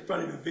damage to the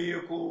front of the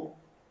vehicle.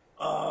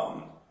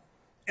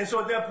 And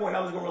so at that point, I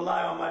was going to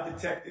rely on my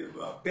detective,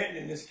 Benton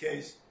in this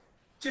case,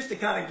 just to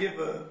kind of give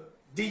a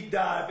deep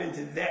dive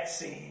into that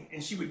scene,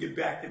 and she would get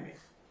back to me.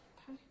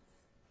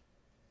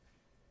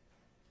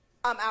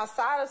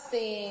 Outside of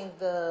seeing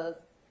the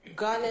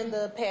gun in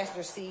the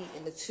passenger seat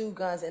and the 2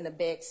 guns in the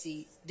back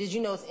seat, did you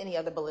notice any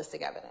other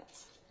ballistic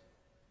evidence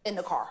in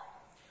the car?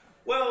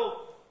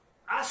 Well,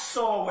 I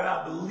saw what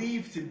I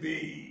believe to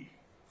be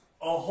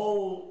a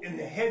hole in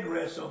the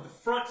headrest of the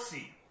front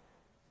seat,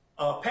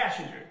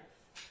 passenger.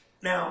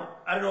 Now,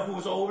 I don't know if it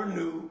was old or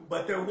new,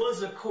 but there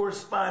was a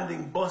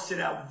corresponding busted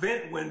out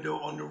vent window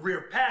on the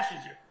rear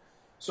passenger.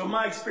 So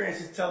my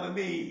experience is telling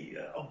me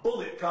a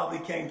bullet probably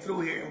came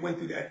through here and went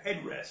through that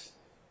headrest.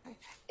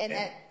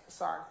 And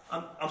sorry.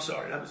 I'm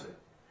sorry, that was it.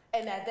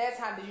 And at that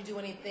time, did you do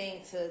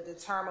anything to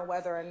determine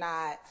whether or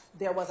not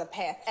there was a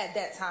path at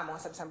that time on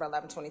September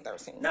 11,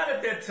 2013? Not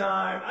at that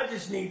time. I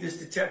just need this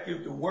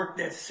detective to work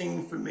that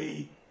scene for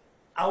me.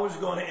 I was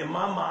going to, in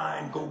my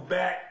mind, go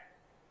back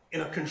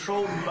in a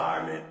controlled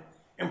environment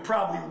and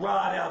probably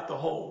rod out the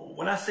hole.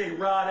 When I say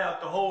rod out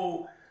the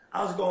hole,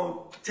 I was going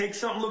to take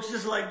something that looks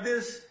just like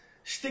this,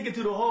 stick it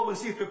through the hole and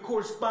see if it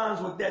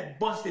corresponds with that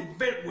busted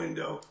vent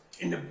window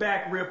in the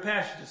back rear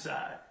passenger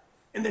side,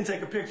 and then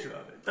take a picture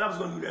of it. But I was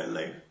going to do that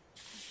later.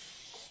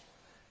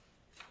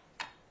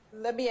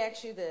 Let me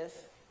ask you this.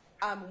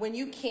 When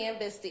you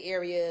canvassed the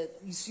area,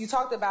 you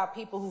talked about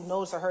people who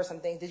noticed or heard some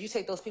things. Did you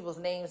take those people's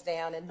names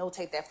down and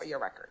notate that for your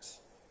records?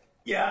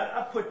 Yeah,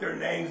 I put their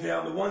names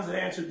down. The ones that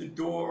answered the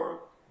door,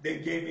 they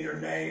gave me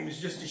their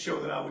names just to show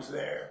that I was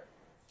there.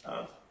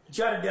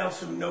 Jotted down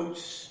some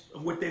notes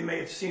of what they may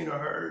have seen or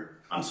heard.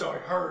 I'm sorry,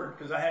 heard,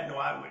 because I had no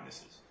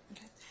eyewitnesses.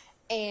 Okay.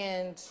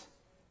 And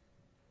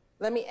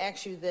let me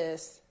ask you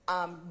this.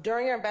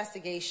 During your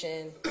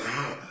investigation,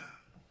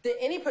 did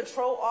any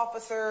patrol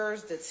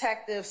officers,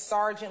 detectives,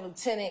 sergeant,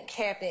 lieutenant,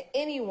 captain,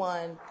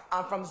 anyone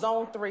from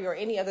Zone 3 or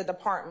any other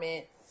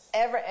department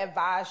ever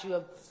advise you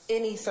of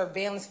any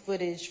surveillance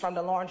footage from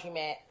the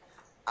laundromat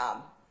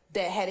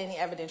that had any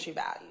evidentiary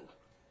value?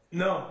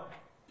 No.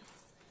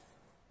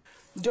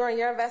 During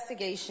your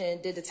investigation,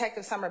 did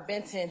Detective Summer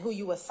Benton, who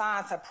you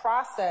assigned to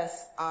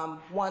process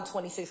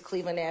 126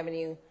 Cleveland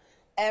Avenue,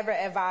 ever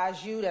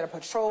advise you that a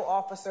patrol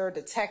officer,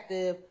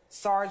 detective,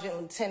 sergeant,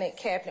 lieutenant,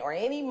 captain, or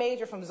any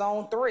major from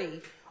Zone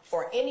 3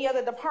 or any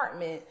other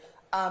department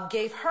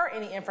gave her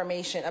any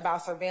information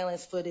about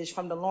surveillance footage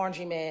from the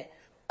laundromat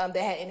that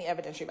had any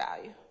evidentiary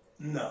value?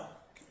 No.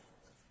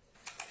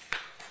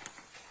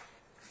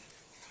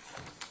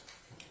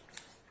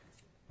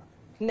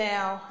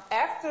 Now,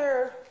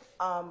 after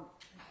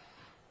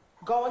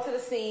going to the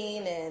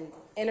scene and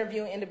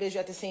interviewing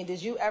individuals at the scene,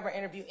 did you ever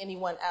interview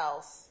anyone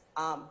else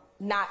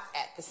not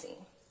at the scene?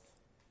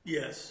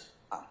 Yes.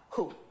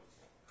 Who?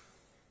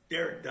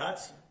 Derek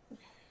Dotson.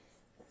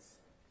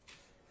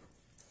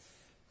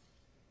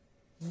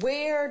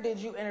 Where did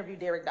you interview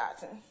Derek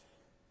Dotson?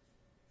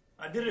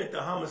 I did it at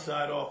the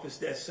homicide office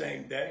that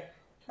same day.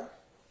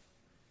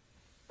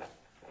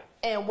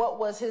 And what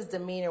was his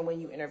demeanor when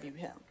you interviewed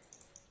him?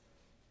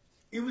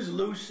 He was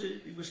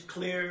lucid. He was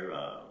clear.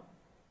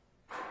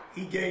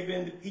 He gave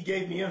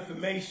me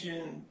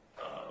information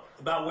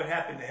about what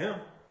happened to him.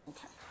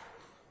 Okay.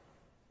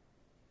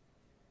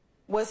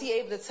 Was he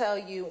able to tell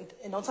you,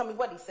 and don't tell me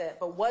what he said,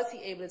 but was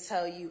he able to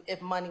tell you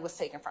if money was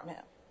taken from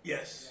him?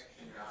 Yes.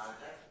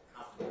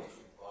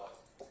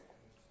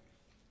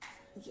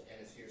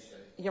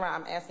 You're right,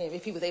 I'm asking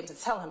if he was able to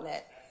tell him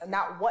that,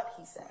 not what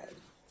he said.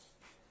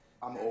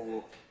 I'm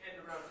over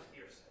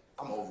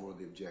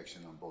the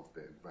objection on both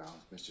grounds,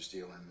 Mr.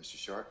 Steele and Mr.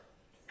 Sharp.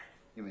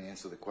 You may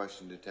answer the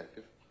question,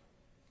 Detective.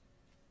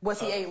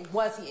 Was he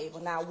able,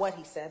 not what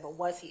he said, but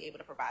was he able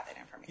to provide that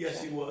information?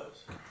 Yes, he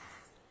was.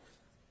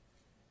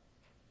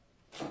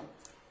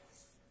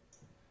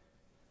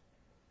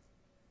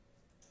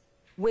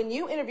 When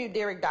you interviewed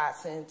Derek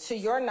Dotson, to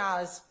your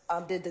knowledge,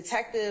 did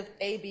Detective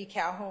A.B.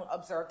 Calhoun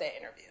observe that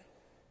interview?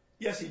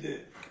 Yes, he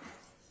did.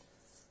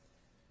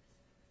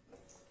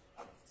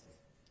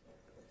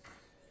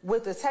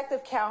 With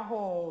Detective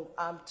Calhoun,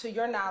 to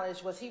your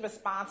knowledge, was he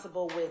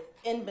responsible with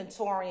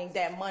inventorying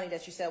that money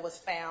that you said was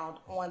found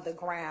on the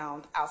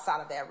ground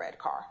outside of that red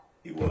car?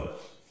 He was.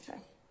 Okay.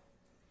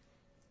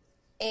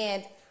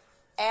 And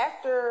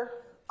after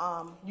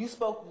you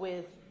spoke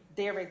with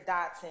Derek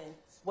Dotson,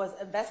 was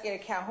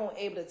Investigator Calhoun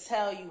able to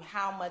tell you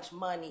how much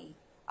money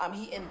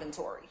he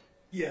inventoried?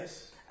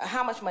 Yes.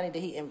 How much money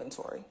did he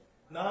inventory?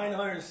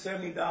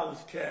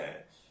 $970 cash.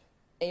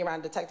 And Your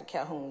Honor, Detective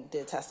Calhoun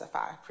did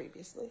testify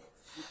previously.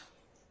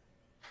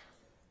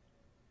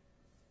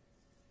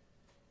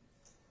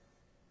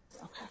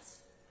 Okay.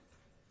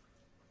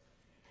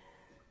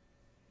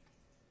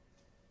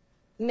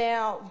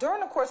 Now,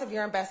 during the course of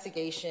your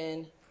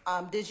investigation,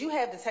 did you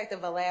have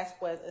Detective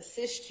Velasquez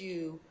assist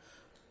you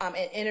in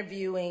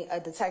interviewing a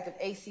Detective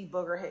A.C.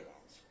 Booger Higgins?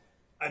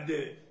 I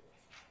did.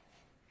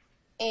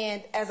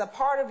 And as a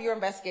part of your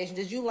investigation,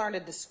 did you learn a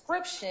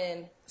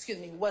description,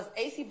 was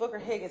A.C.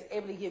 Booger Higgins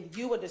able to give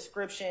you a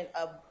description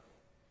of,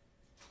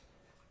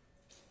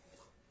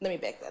 let me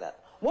back that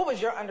up. What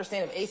was your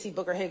understanding of A.C.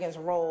 Booger Higgins'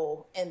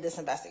 role in this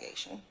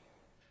investigation?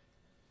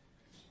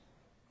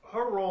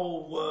 Her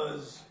role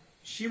was,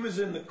 she was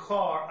in the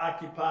car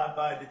occupied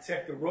by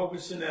Detective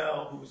Roberson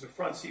L., who was a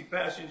front seat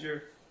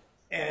passenger,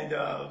 and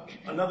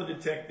another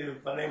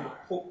detective by the name of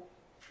Pope.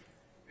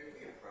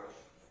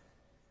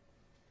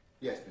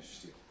 Yes, Mr.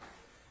 Steele.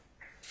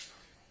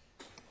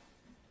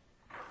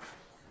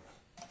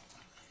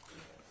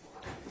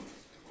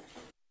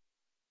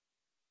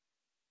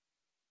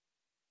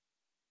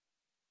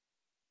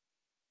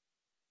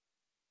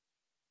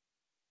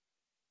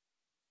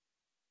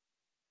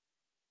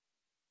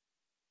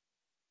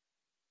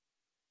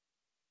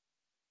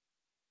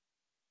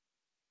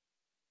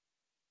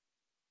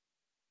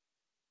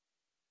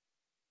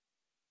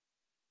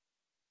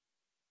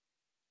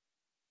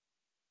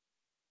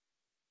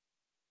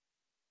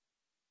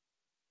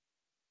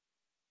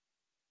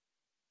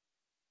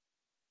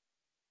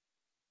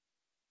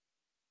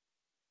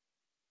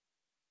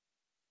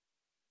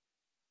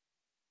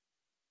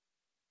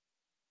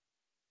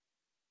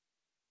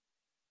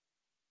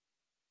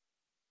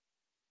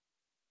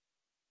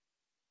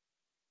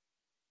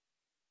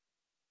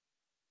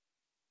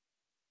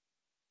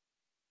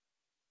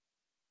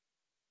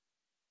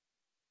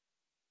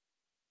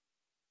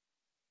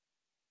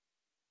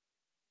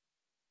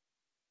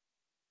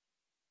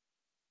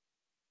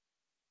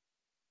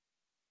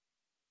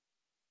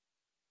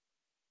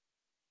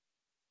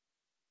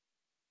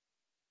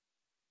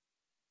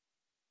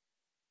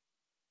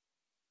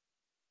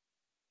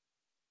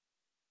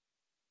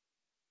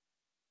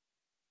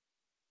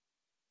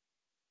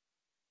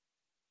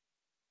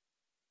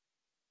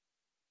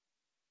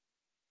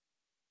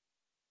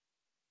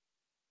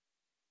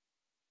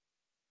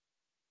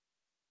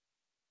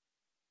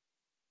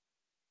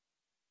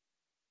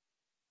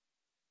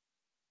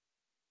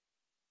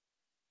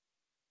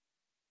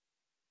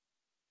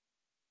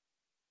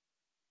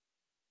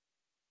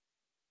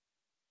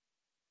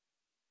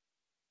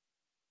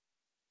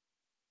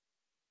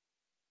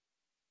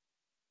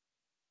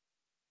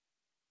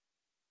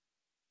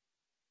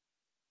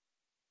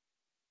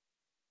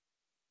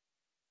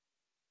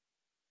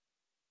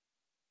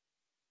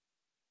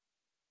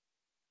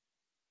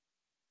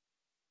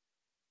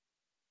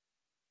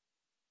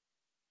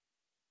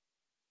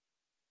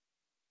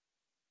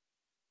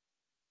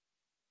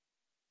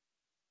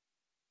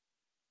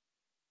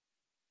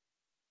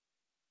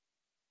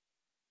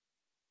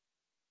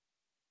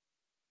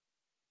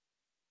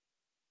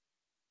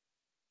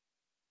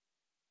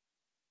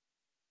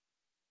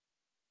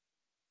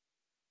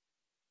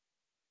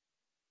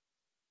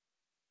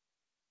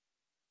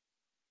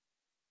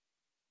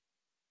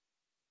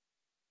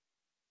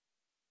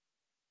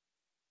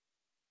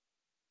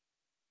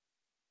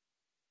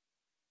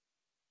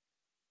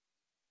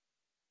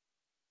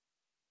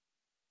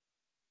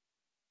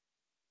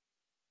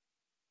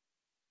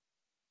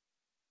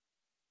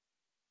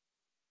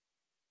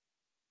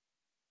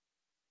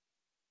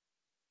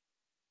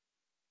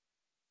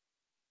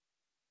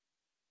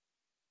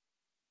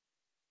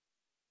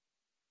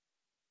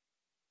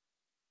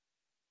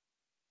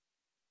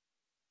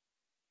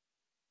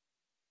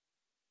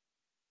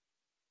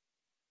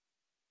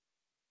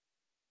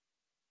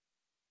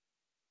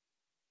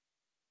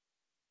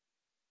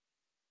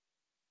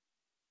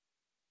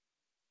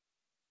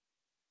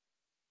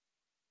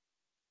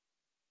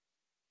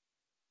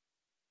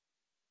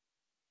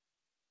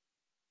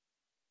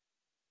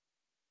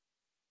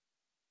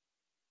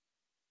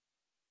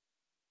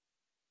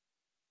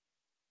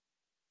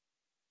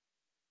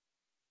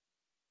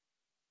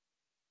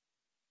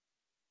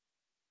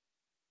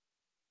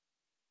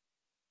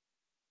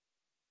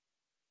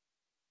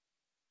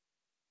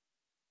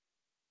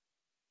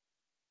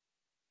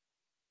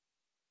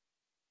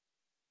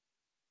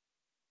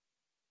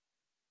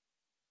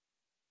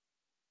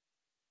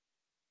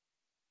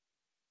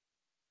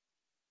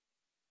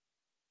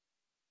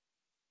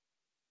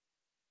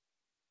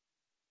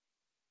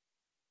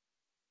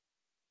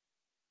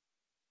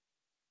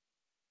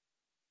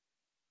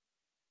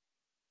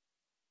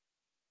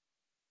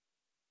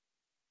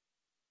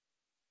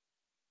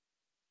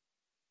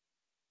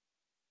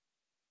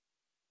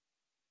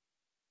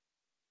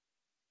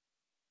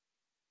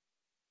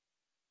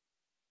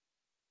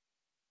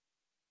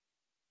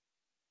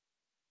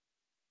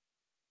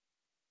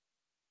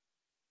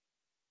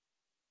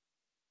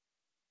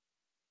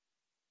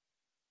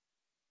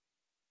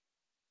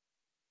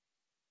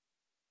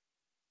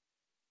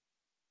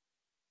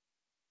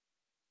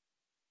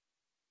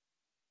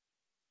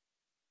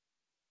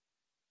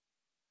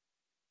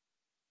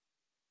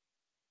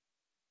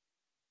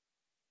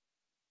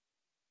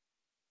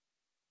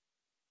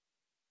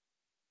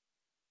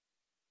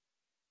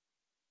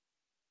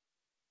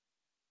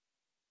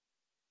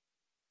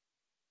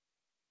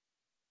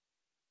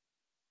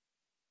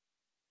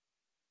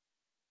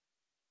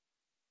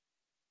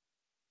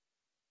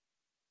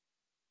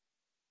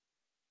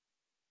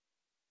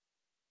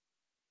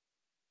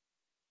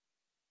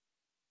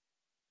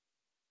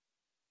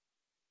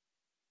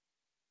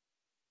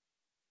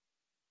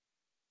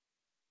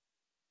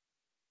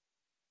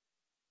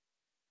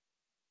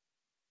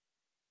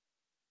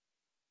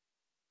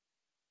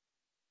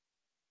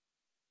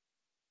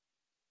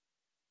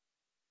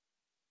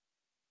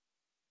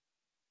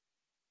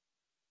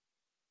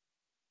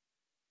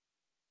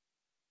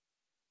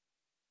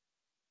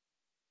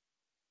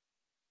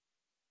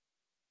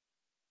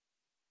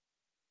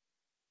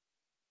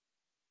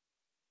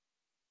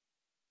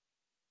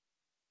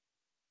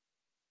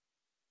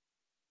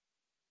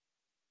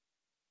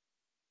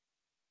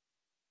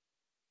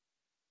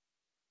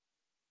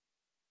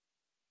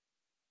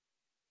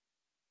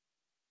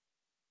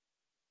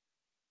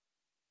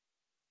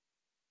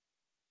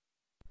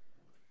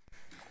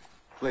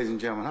 Ladies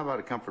and gentlemen, how about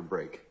a comfort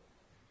break?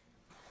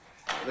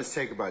 Let's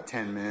take about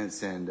 10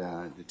 minutes, and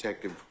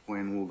Detective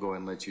Quinn will go ahead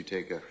and let you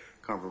take a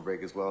comfort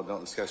break as well.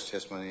 Don't discuss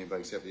testimony of anybody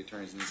except the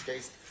attorneys in this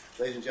case.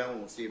 Ladies and gentlemen,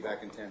 we'll see you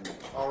back in 10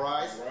 minutes. All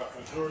rise.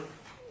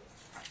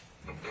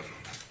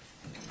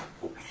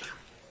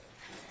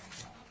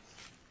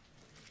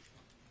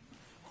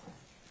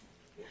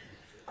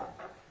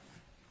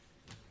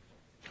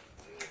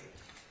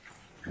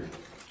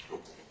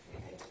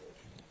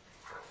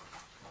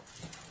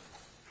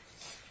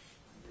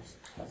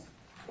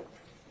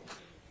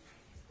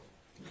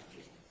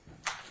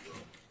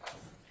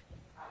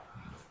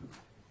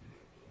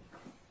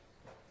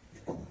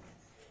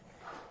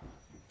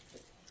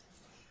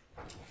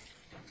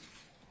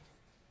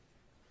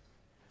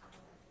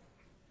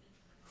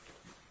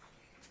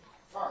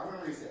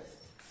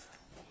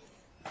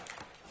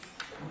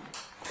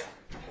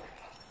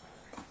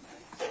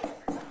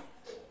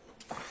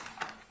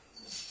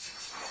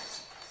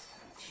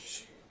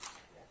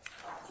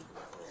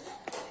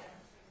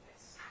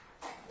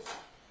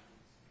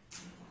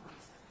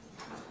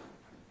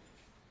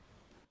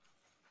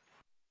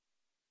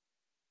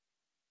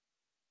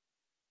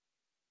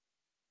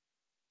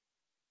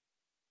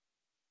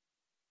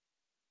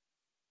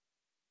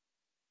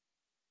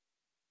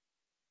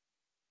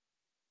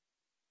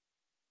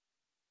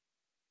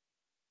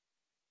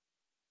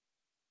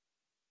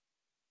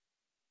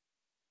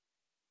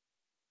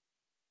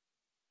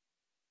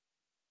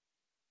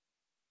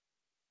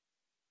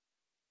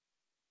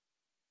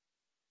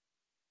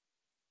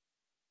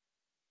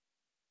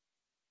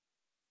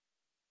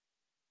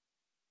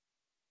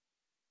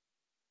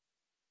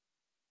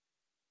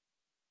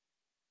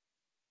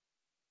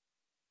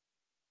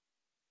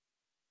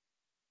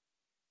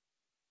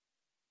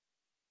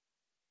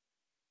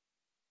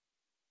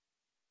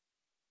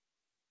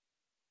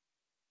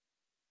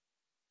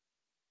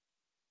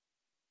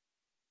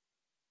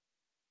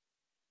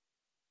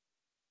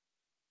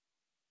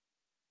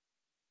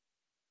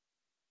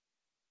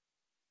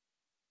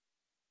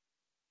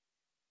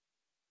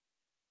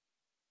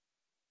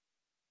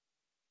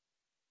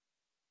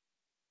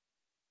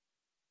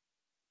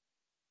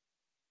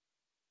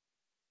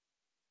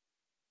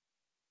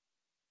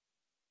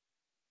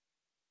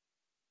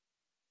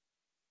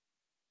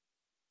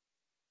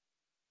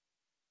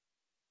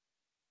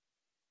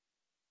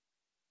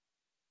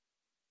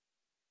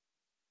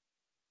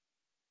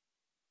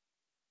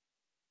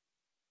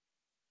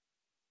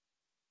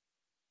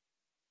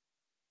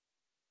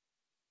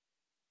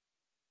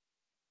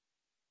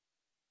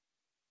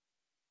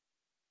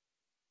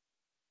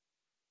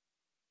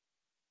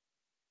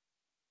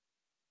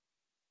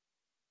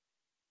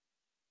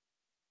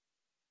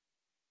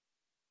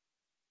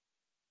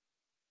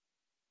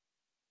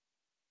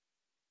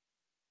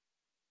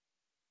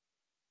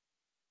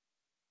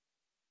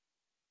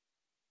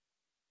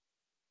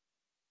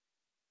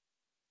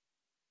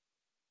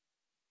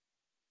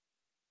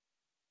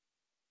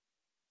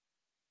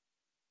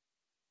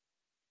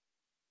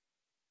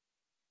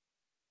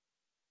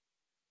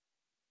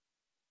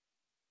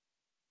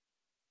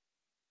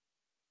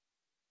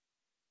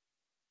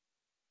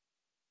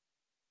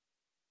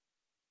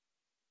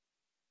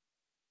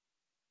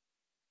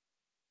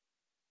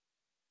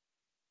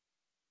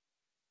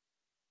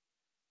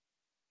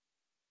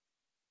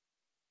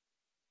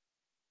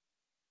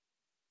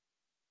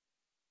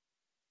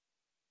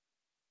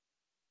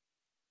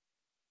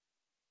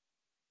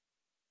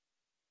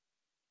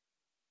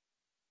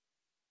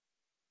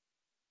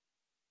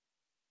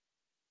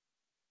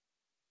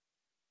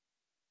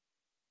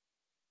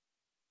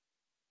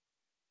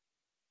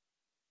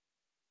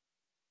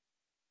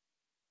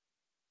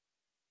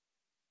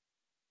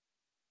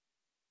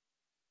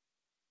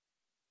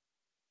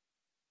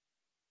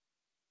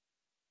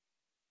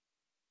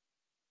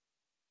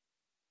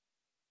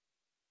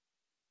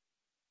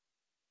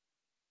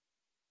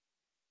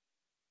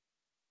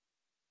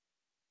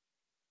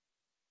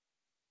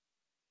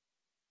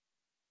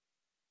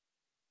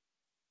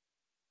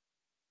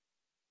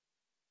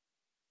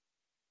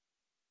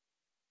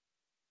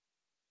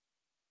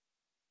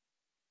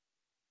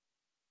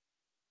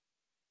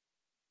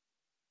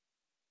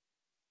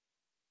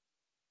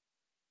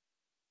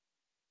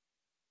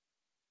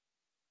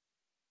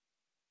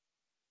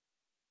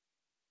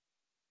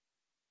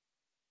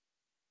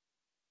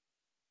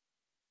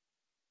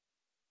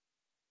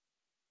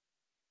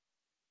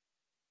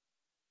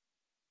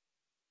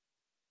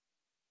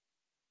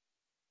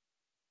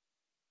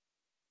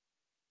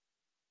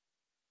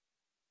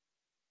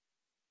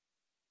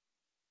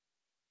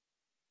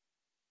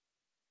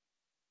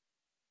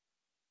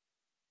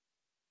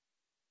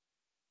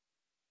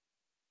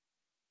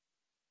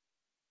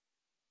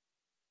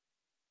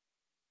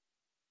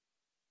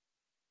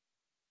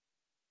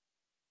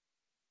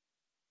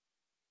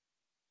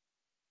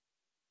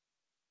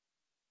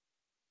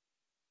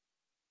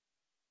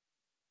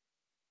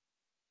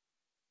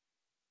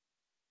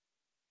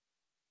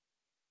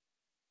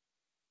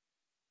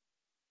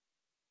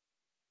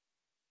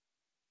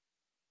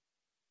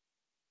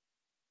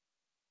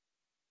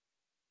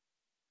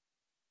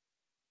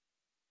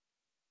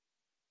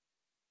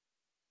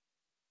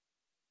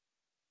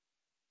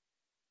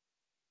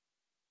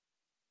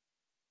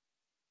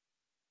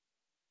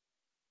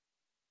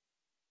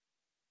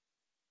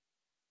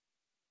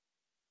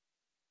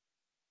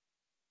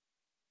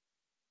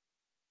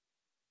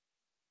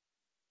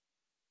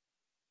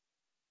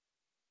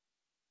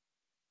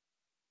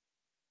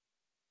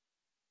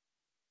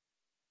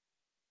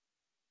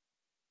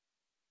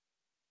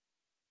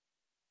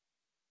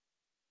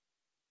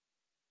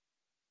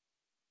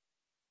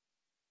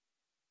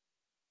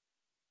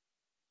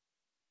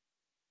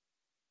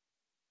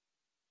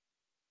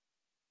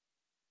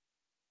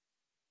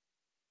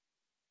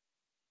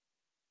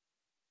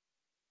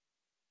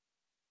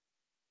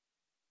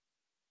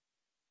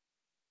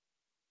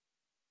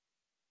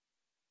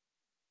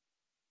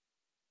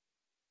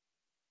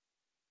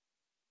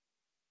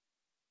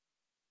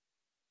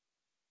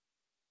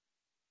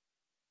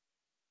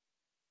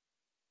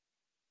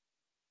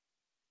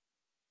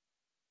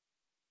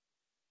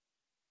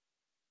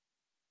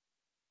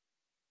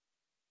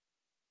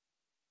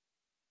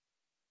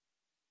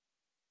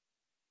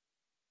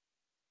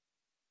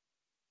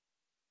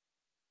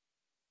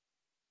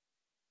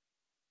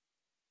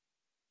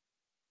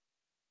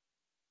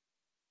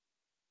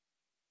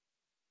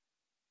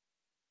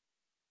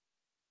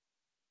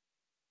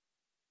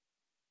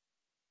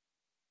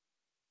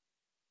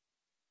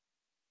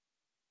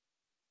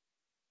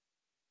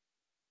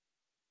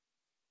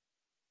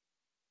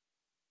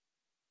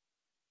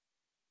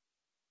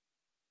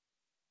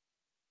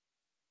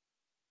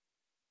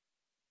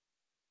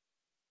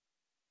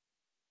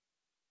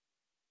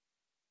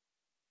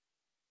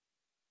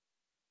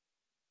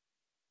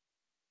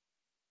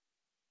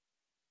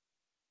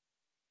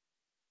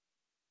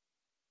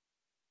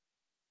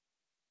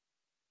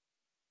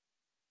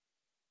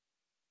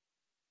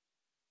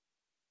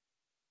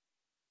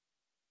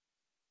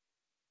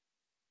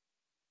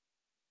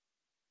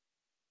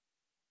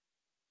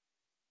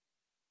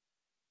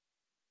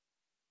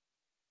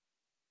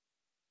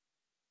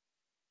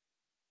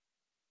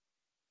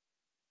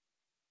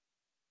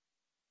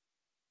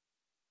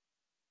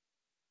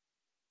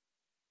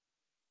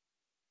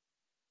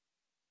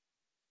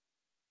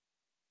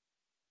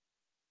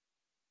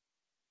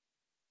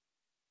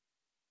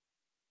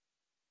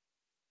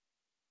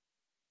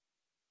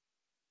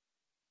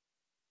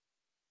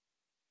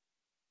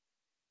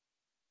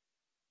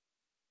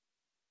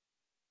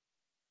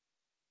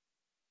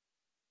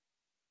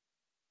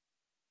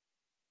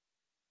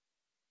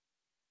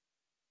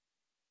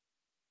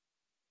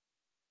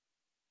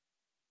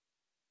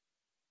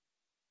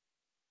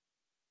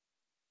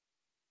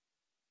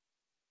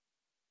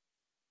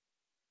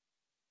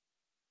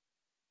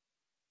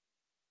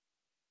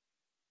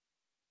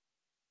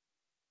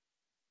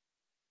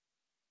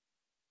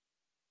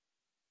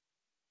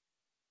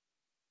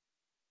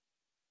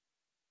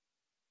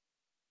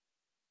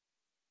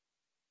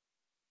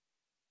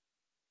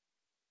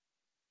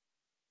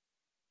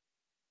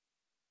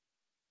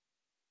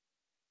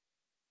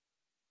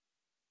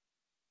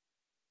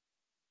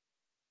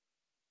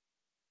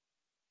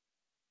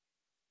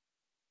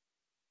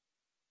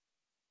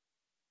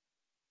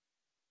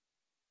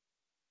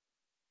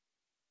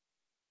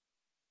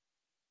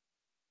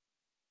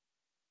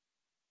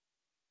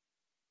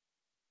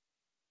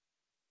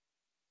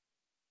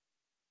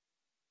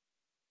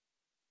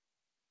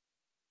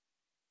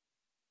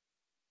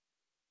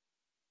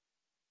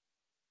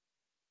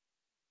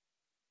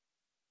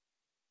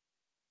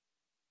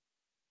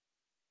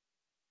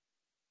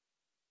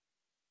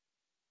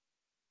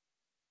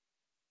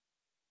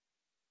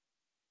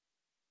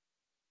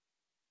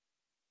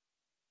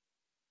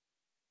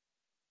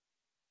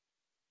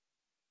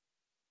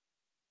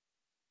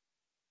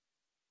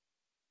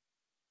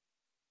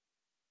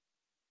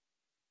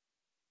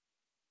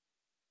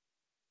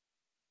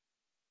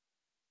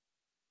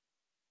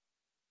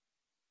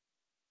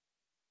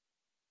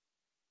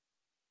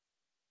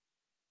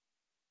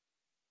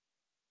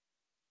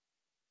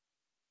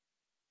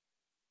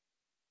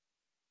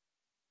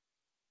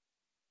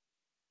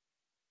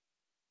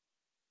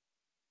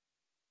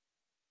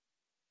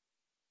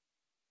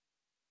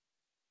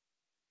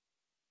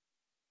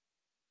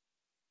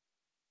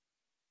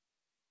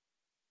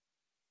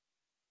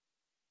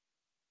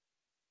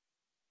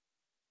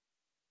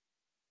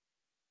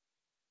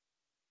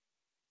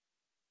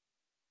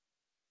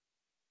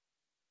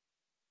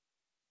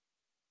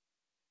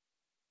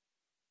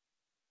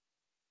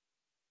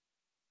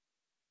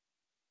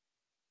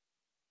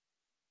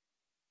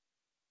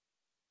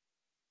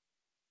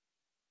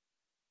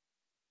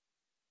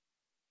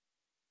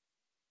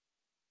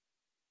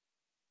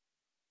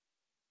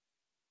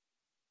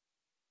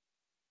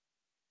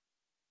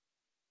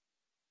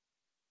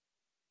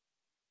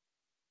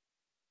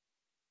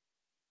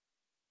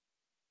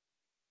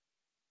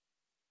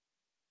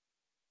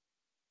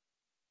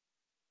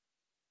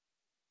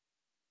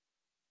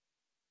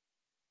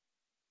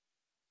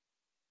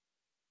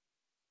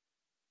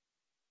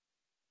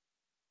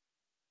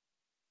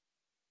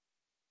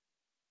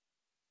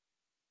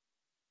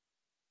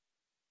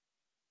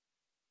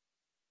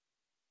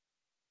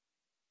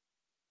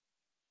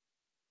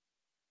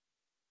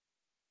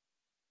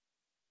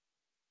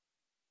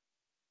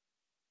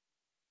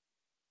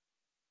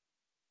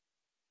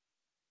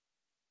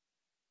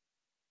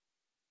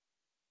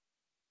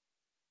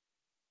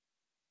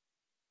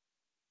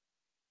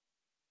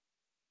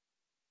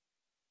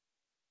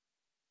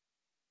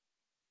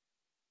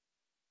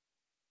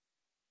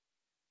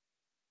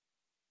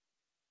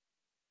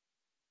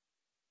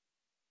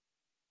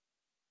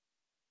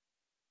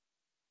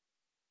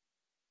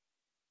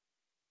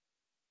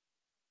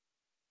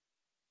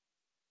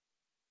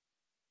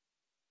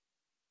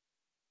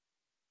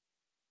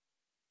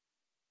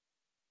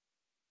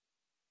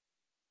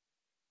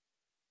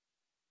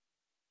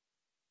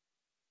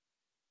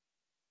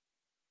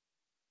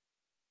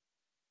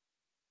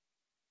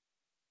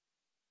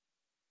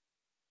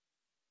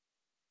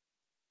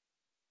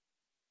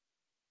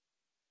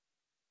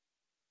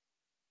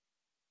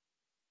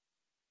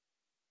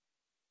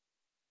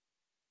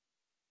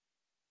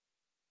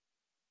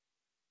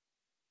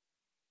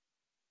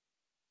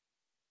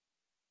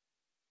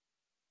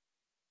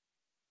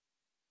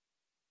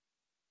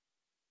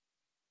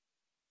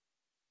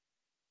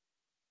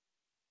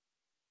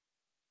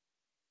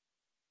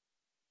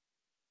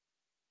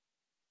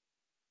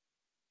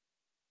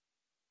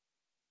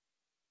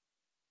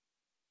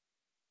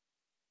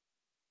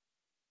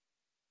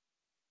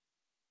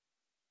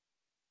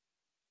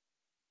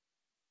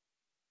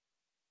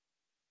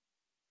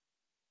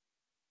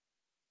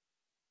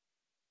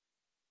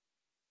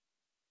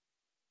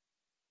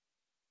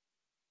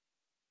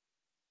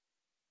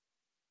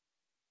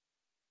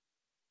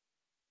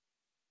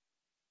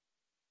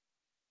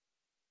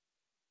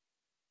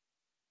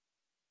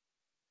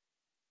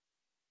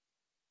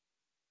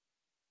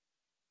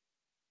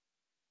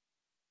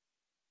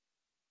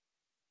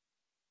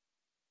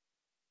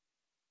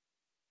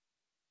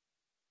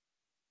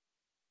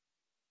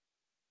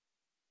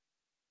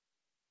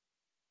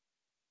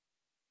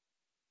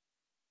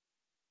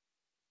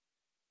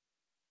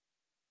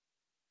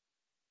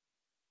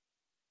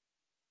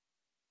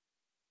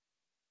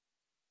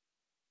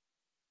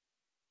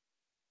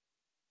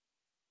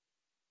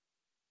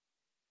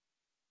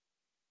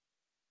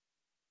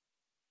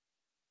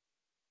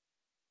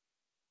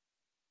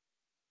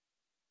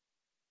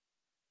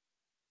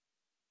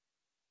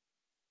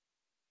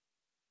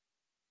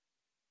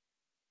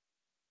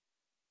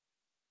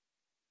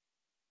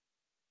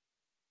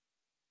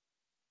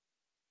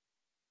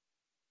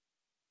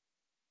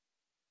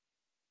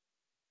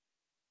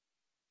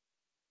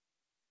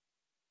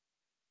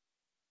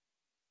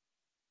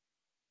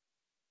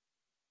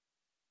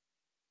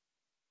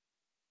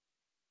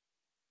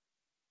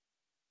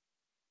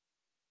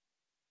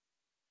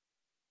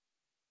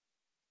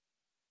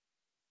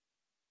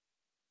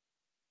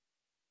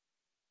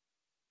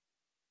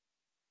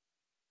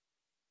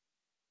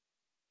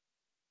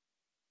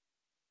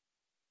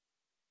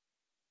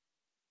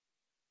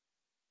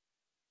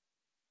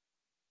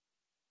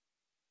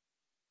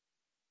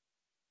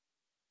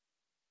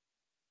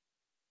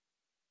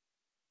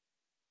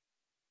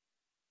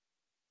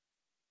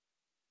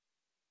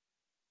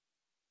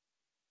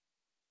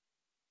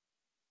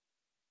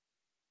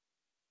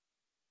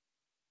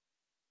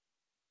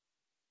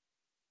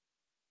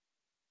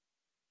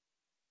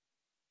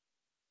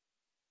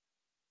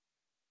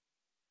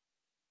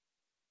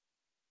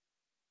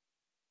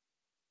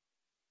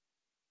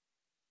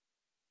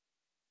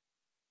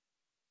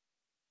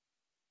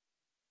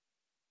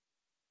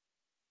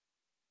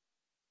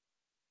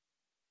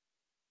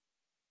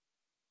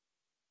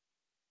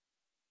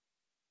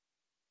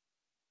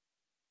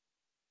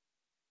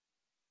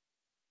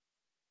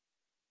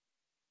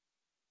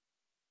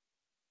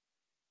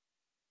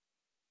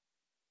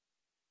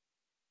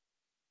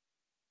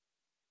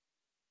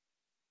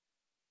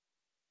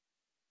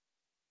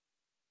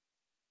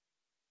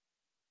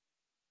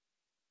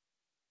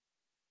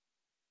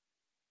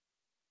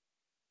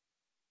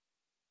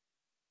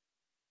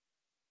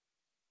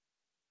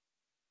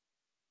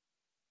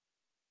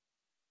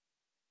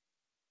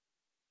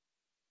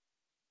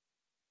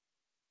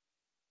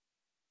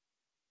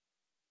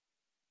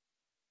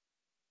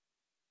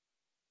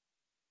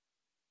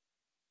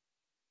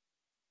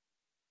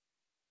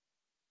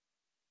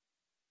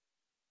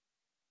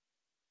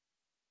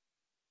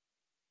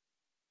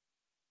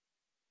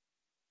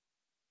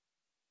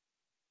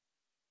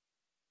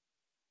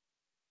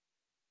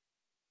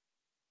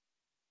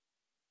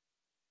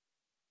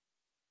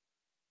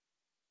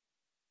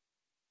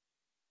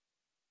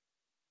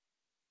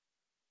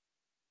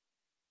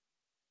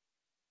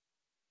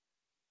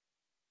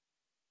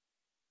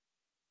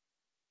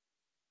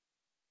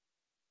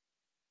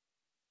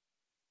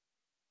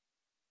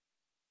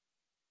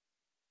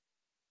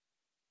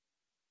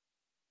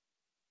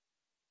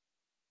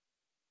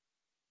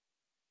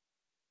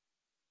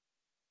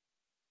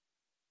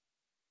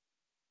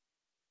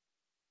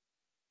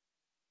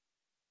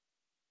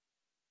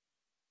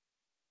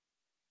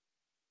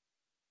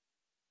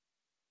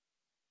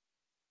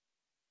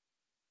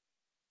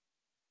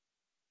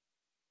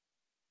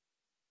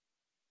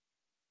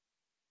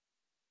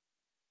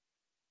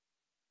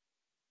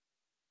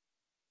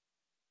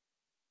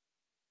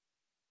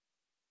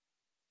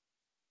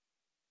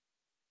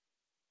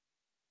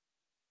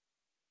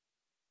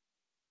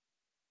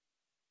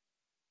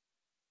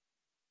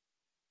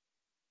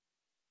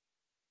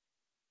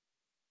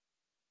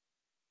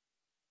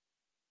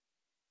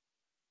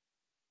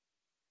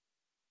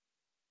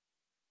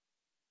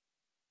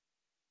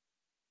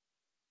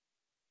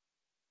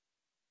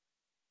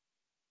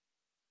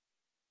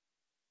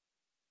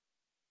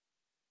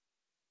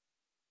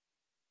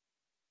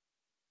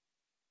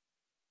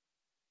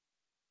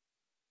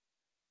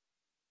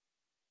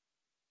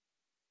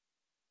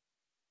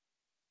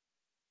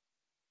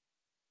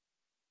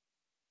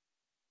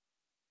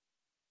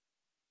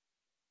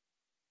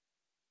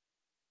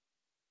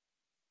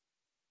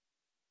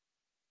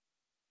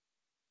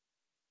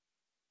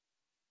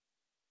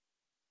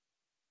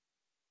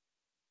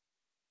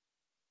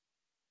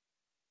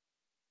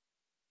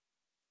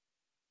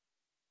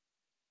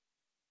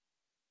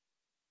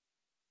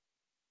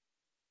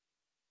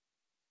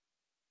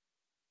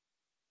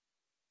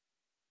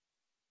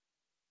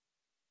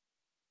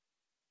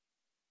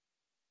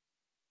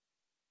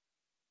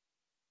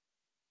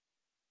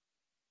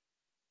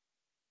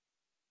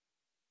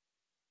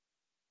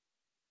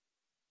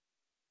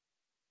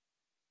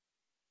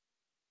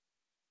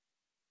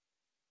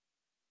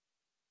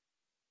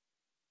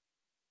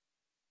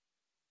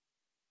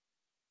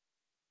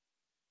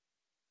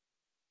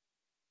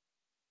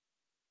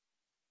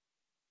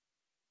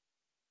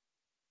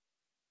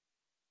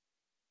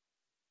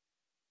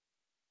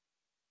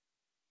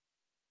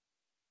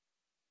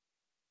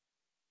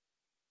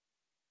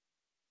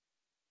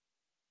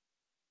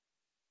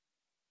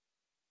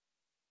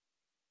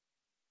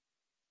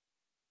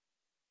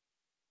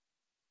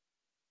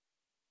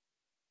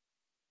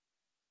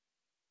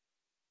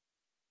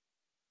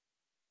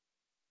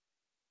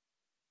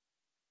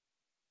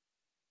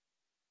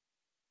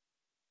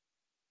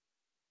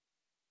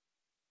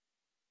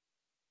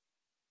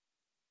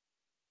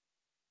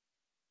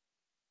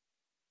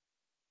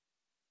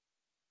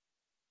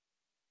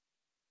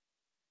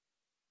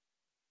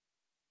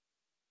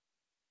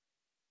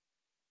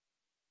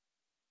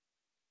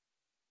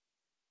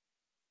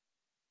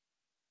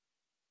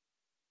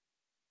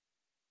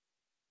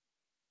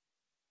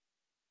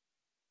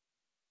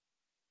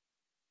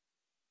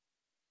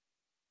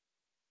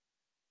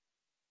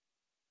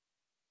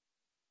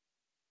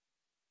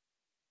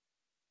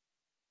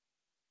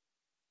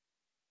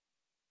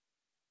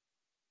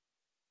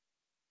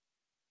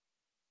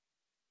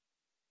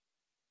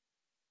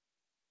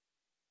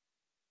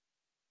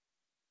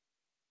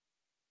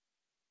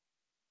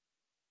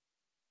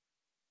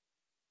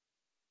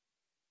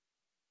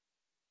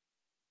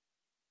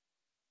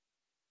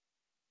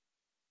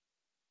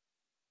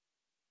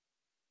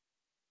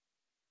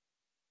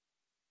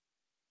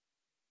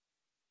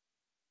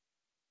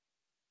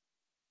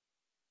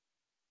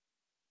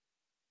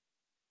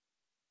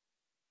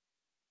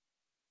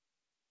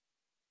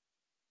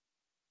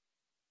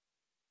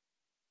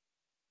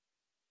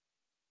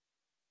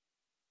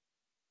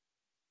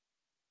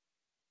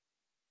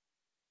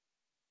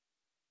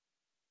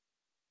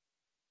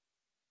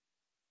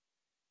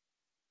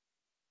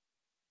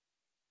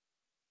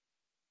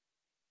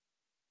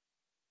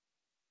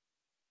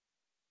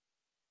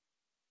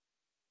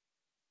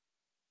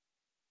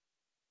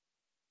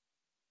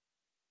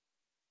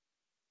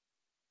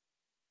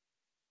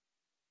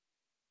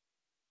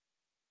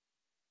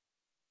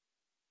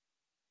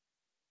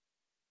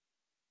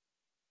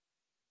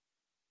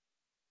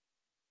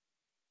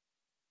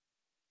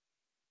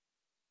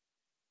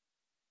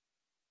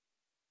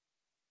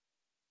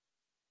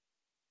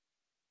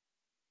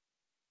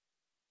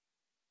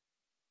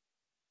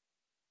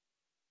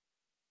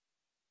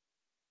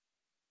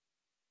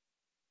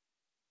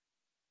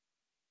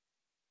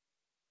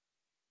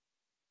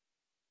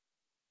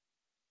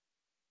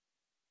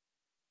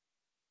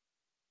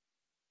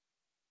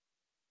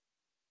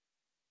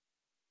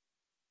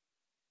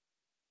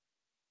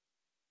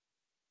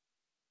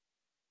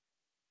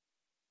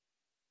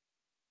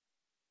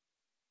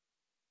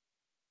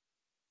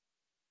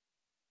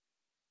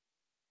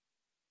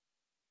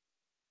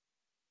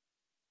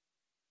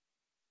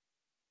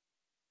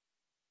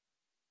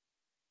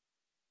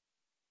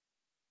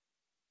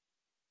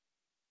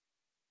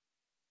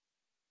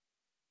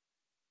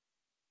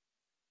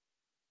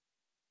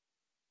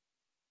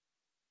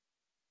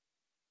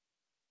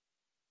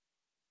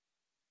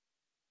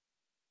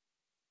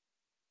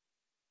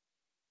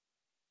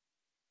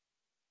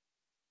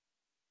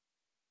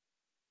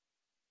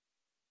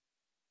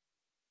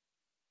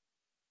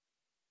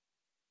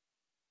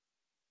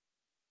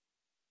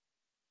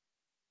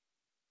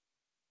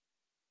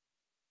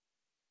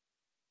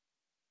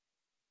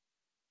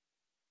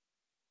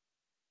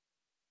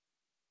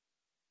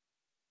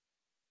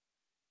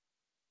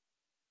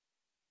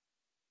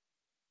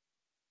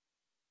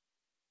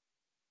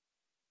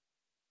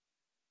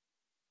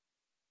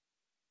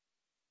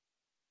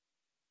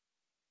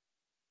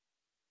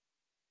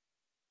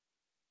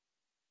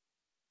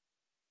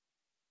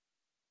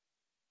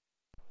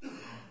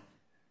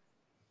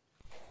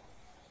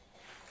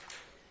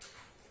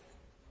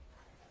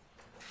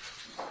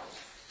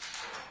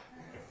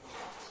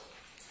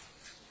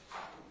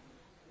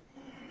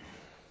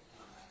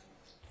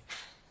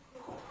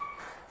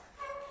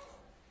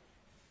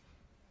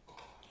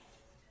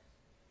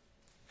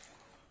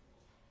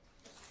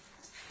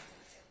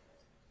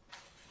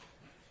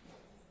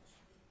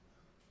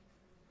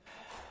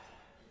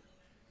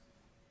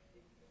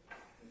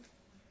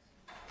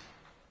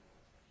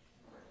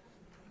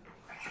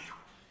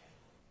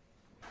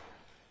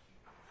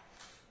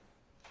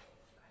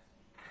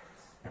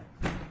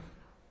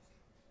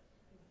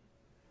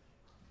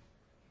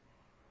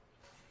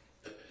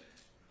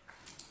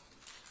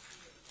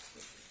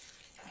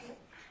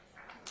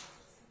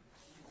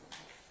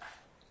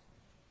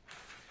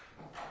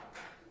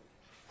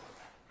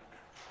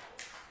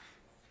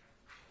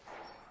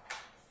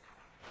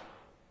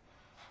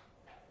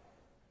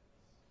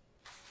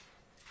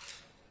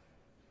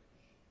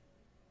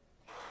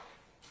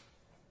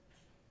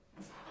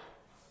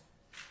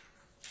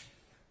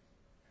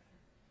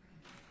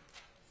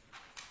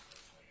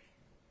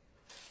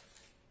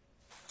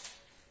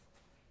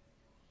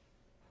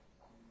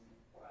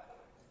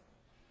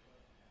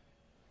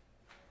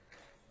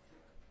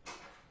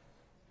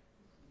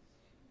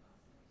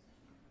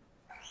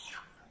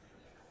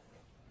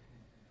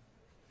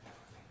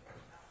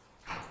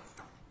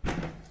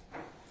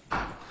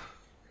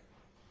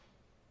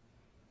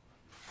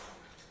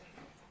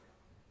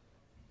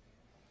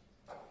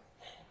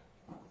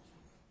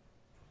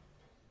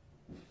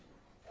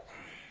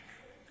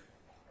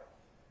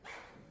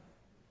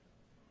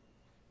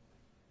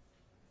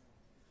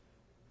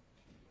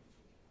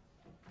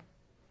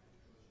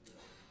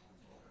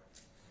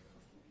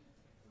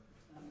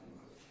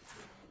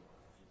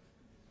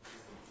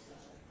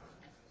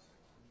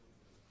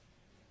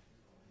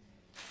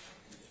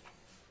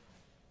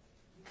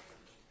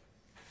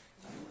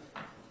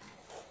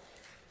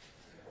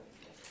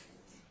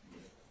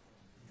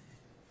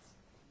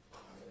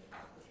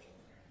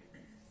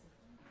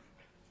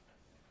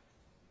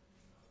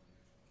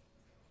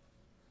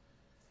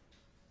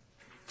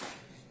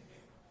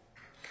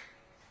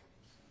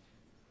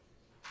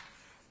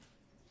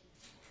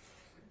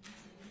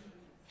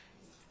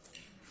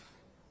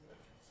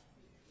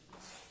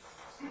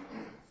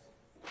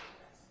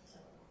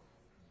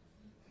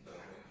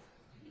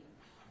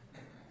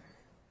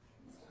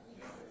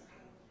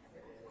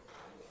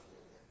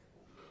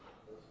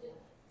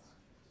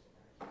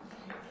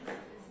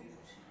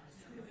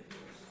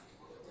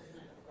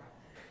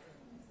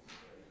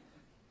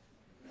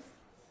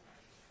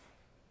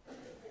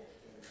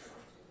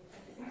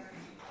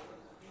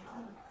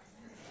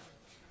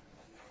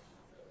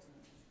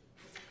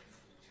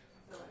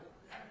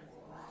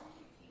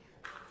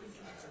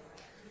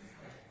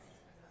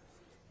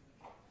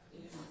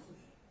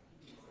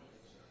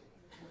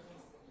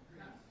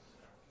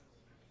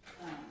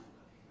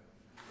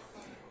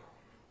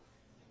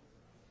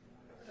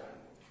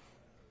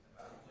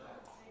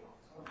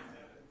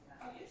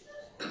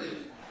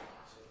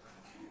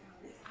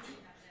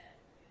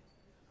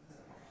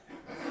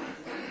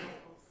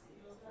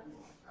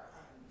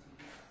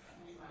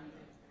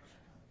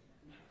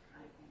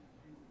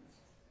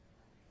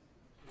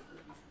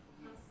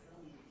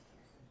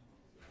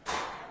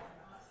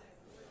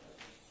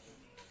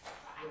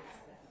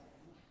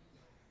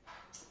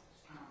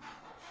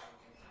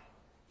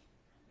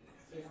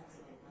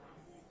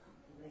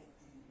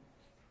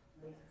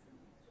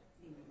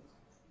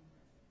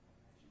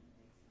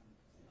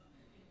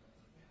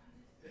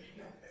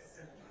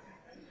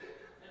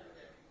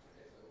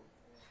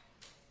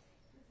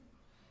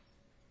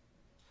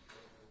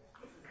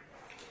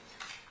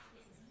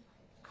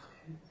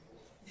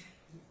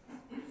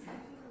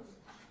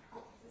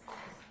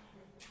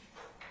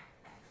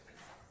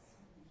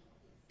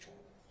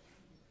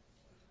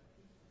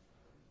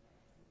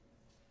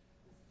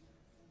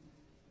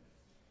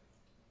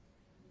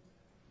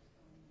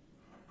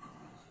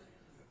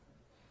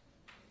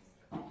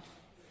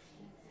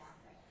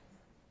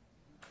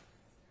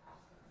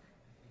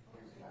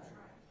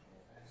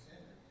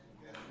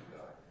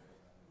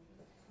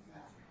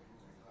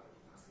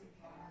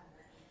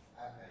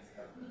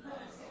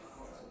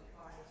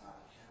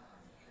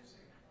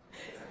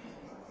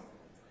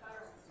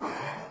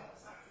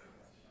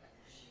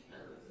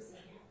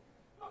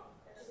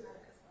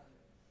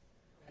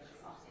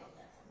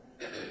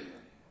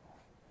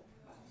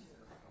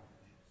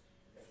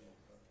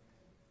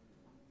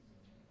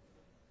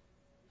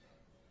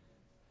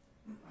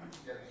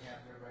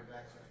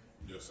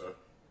 Yes, sir.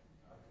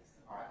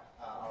 All right.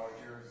 Are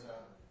yours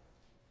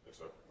Yes,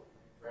 sir.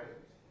 ready?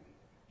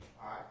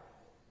 All right.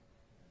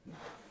 All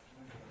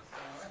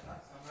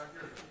right. Sounds like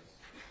yours.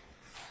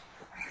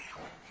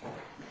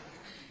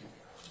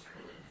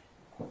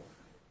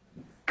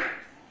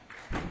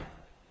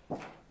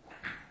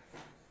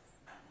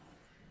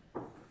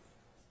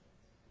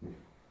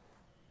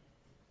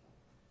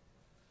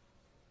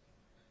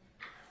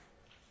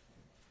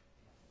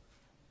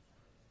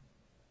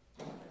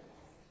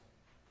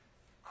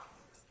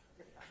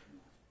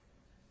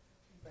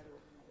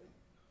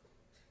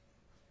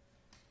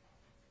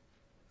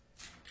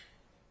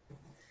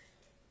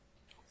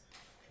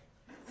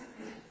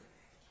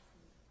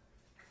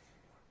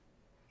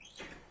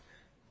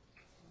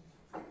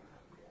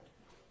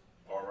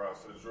 All right,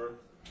 for the jury.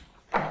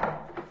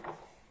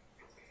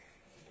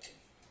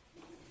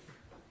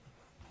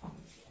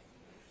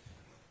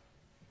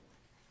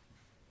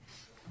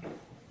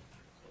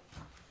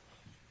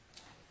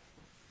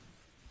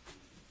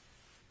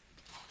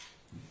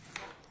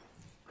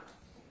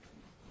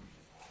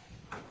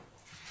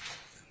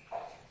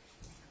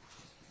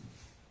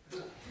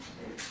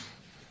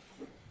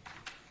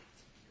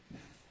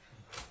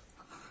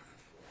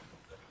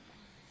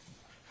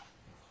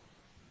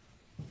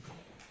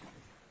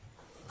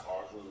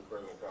 All jurors are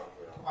present and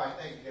counted. All right.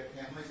 Thank you, Deputy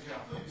Hammond. Ladies and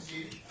gentlemen, please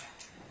be seated.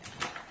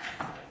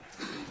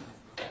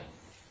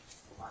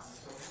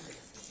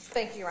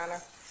 Thank you, Your Honor.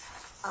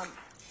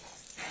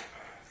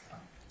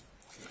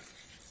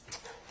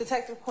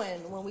 Detective Quinn,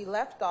 when we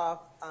left off,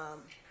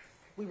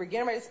 we were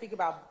getting ready to speak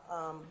about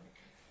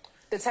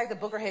Detective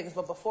Booker Higgins,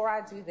 but before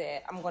I do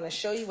that, I'm going to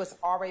show you what's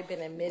already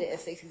been admitted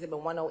as State Exhibit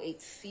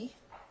 108C.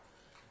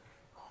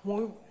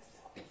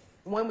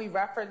 When we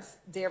reference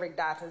Derek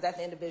Dodson, that's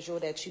the individual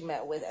that you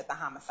met with at the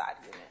homicide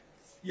unit.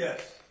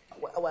 Yes,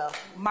 Well,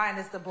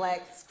 minus the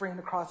black screen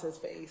across his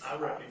face. I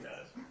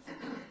recognize.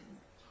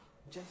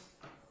 Just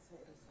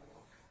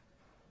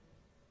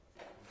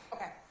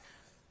okay.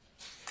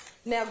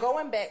 Now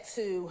going back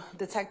to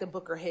Detective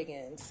Booker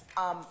Higgins,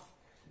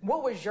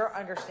 what was your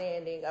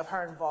understanding of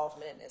her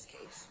involvement in this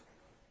case?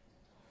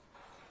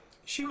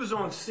 She was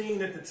on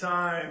scene at the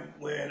time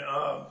when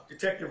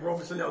Detective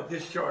Robinson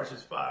discharged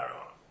his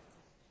firearm.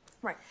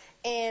 Right.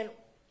 And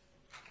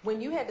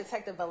when you had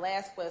Detective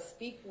Velasquez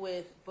speak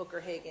with Booker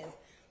Higgins,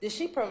 did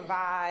she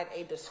provide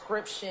a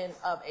description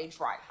of a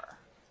driver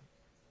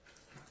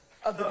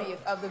of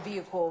the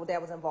vehicle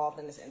that was involved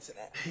in this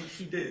incident?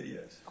 She did,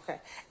 yes. Okay.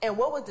 And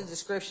what was the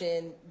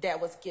description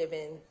that was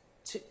given?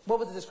 She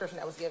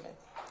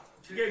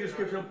gave a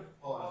description.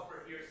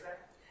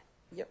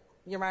 Yep.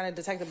 Your Honor,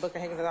 Detective Booker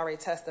Higgins has already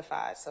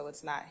testified, so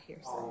it's not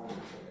hearsay.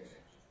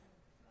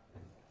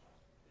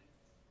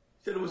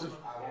 Said it was a. I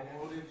will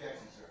overrule the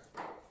objection,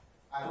 sir.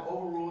 I will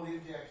overrule the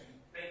objection.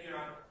 Thank you, Your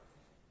Honor.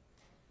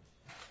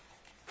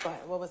 Go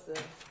ahead. What was the?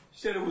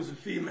 Said it was a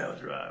female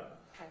driver.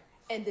 Okay.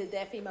 And did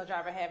that female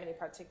driver have any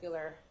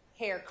particular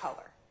hair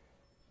color?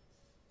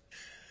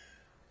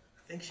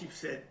 I think she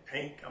said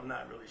pink. I'm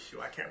not really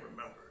sure. I can't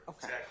remember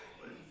exactly.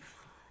 But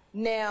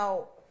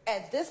Now,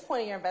 at this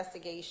point in your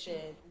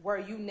investigation, were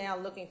you now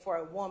looking for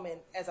a woman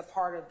as a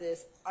part of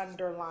this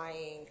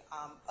underlying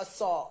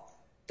assault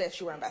that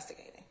you were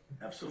investigating?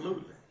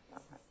 absolutely.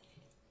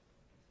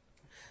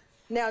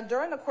 Now,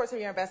 during the course of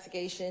your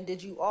investigation,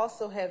 did you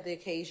also have the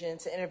occasion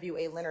to interview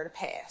a Leonard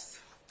Pass?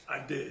 I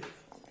did.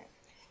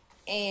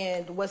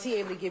 And was he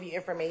able to give you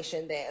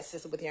information that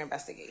assisted with your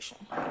investigation?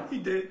 He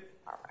did.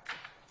 All right.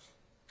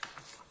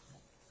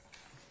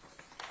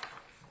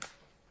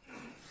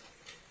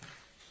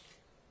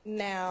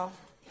 Now,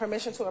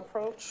 permission to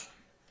approach?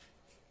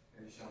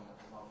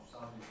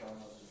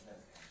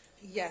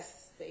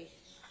 Yes, they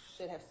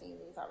should have seen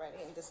these already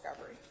in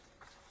discovery.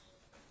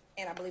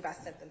 And I believe I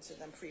sent them to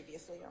them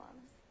previously, Your Honor.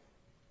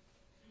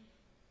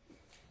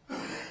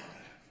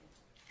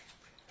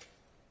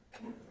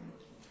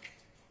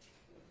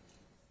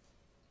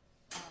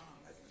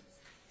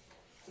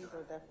 These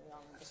are definitely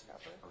on the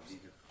discovery.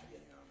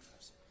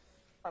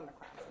 From the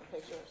crime scene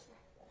pictures.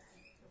 Yes.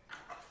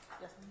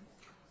 Yes.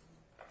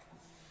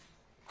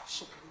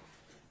 Sure.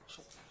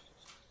 Sure.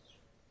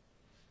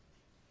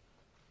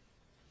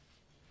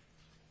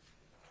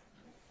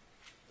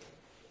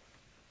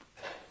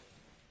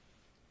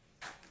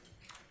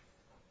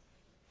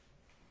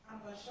 I'm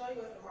going to show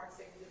you what the mark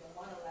 6 is in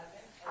 111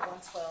 and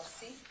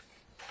 112C.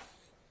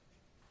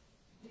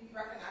 Do you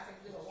recognize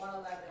Exhibit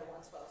 111 and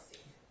 112C?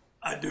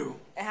 I do.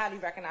 And how do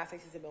you recognize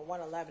Exhibit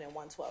 111 and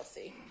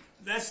 112C?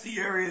 That's the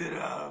area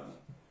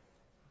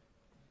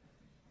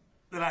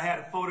that I had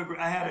a photograph.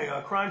 I had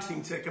a crime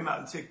scene tech come out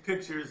and take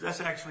pictures. That's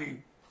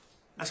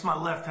my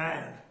left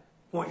hand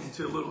pointing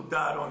to a little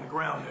dot on the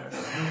ground there.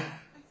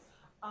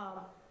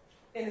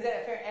 And is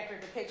that a fair, accurate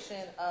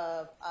depiction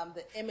of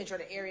the image or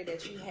the area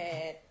that you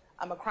had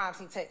a crime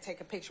scene tech take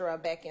a picture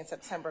of back in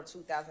September of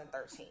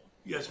 2013?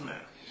 Yes,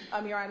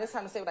 ma'am. Your Honor, this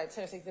time to say like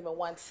Tennessee Exhibit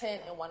 110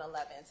 and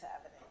 111 into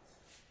evidence.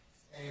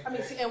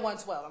 And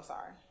 112, I'm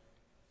sorry.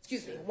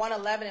 Excuse me,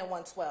 111 and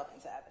 112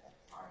 into evidence.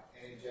 All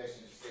right. Any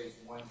objection to stage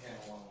 110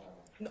 or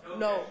 111?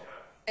 No,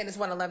 And it's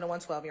 111 and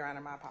 112, Your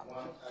Honor, my apologies.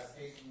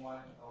 Station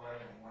 111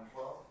 and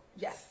 112?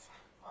 Yes.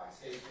 All right,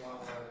 station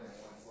 111 and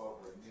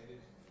 112 were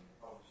admitted and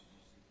published as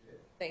you see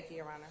fit. Thank you,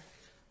 Your Honor.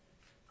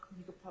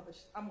 You could publish.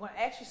 I'm going to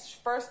actually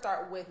first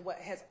start with what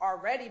has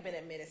already been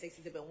admitted, State's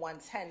Exhibit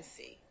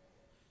 110C.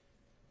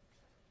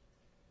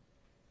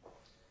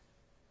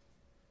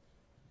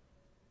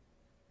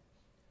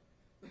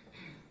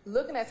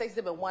 Looking at State's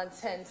Exhibit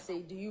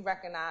 110C, do you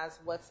recognize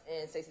what's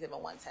in State's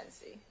Exhibit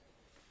 110C?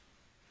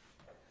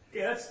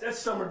 Yeah,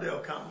 that's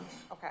Somerdale Commons.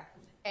 Okay.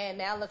 And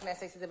now looking at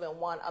State's Exhibit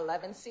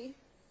 111C.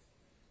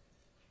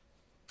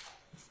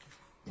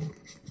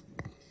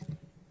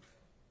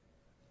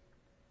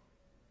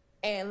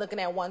 And looking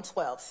at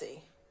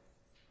 112C.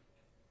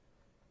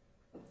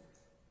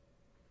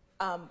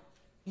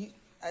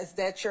 Is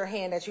that your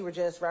hand that you were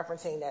just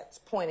referencing that's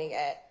pointing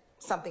at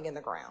something in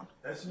the ground?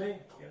 That's me.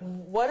 Yeah.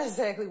 What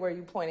exactly were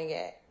you pointing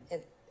at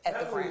the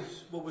ground? That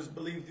was what was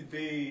believed to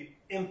be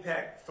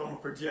impact from a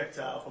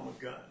projectile from a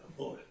gun, a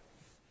bullet.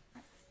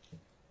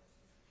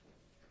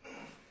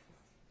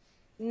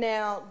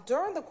 Now,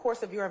 during the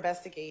course of your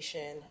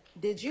investigation,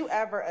 did you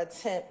ever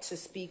attempt to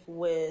speak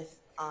with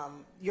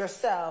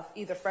yourself,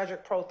 either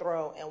Frederick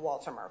Prothrow and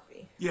Walter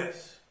Murphy?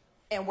 Yes.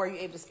 And were you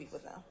able to speak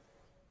with them?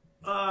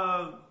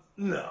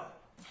 No.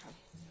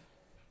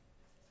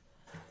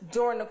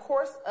 During the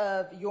course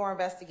of your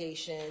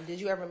investigation,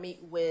 did you ever meet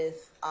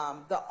with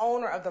the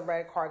owner of the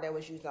red car that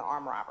was used in the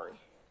armed robbery?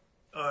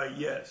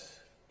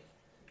 Yes.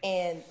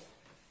 And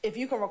if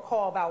you can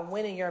recall, about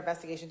when in your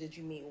investigation did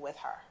you meet with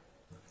her?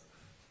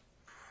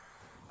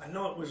 I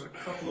know it was a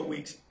couple of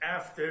weeks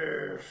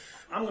after,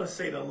 I'm going to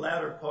say the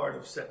latter part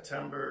of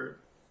September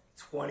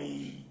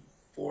 24th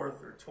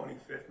or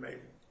 25th, maybe.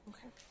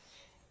 Okay.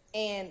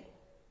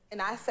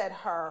 And I said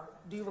her,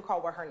 do you recall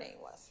what her name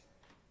was?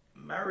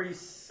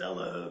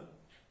 Maricela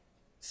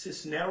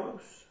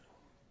Cisneros.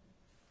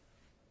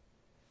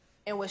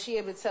 And was she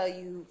able to tell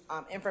you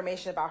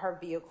information about her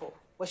vehicle?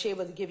 Was she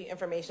able to give you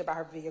information about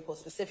her vehicle,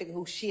 specifically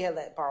who she had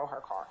let borrow her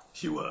car?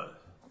 She was.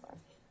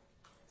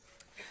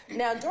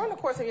 Now, during the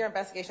course of your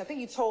investigation, I think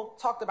you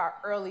talked about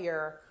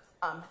earlier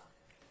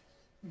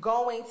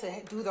going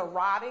to do the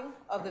rodding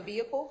of the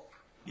vehicle.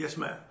 Yes,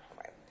 ma'am.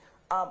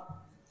 Right.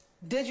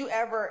 Did you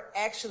ever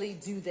actually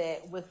do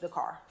that with the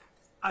car?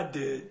 I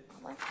did.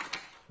 Right.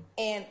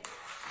 And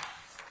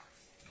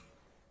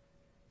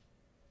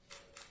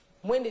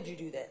when did you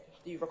do that?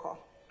 Do you recall?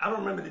 I don't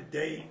remember the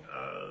date.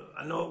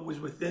 I know it was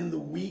within the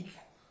week.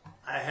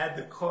 I had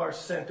the car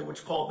sent to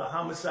what's called the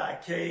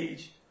homicide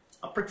cage,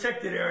 a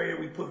protected area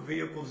we put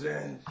vehicles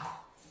in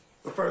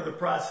for further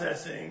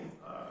processing.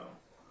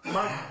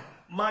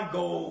 My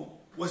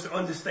goal was to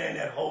understand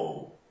that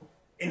hole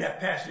in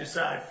that passenger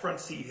side front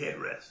seat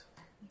headrest.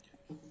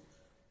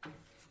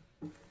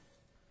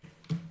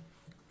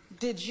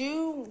 Did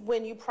you,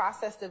 when you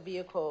processed the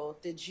vehicle,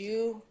 did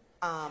you,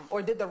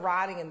 or did the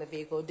rodding in the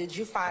vehicle, did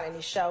you find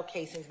any shell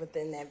casings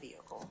within that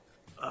vehicle?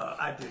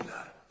 I did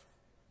not.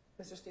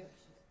 Mr. Steele?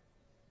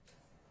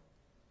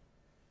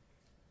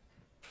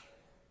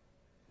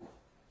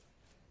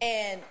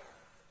 And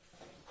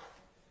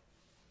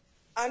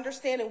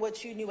understanding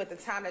what you knew at the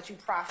time that you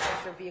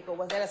processed your vehicle,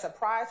 was that a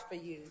surprise for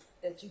you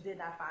that you did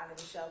not find any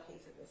shell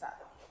casings inside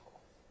the vehicle?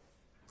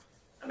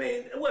 I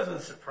mean, it wasn't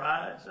a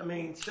surprise. I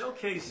mean, shell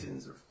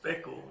casings are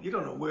fickle. You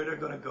don't know where they're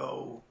going to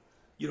go.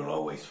 You don't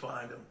always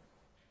find them.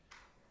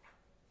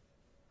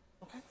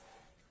 Okay.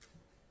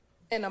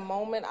 In a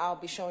moment, I'll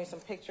be showing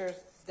some pictures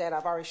that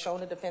I've already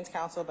shown the defense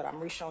counsel, but I'm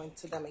re-showing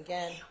to them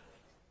again.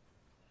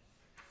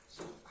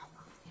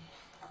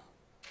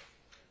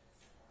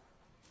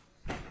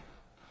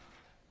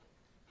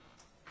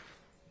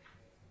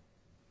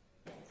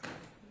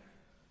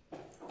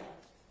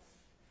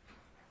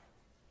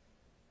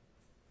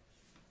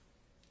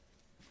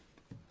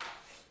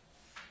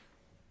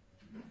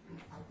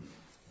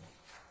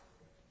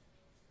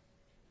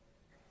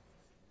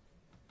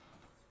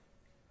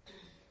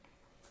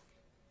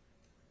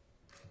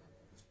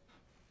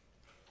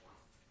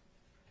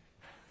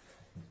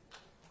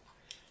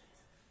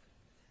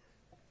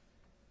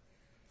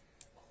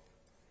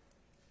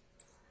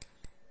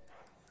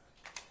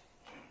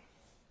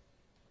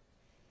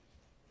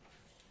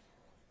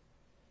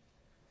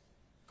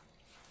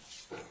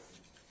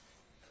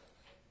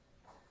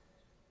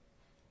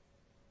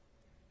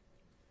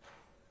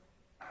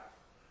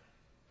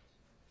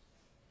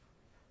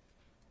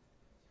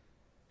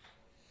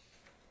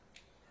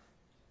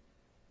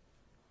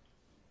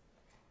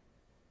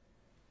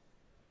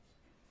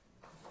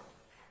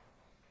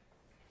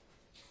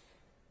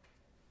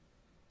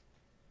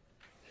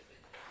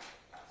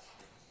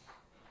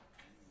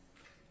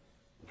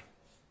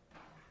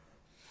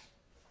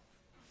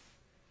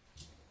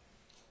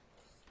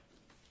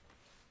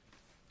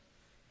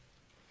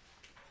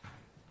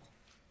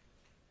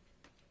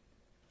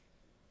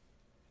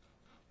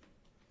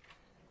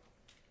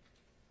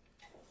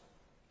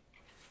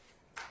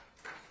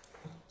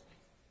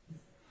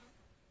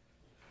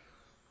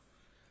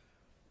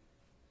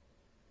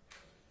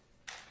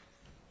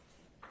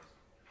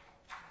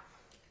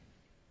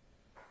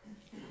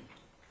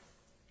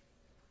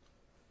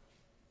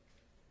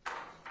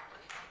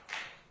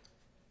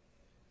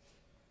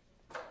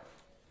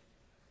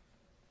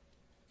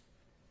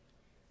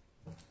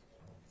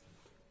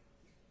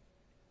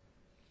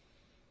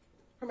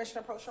 Permission to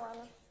approach, Your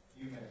Honor?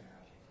 You may have.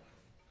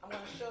 I'm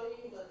going to show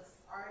you what's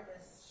already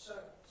been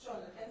shown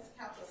in the defense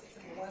counsel,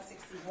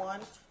 161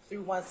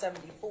 through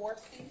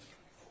 174C.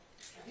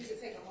 If you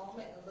could take a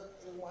moment and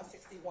look through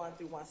 161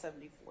 through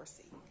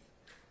 174C.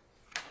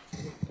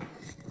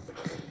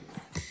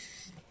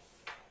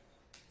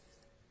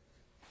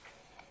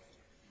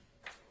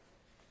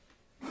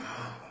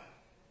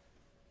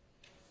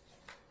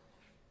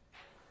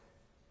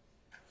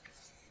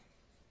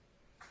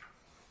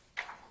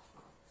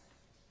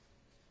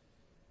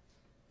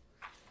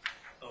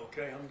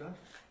 Okay, I'm done.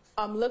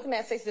 I'm looking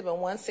at Exhibit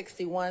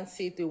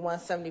 161C through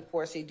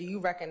 174C. Do you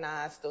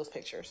recognize those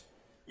pictures?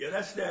 Yeah,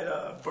 that's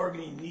that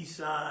burgundy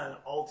Nissan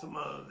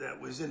Altima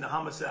that was in the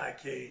homicide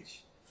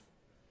cage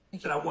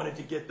that I wanted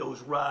to get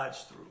those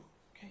rides through.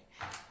 Okay.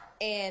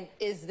 And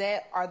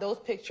are those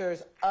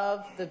pictures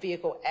of the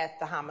vehicle at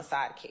the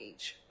homicide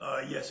cage?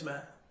 Yes,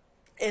 ma'am.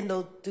 And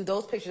do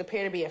those pictures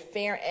appear to be a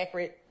fair and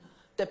accurate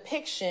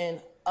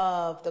depiction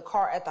of the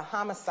car at the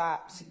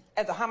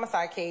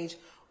homicide cage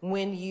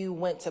when you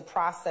went to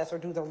process or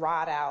do the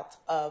ride out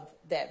of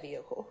that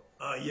vehicle?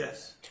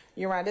 Yes.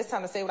 Your Honor, this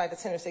time the state would like to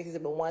tender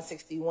Exhibit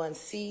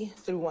 161C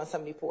through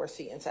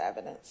 174C into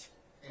evidence.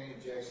 Any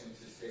objection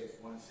to stage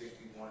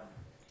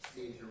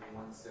 161C through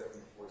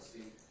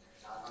 174C?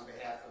 On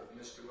behalf of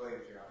Mr.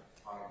 Williams, Your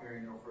Honor,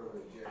 hearing no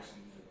further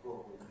objection, the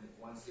court will admit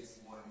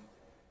 161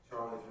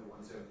 Charlie through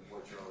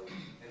 174 Charlie,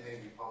 and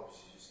they be published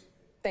as you see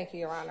fit. Thank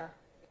you, Your Honor.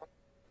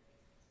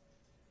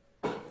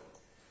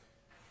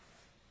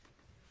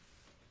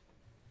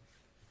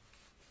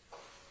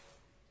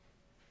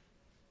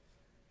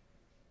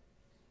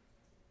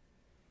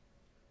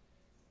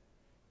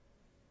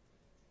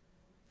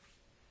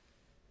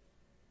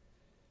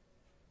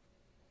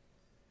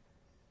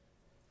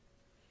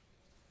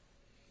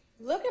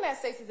 Looking at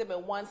State's Exhibit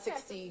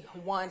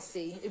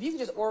 161C, if you could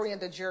just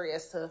orient the jury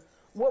as to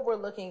what we're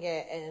looking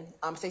at in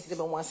State's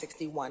Exhibit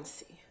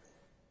 161C.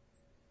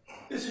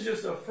 This is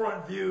just a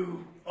front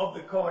view of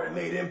the car that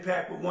made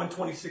impact with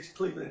 126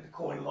 Cleveland at the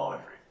Coin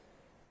Laundry.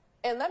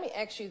 And let me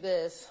ask you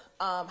this.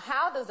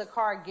 How does the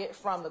car get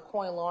from the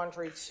Coin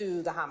Laundry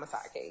to the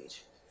homicide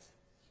cage?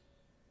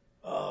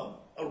 A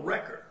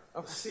wrecker,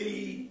 a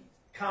city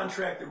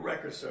contracted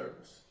wrecker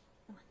service.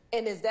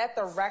 And is that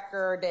the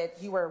record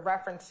that you were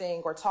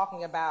referencing or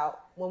talking about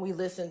when we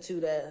listened to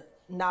the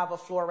Nava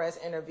Flores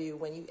interview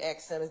when you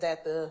asked him, is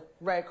that the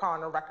red car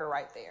on the record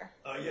right there?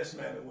 Yes,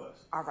 ma'am, it was.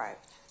 All right.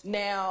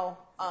 Now,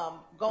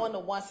 going to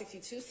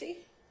 162C.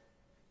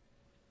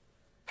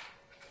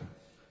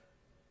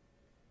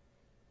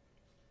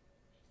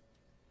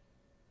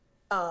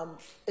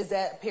 Is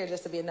that appear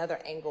just to be another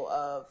angle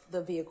of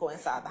the vehicle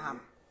inside the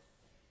homicide?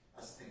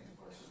 That's the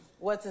question.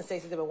 What's in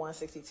State's Exhibit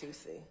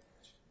 162C?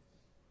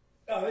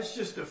 It's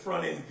just a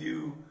front end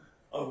view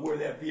of where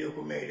that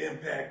vehicle made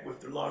impact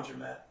with the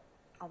laundromat.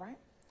 All right.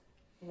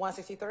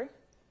 163?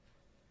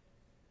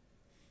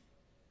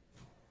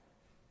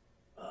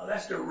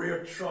 That's the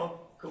rear trunk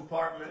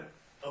compartment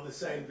of the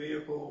same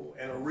vehicle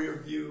and a rear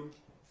view.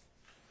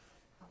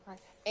 All right.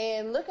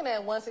 And looking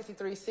at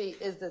 163C,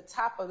 is the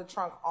top of the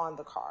trunk on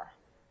the car?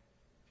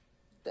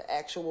 The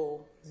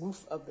actual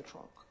roof of the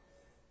trunk?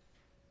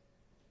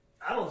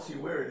 I don't see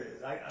where it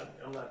is.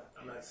 I'm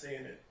not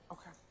seeing it.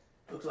 Okay.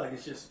 Looks like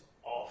it's just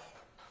off.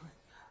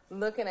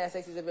 Looking at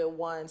State's Exhibit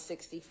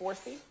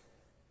 164C,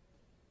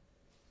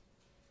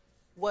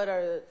 what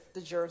are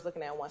the jurors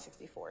looking at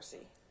 164C?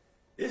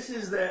 This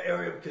is that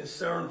area of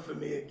concern for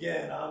me.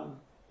 Again, I'm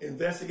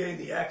investigating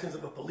the actions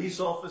of a police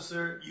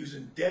officer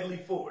using deadly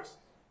force.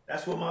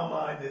 That's what my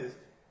mind is.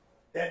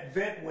 That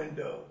vent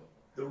window,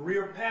 the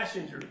rear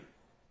passenger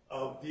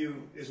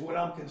view is what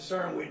I'm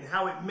concerned with and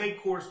how it may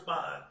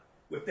correspond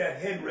with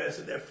that headrest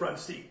of that front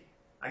seat.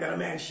 I got a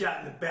man shot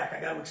in the back. I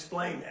got to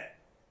explain that.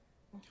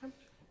 Okay.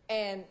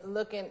 And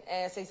looking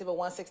at State's Exhibit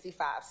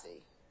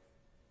 165C.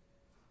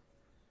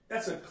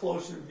 That's a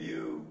closer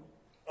view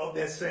of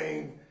that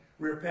same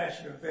rear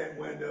passenger vent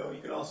window.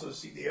 You can also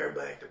see the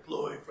airbag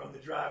deployed from the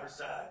driver's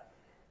side.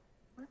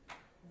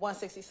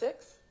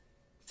 166.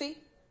 See?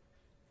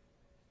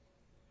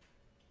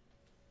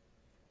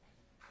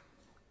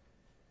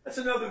 That's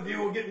another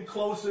view. We're getting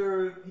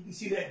closer. You can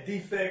see that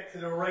defect to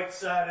the right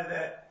side of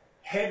that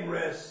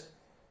headrest.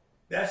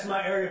 That's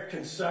my area of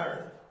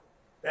concern.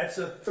 That's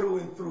a through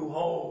and through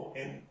hole,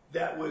 and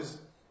that was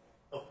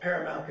of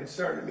paramount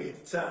concern to me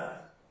at the time.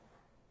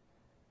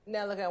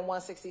 Now looking at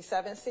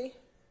 167C.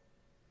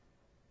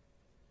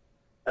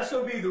 That's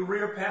going to be the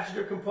rear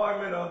passenger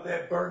compartment of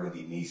that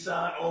burgundy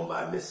Nissan owned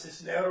by Miss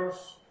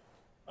Cisneros.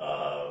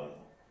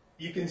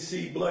 You can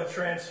see blood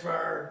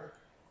transfer.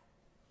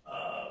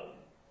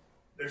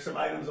 There's some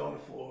items on the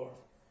floor.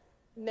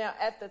 Now,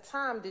 at the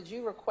time, did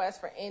you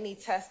request for any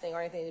testing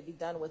or anything to be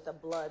done with the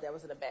blood that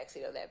was in the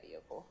backseat of that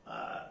vehicle?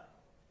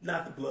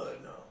 Not the blood,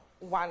 no.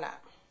 Why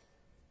not?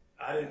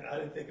 I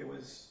didn't think it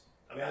was.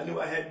 I mean, I knew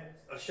I had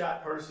a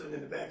shot person in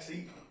the back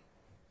seat,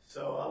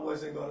 so I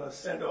wasn't going to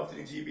send off to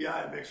the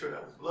GBI and make sure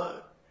that was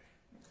blood.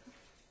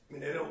 I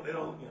mean, they don't,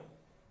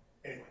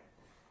 anyway.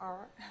 All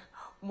right.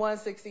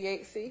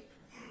 168C.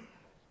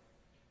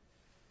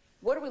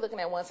 What are we looking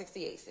at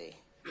 168C?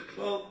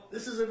 Well,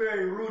 this is a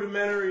very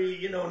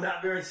rudimentary,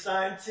 not very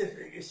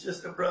scientific. It's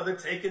just a brother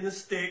taking the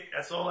stick,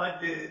 that's all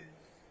I did,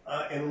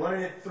 and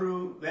running it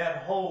through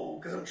that hole,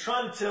 because I'm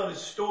trying to tell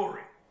this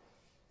story.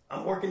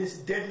 I'm working this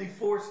deadly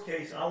force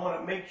case, and I want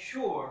to make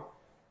sure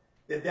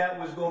that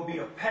was going to be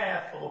a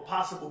path of a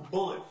possible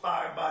bullet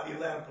fired by the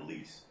Atlanta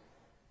police.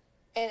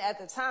 And at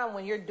the time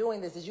when you're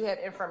doing this, did you have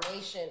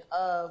information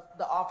of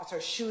the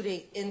officer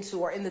shooting into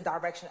or in the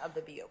direction of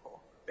the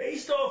vehicle?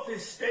 Based off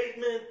his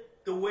statement,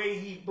 the way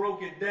he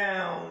broke it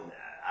down,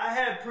 I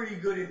had pretty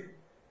good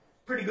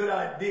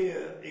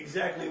idea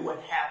exactly what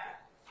happened.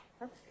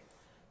 Okay.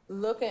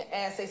 Looking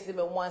at State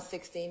Exhibit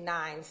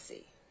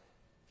 169C.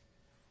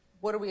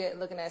 What are we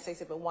looking at State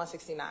Exhibit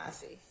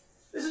 169C?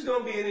 This is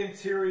going to be an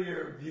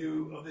interior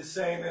view of the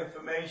same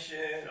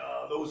information,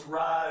 those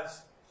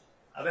rods.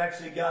 I've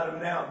actually got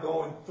them now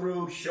going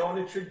through,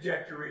 showing the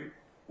trajectory,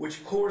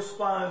 which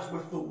corresponds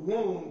with the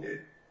wound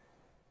that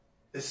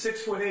the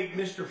 6'8"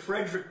 Mr.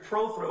 Frederick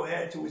Prothro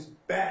had to his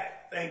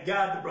back. Thank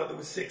God the brother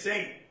was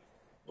 6'8",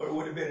 or it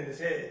would have been in his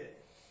head.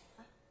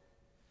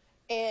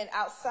 And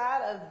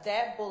outside of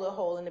that bullet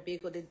hole in the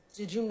vehicle,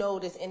 did you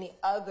notice any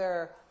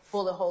other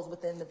bullet holes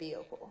within the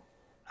vehicle?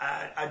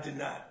 I did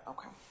not.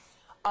 Okay.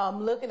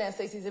 Looking at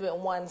State Exhibit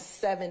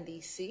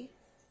 170C.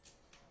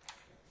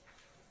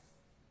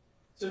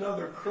 It's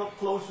another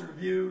closer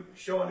view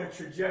showing the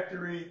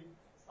trajectory.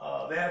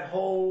 That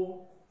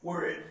hole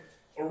where it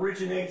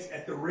originates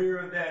at the rear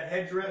of that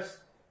headdress,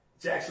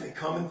 it's actually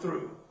coming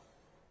through.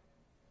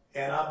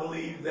 And I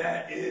believe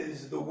that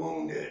is the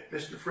wound that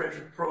Mr.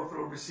 Frederick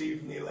Prothro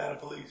received from the Atlanta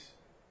police.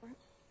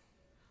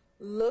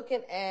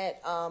 Looking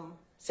at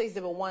State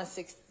Exhibit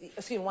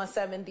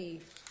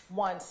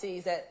 171C,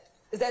 is that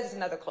just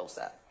another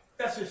close-up?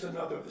 That's just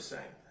another of the same.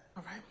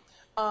 All right.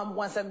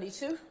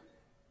 172.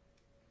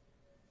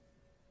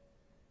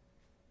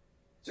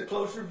 It's a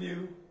closer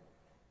view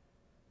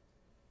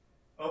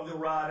of the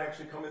rod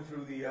actually coming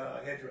through the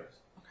headdress.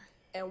 Okay.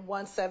 And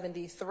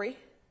 173.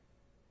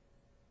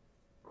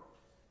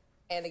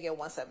 And again,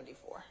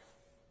 174.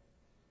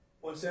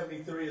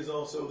 173 is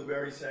also the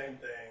very same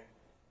thing.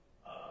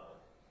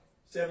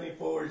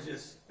 74 is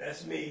just,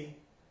 that's me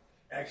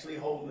actually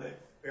holding it.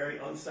 Very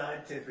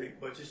unscientific,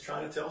 but just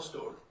trying to tell a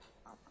story.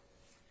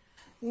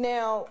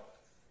 Now,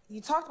 you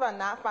talked about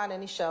not finding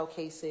any shell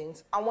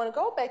casings. I want to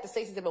go back to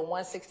State Exhibit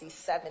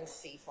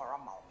 167C for a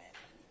moment.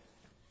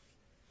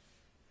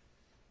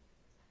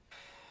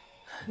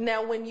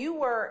 Now, when you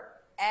were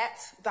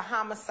at the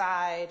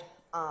homicide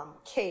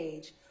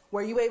cage,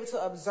 were you able to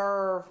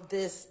observe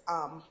this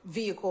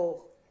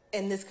vehicle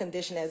in this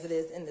condition as it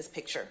is in this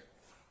picture?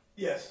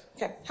 Yes.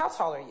 Okay. How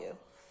tall are you?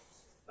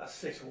 About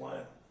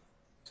 6'1".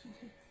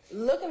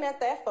 Looking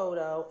at that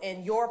photo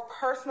and your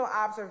personal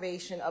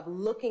observation of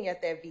looking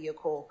at that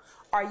vehicle,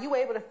 are you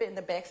able to fit in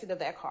the backseat of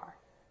that car?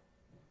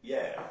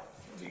 Yeah,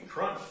 it'll be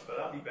crunched, but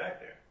I'll be back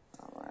there.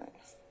 All right.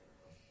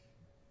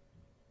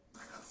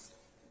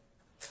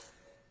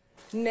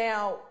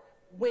 Now,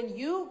 when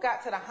you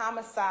got to the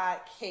homicide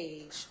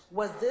cage,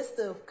 was this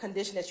the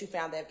condition that you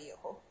found that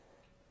vehicle?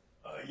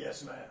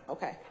 Yes, ma'am.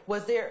 Okay.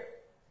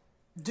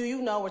 Do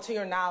you know, or to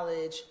your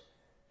knowledge,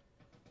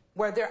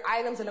 were there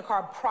items in the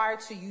car prior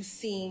to you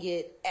seeing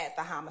it at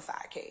the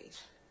homicide cage?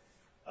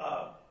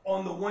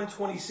 On the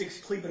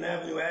 126 Cleveland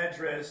Avenue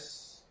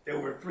address, there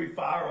were 3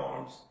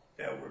 firearms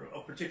that were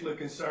of particular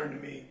concern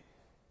to me,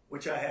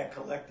 which I had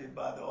collected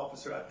by the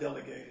officer I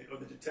delegated, or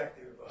the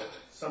detective,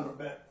 Summer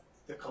Bent,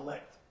 to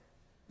collect.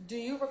 Do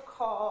you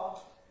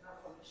recall?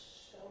 I'm going to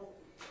show you.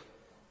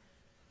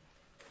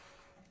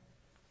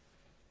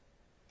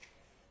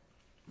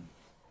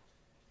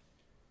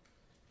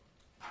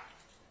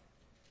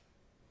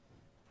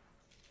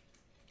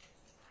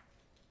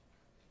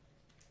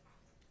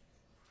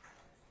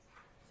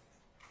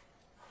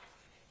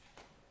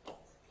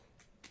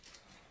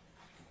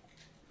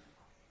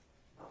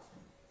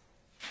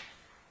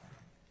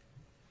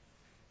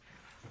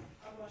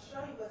 I'm going to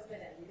show you what's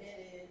been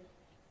admitted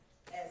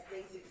as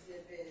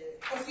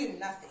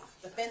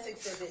Defense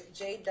Exhibit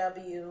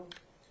JW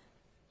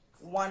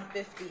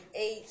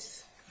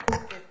 158,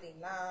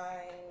 59,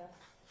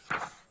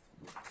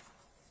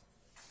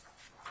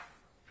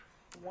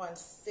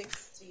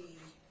 160, and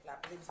I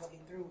believe it's going to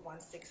be through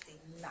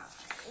 169.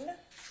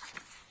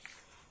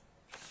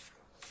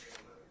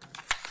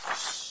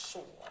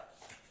 Sure.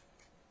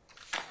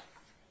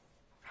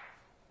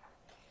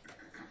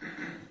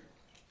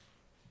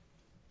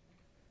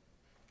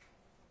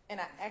 And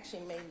I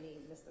actually may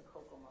need Mr.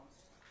 Kokomo.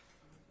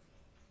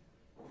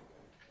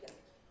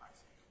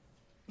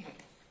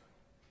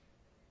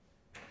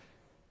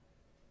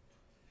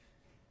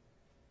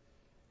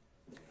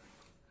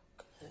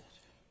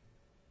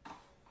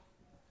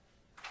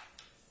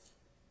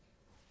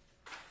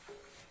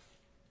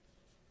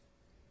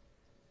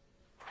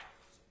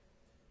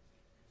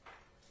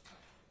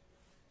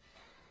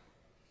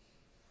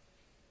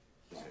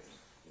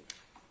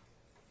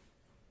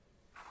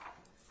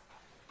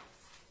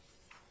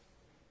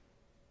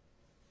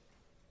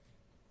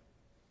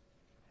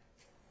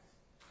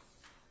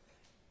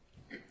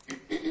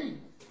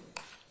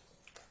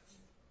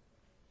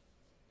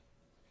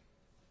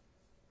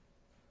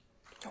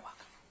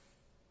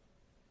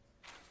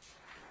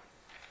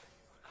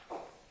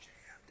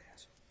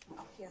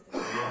 he has to.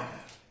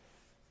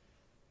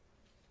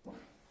 Okay,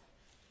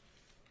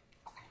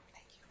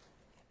 thank you.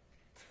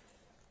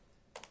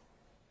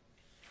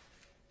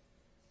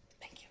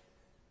 Thank you.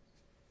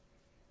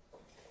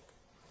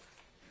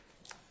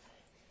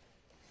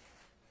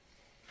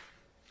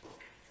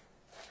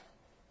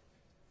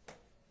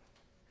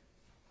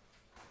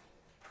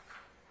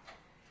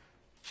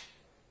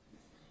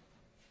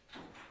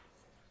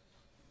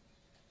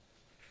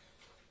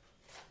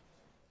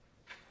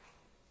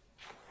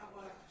 I'm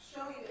going to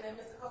show you, and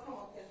then Mr.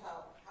 Kokomo can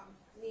help. I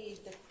need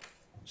the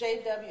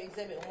JW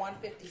Exhibit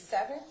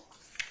 157.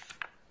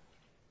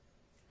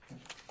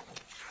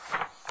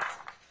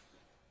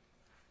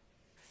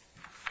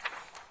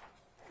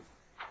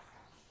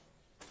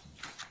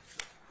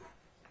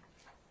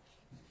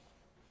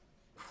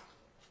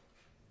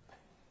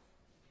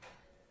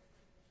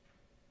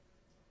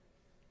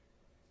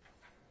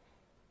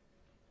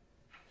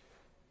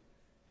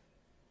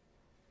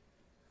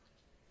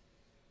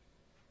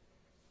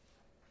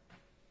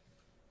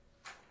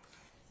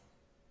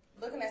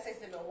 Looking at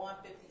Exhibit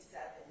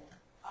 157,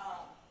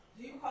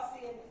 do you recall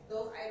seeing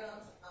those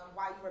items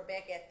while you were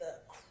back at the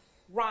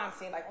crime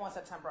scene, like on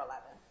September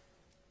 11th?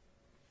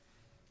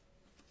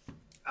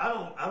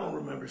 I don't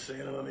remember seeing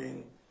them. I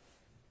mean,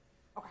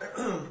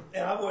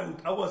 and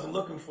I wasn't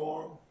looking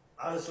for them.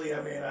 Honestly,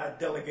 I mean, I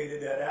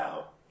delegated that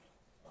out.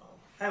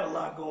 Had a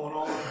lot going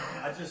on.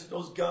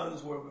 Those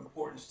guns were of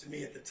importance to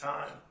me at the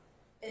time.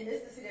 And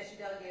this is the city that you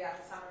delegated out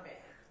to Summer Bay.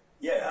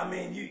 Yeah, I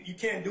mean, you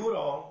can't do it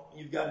all.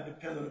 You've got to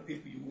depend on the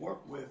people you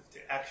work with to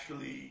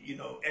actually,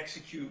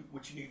 execute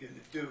what you needed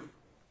to do.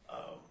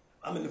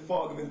 I'm in the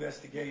fog of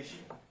investigation.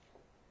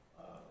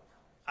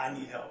 I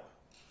need help,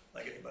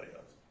 like anybody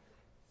else.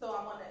 So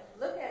I want to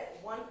look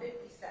at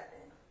 157.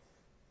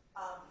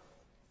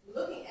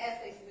 Looking at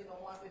Stacey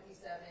on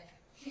 157,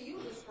 can you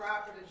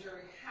describe to the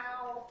jury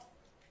how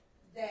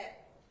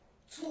that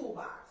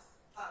toolbox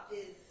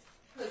is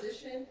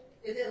positioned?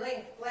 Is it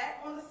laying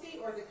flat on the seat,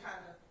 or is it kind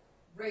of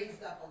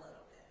raised up a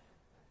little bit?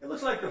 It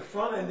looks like the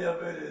front end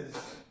of it is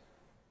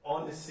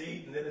on the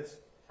seat, and then it's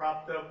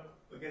propped up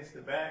against the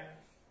back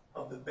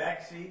of the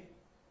back seat.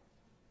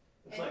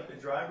 Looks like the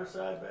driver's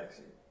side back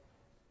seat.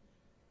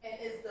 And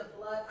is the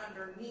blood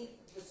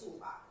underneath the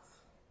toolbox?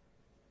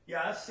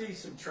 Yeah, I see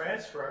some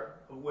transfer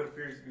of what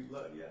appears to be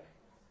blood, yeah.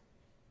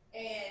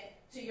 And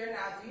to your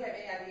knowledge, do you have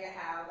any idea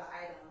how the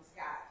items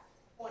got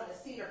on the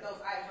seat, or if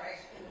those items were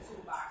actually in the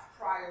toolbox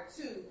prior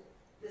to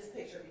this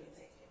picture being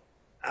taken?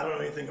 I don't know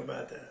anything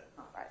about that.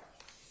 All right.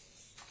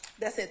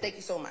 That's it. Thank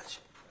you so much.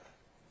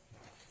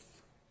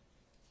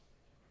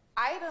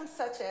 Items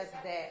such as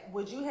that,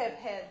 would you have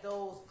had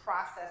those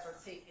processed or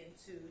taken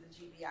to the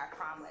GBI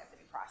crime lab to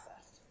be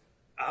processed?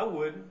 I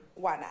wouldn't.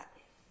 Why not?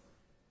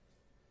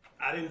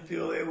 I didn't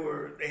feel they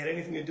had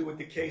anything to do with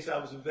the case I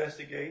was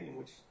investigating,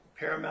 which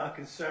paramount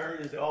concern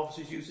is the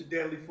officer's use of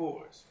deadly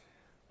force.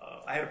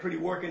 I had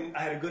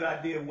a good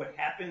idea of what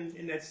happened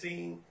in that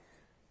scene.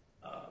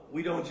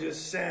 We don't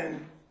just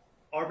send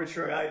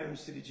arbitrary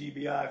items to the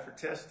GBI for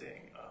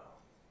testing.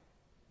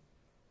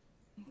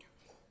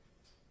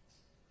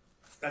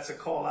 That's a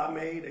call I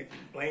made. They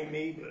can blame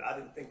me, but I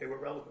didn't think they were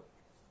relevant.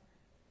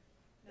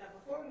 Now,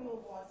 before we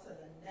move on to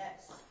the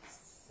next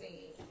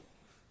scene,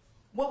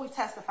 what you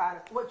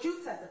testified so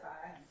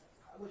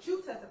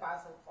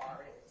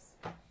far is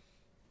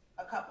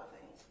a couple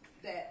things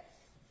that.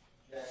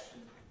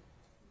 Objection.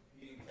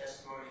 Reading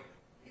testimony.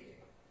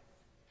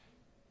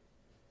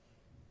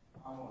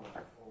 I want to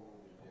forward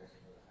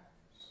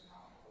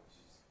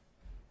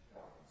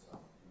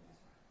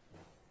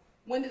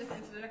When did this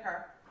incident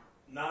occur?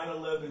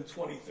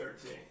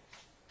 9/11/2013.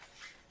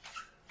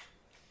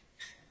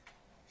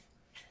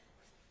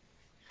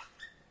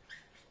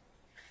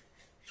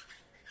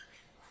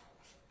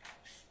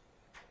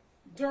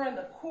 During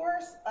the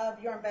course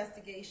of your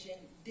investigation,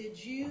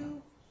 did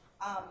you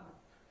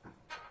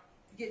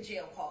get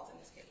jail calls in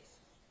this case?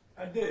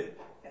 I did.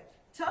 Okay.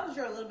 Tell the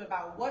jury a little bit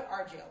about what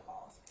are jail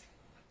calls.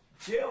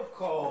 Jail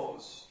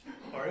calls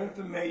are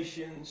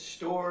information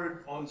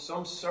stored on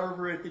some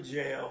server at the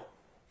jail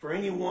for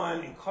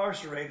anyone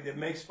incarcerated that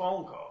makes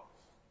phone calls.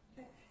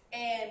 Okay.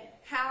 And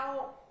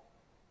how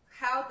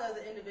does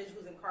an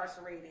individual who's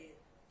incarcerated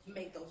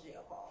make those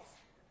jail calls?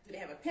 Do they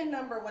have a PIN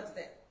number? What's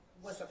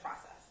the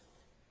process?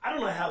 I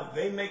don't know how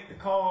they make the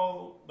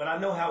call, but I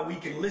know how we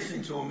can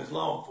listen to them as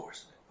law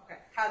enforcement. Okay.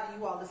 How do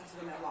you all listen to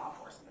them as law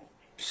enforcement?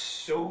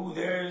 So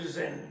there's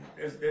I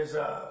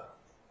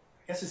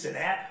guess it's an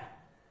app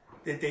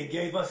that they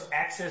gave us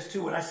access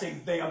to. When I say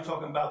they, I'm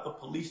talking about the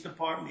police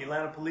department, the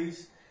Atlanta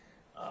police.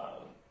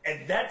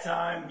 At that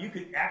time, you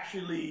could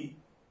actually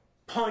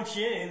punch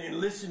in and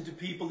listen to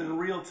people in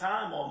real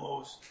time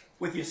almost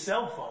with your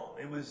cell phone.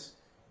 It was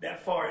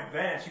that far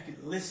advanced. You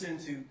could listen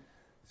to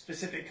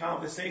specific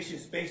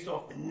conversations based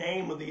off the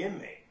name of the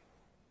inmate.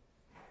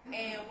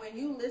 And when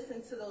you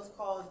listen to those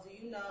calls, do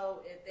you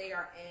know if they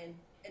are in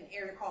an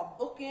area called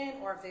booking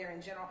or if they're in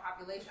general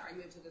population? Are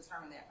you able to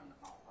determine that from the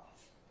phone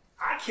calls?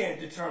 I can't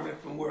determine it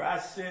from where I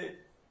sit.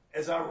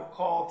 As I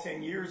recall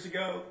 10 years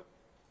ago,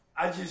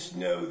 I just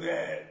know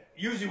that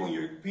usually when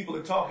people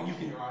are talking, you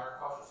can. Your Honor,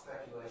 cause for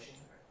speculation.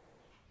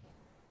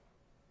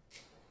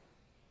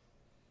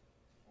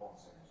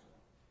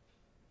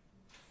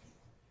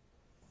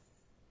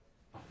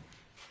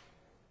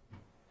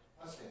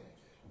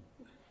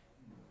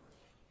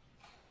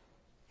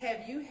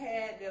 Have you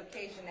had the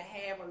occasion to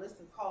have or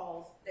listen to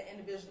calls that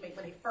individuals make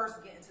when they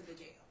first get into the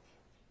jail?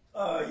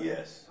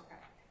 Yes. Okay.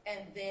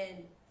 And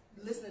then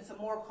listening to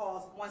more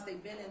calls once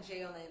they've been in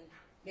jail and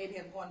maybe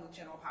have gone to the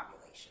general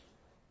population?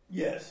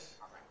 Yes.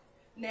 All right.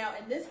 Now,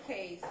 in this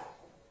case,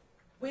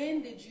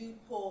 when did you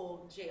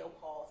pull jail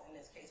calls in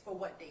this case? For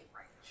what date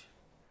range?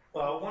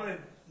 Well, I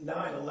wanted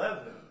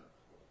 9/11.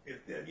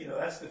 If that,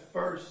 that's the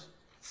first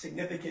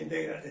significant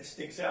date that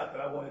sticks out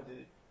that I wanted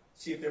to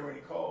see if there were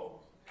any calls.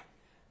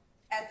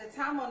 At the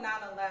time on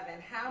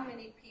 9/11, how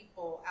many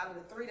people out of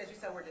the 3 that you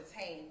said were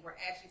detained were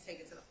actually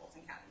taken to the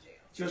Fulton County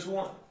Jail? Just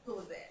one. Who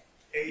was that?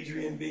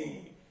 Adrian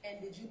Bean. And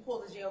did you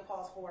pull the jail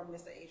calls for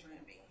Mr.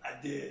 Adrian Bean? I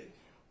did.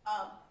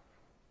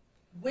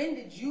 When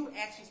did you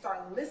actually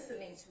start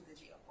listening to the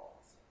jail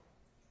calls?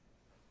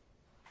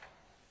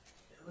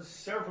 It was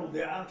several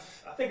days. I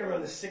think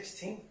around the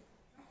 16th,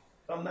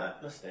 if I'm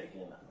not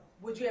mistaken.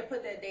 Would you have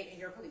put that date in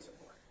your police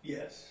report?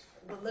 Yes.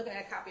 We're looking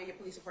at a copy of your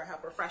police report,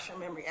 help refresh your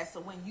memory as to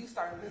when you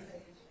started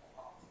listening to jail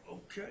calls.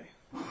 Okay.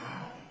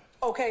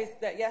 Okay, is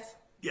that yes?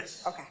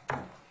 Yes. Okay.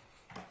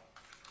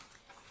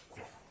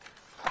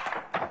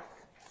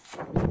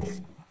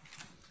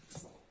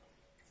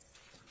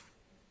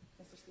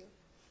 Mr. Steele?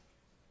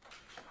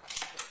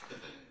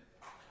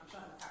 I'm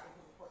trying to copy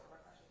his report to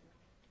refresh your memory.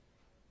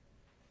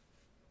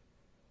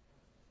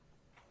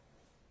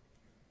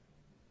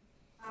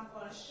 I'm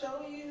going to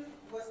show you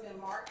what's been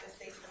marked as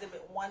State's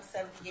Exhibit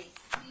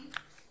 178C.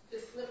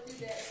 Just flip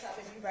through that and tell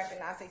me if you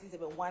recognize State's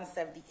Exhibit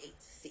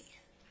 178C.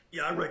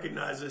 Yeah, I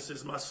recognize this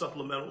as my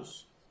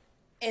supplementals.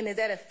 And is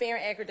that a fair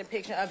and accurate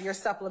depiction of your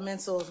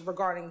supplementals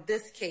regarding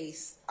this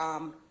case,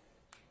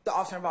 the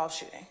officer involved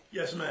shooting?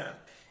 Yes, ma'am.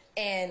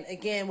 And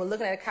again, we're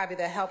looking at a copy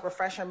that helped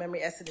refresh your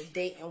memory as to the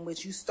date in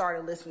which you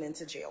started listening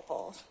to jail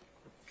calls.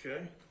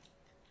 Okay.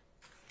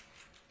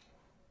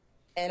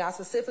 And I'll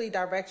specifically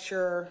direct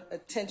your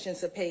attention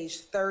to page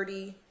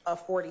 30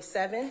 of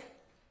 47.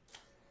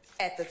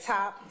 At the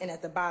top and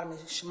at the bottom,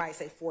 it might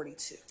say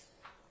 42.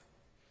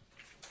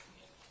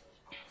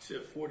 You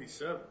said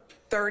 47.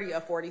 30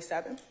 of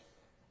 47.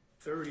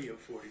 30 of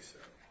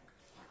 47.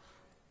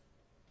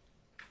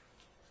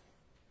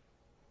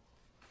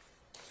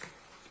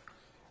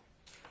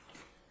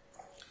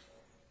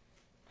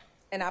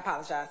 And I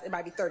apologize, it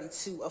might be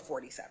 32 of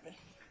 47.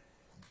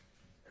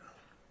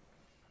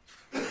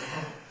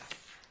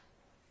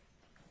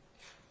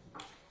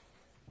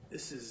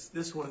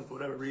 This one, for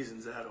whatever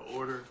reasons, out of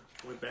order.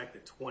 Went back to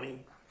 20. Let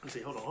me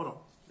see. Hold on.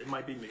 It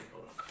might be me.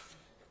 Hold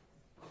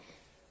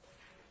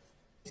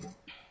on.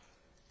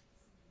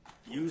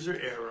 User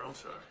error. I'm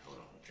sorry. Hold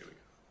on. Here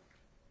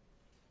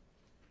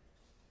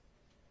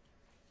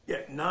we go.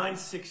 Yeah,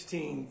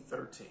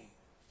 9/16/13.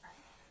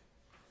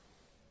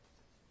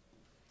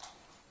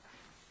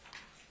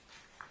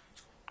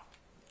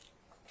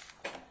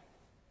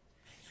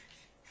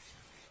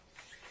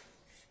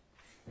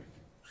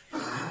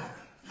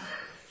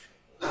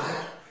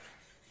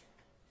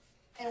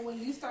 And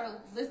when you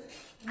started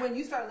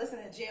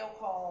listening to jail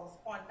calls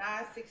on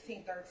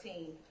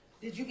 9/16/13,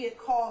 did you get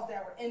calls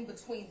that were in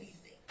between these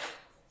dates?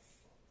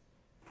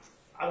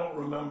 I don't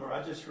remember.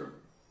 I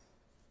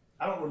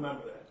don't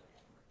remember that.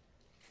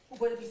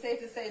 Would it be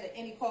safe to say that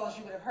any calls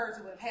you would have heard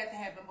would have had to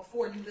happen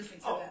before you listened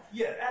to them?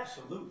 Yeah,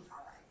 absolutely. All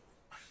right.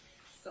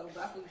 So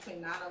roughly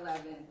between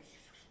 9/11.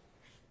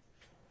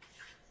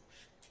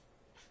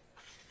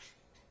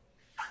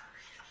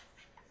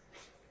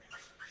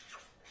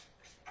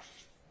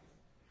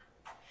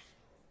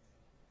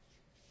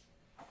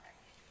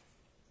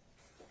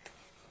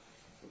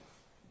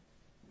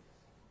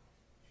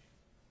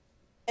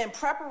 In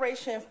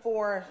preparation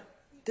for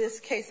this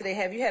case today,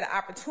 have you had an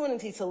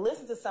opportunity to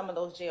listen to some of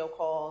those jail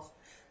calls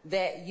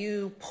that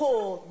you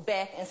pulled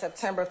back in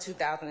September of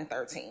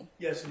 2013?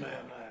 Yes,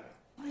 ma'am,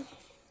 I have.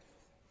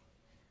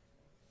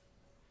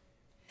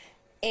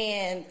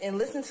 And in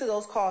listening to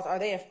those calls, are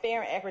they a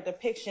fair and accurate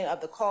depiction of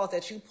the calls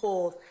that you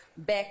pulled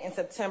back in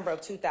September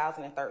of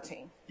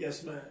 2013?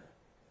 Yes, ma'am.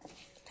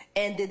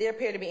 And did there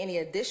appear to be any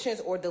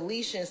additions or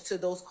deletions to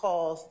those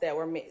calls that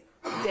were made,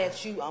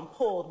 that you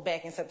pulled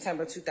back in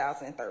September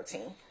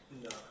 2013?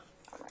 No.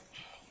 All right.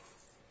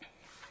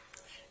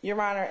 Your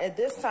Honor, at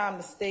this time,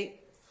 the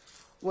state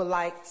would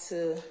like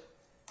to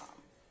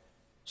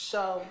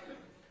show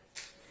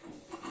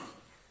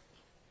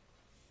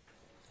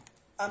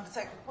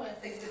Detective Quinn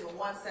State Exhibit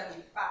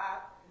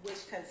 175,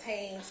 which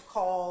contains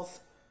calls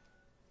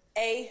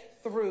A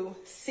through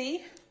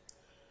C.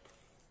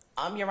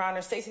 Your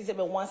Honor, State's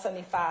Exhibit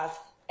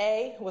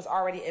 175A was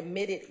already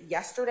admitted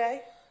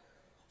yesterday.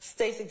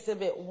 State's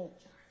Exhibit,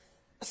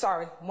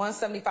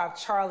 175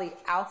 Charlie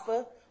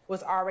Alpha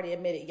was already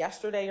admitted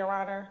yesterday, Your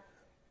Honor.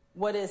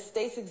 What is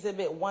State's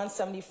Exhibit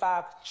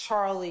 175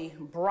 Charlie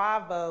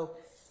Bravo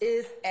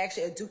is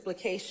actually a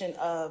duplication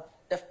of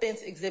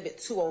Defense Exhibit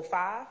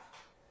 205.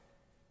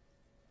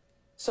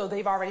 So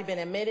they've already been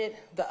admitted.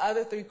 The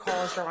other 3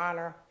 calls, Your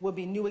Honor, would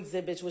be new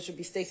exhibits, which would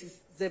be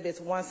Stacy's Exhibits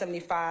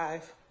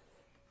 175,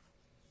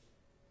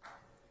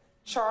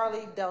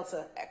 Charlie,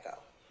 Delta, Echo.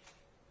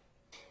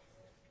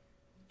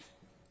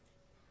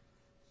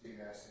 So you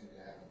guys seem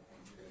to have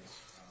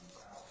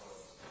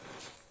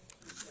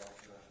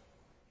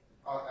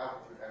Alpha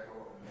through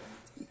Echo.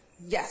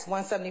 Yes,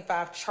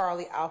 175,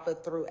 Charlie, Alpha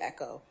through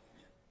Echo.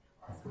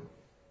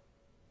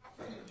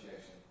 Any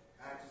objection?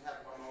 Can I just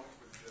have one moment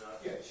with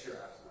Yeah, sure,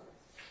 absolutely.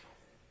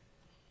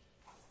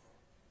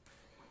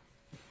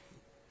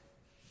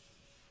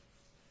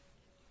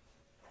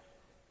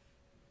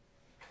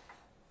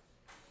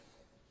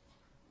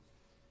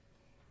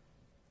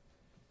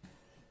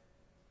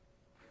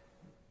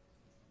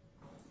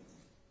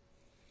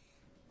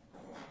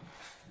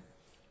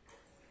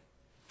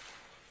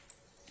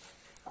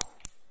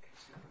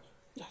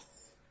 Yes.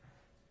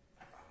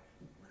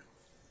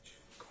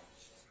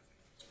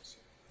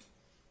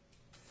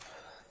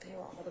 There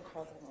are other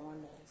calls that are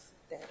on those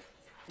that,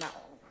 not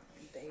all of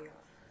them, they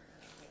are,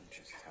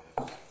 just tell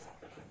me.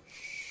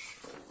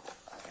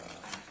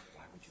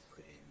 Why would you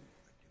put in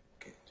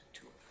get to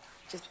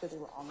 205? Just because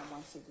they were on the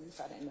one CD,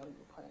 so I didn't know you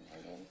were putting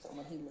it in. So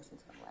when he listened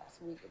to them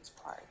last week, it was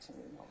prior to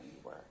me knowing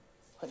you were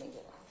putting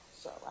it in.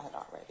 So I had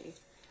already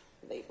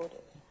labeled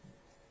it.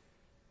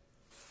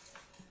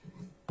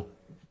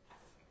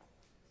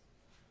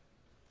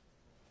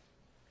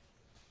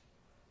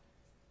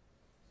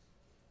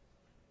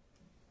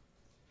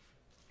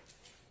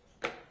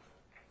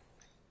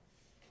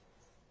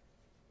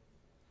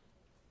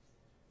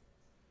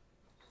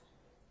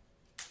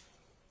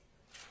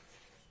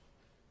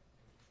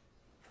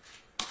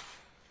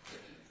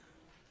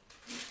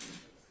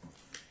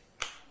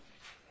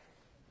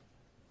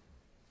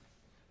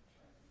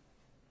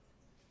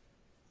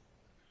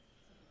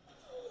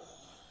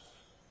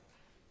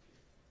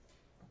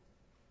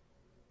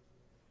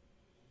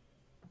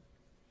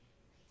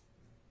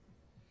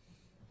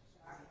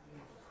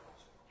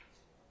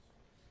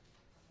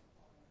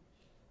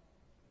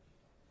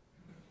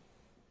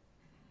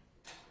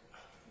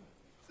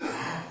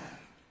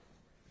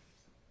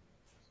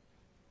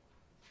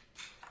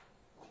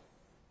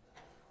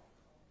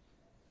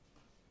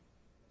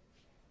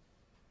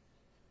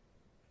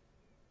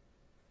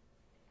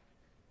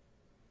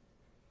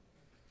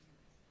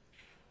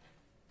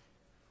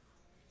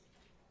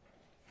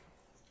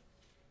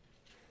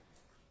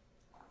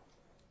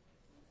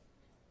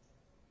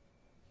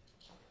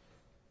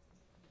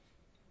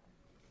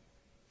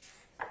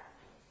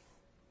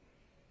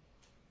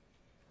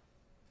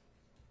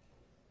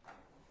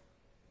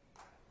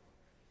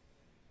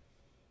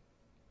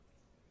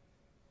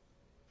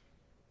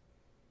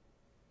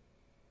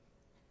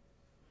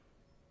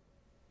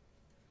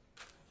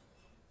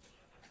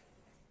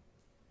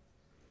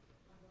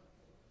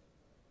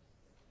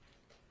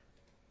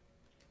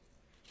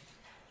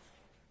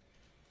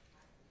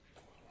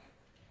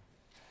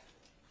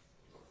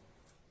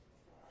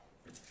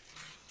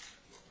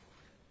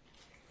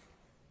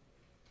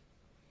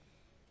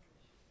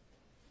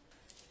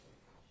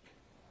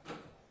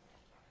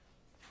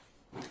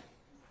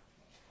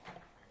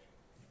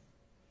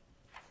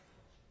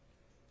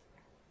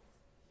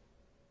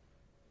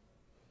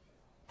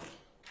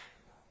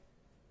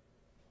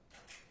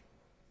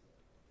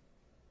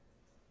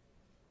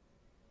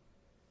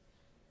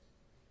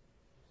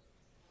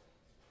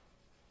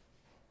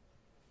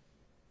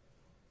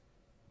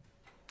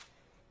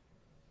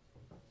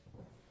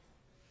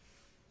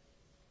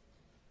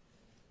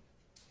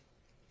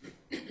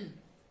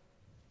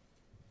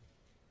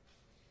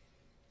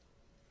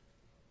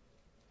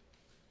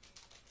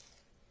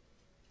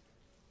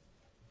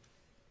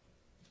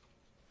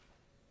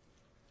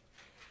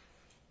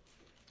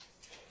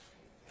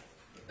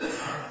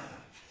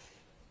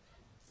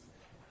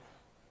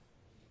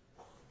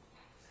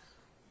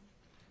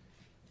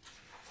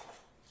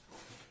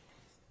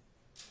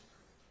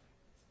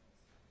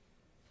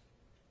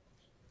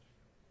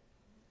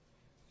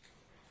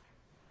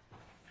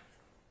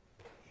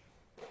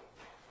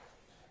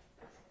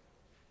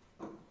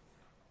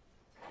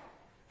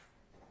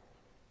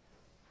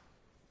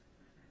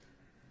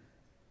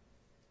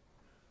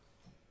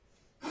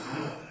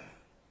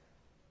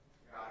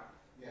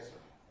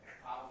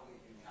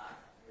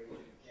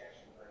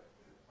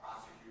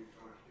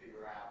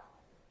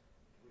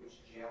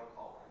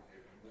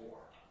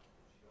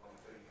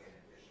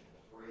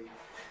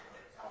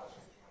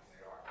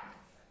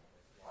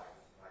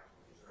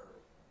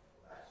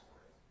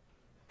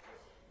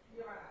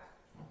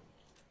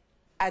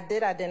 I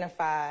did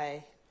identify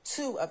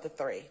 2 of the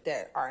 3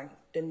 that are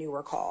the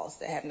newer calls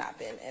that have not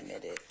been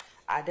admitted.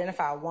 I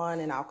identify one,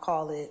 and I'll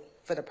call it,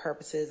 for the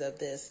purposes of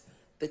this,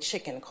 the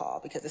chicken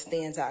call, because it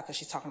stands out because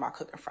she's talking about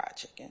cooking fried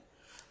chicken.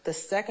 The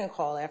second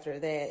call after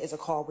that is a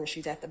call where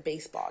she's at the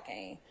baseball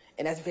game,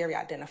 and that's very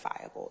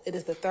identifiable. It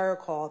is the third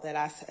call that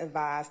I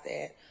advised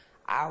that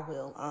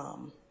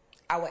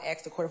I I would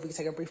ask the court if we could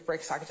take a brief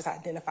break so I can just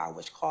identify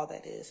which call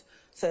that is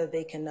so that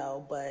they can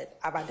know. But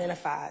I've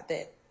identified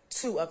that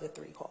 2 of the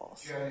 3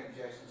 calls. Do you have any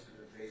objections to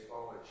the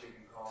baseball or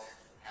chicken call?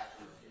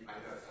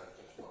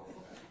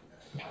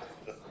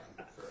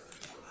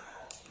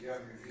 You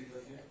haven't reviewed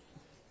those yet?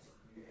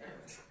 You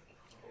haven't?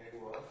 Okay,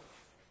 well,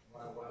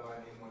 why do I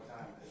need more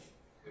time? Because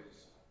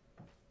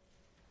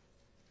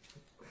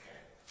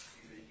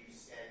You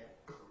said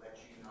to let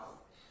you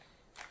know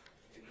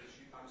if the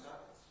issue comes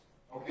up.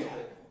 okay,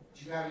 but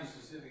do you have any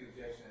specific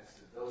objection as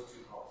to those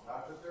 2 calls?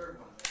 Not the third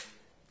one that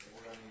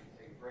we're going to need to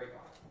take a break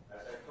on.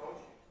 As I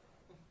told you.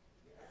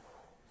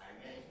 I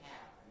may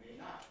have, I may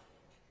not.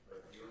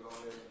 But you're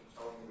going to, you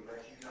told me to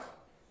let you know.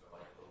 So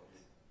I told you.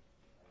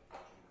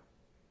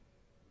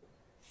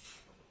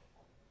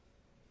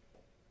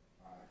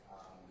 All right,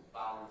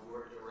 Follow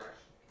your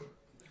direction.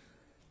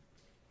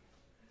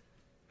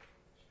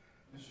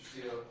 Mr.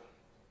 Steele,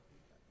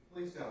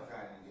 please don't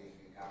try and engage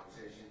me in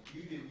conversation.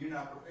 You're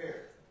not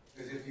prepared.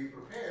 Because if you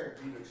prepared,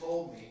 you'd have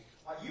told me.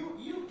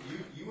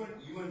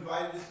 You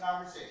invited this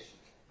conversation.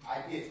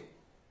 I didn't.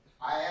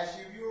 I asked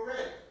you if you were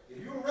ready.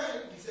 If you were ready,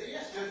 you say,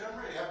 yes, Judge, I'm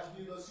ready. I have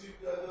to do those two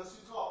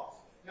calls.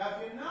 Now,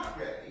 if you're not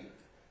ready,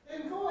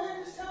 then go ahead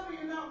and just tell me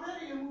you're not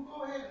ready, and we'll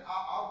go ahead.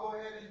 I'll go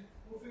ahead and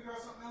we'll figure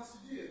out something else to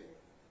do.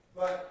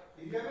 But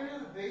if you have any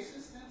other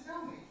basis, then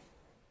tell me.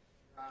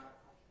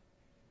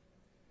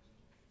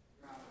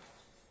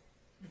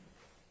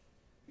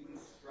 You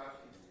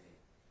instructed me.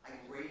 I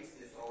raised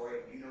this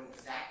already. You know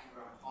exactly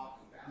what I'm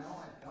talking about.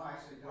 No, I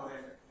actually don't. Well,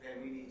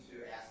 then we need to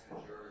ask the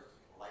jurors,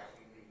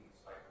 likely leaving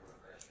despite the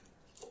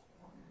refreshment.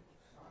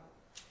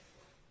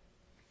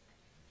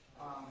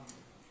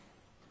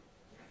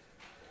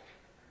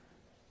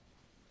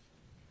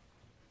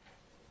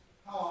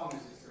 How long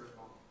is this third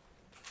call?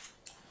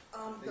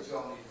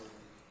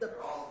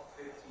 They're all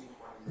 15, 20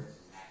 minutes.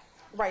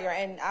 Right,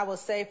 and I will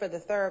say for the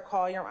third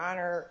call, Your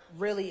Honor,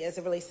 really as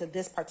it relates to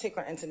this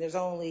particular incident, there's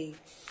only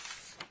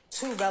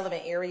 2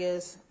 relevant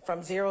areas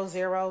from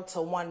 00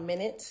 to 1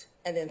 minute,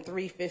 and then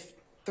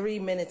 3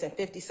 minutes and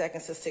 50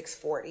 seconds to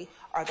 6:40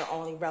 are the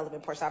only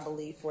relevant parts, I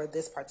believe, for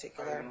this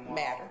particular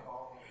matter.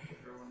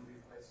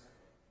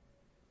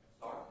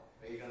 Are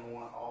you going to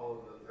want all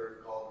of the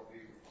third call to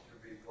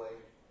be played?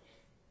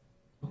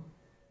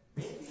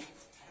 Maybe.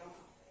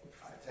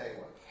 I I tell you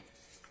what.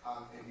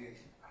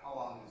 How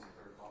long is the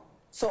third call?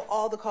 So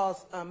all the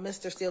calls,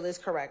 Mr. Steele is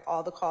correct,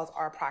 all the calls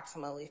are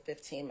approximately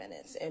 15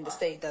 minutes, and the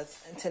state does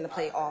intend to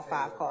play all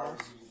 5 calls.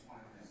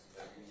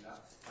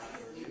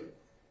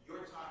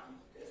 Your time,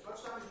 as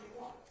much time as you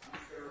want. I'm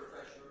just going to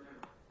refresh your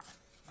memory.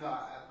 No,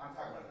 I'm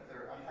talking about the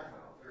third. I'm talking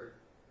about the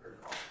third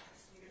call.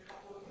 Need a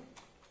couple of minutes.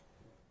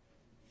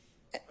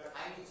 But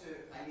I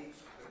need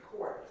the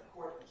court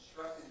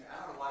instructed me. I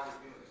don't know why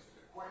we're doing this.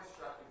 The court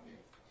instructed me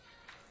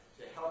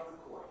to help the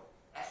court.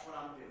 That's what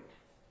I'm doing.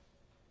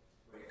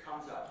 When it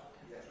comes up,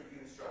 that's what you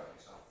instructed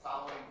me. So I'm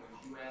following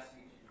what you asked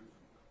me to do.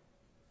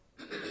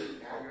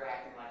 Now you're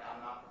acting like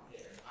I'm not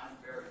prepared. I'm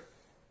very.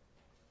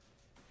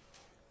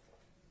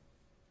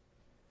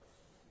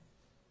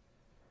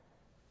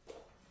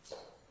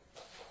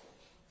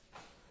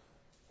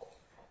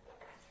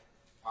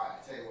 All right, I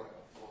tell you what.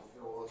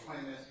 Will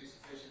 20 minutes be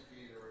sufficient for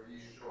you to review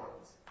your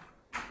shorts?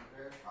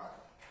 Prepared? All right.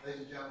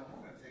 Ladies and gentlemen,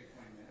 we're going to take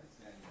 20 minutes,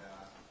 and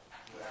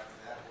after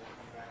that, we'll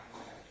come back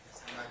and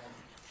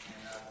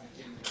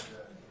continue with the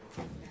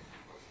executive.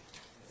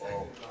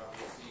 We'll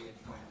see you in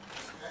 20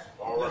 minutes. Okay?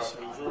 All right,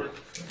 enjoy.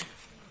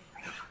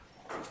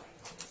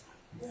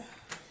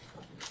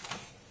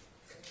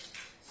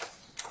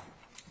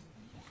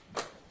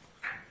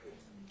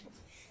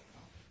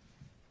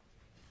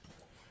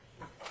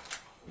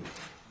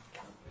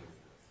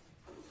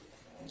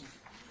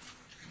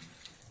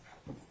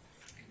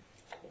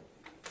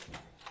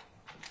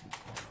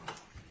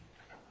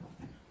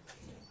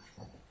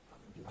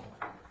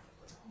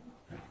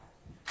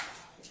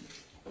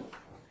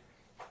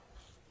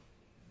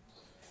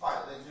 All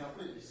right, ladies and gentlemen,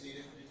 please be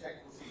seated. The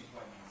detective will see you in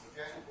 20 minutes,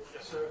 okay?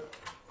 Yes, sir.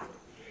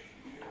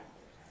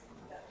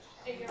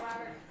 Your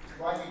Honor,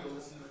 Do I need to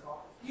listen to the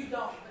call? you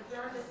don't, but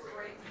during this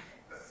break,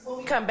 when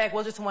we come back,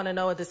 we'll just want to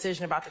know a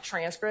decision about the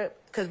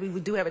transcript, because we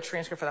do have a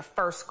transcript for the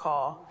first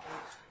call,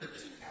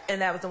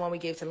 and that was the one we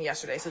gave to them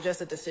yesterday, so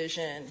just a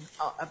decision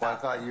about. Well, I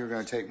thought you were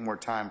going to take more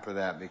time for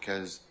that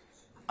because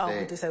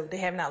They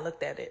have not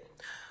looked at it.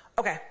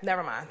 Okay,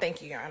 never mind.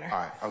 Thank you, Your Honor. All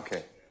right,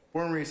 okay.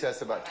 We're in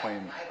recess about 20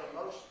 minutes. I have a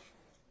motion.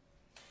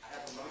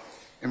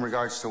 In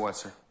regards to what,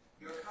 sir?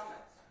 Your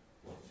comments.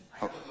 I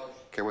have a motion.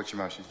 Okay, what's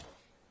your motion?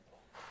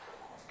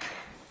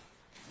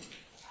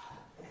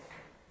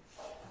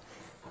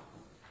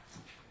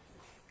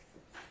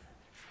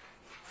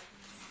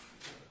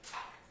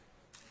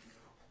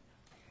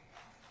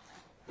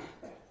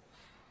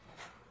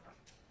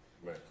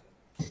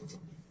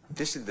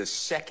 This is the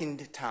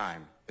second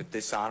time that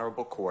this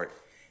honorable court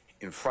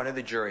in front of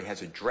the jury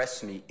has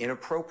addressed me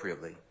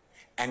inappropriately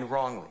and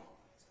wrongly.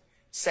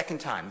 Second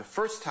time. The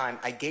first time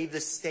I gave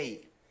the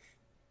state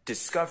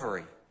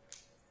discovery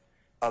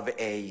of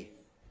a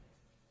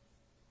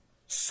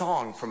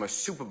song from a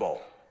Super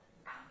Bowl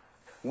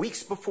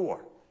weeks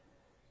before,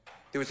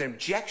 there was an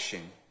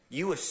objection.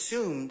 You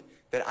assumed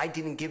that I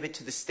didn't give it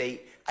to the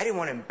state. I didn't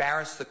want to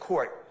embarrass the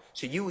court.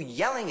 So you were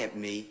yelling at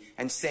me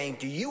and saying,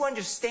 do you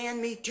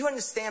understand me? Do you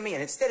understand me?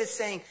 And instead of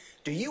saying,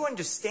 do you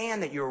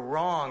understand that you're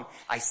wrong?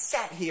 I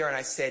sat here and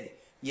I said,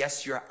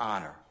 yes, Your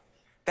Honor.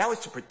 That was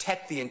to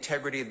protect the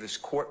integrity of this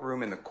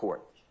courtroom and the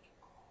court.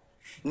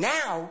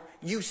 Now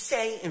you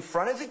say in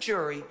front of the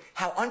jury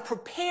how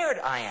unprepared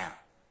I am.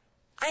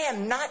 I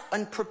am not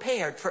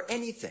unprepared for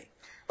anything.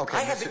 Okay,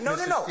 I have Mr. no.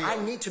 Steele,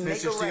 I need to make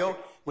Mr. a Steele,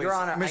 record. wait, Your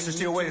Honor, Mr.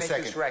 Steele, wait a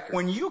second. Record.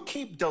 When you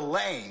keep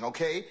delaying,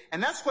 okay,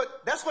 and that's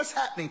what's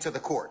happening to the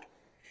court.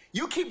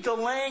 You keep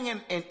delaying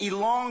and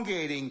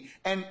elongating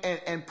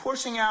and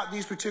pushing out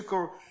these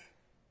particular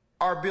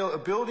our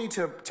ability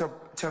to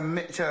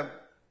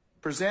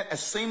present a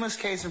seamless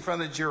case in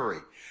front of the jury.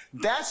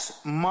 That's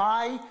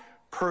my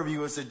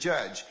purview as a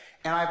judge.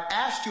 And I've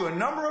asked you a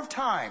number of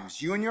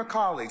times, you and your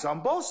colleagues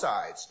on both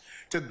sides,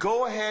 to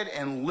go ahead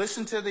and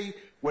listen to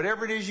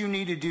whatever it is you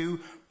need to do,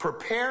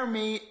 prepare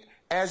me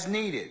as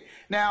needed.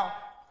 Now,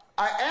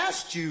 I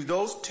asked you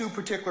those two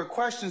particular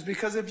questions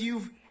because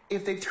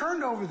if they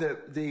turned over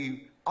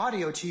the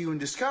audio to you in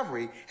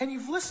discovery and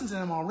you've listened to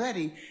them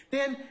already,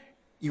 then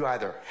you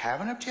either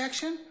have an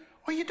objection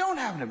or you don't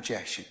have an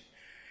objection.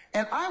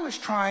 And I was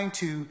trying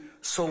to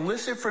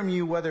solicit from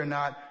you whether or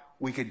not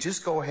we could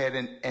just go ahead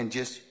and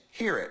just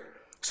hear it.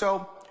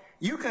 So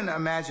you can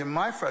imagine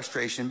my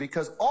frustration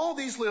because all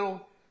these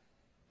little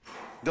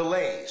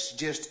delays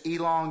just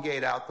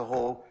elongate out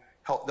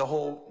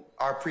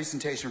our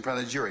presentation in front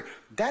of the jury.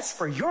 That's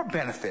for your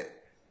benefit,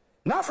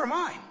 not for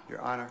mine,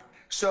 Your Honor.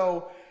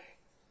 So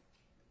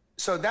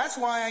that's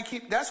why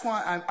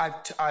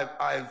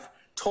I've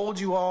told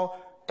you all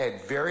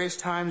at various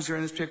times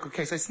during this particular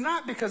case. It's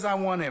not because I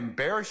want to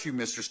embarrass you,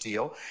 Mr.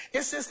 Steele.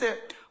 It's just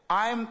that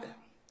I'm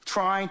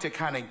trying to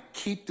kind of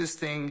keep this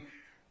thing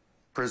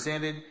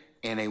presented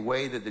in a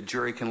way that the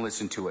jury can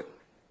listen to it.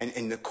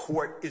 And the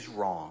court is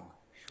wrong.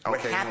 Okay,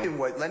 what happened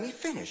was, let me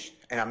finish,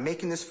 and I'm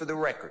making this for the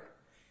record.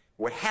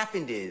 What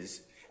happened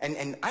is,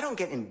 and I don't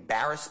get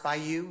embarrassed by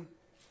you,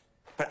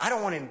 but I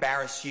don't want to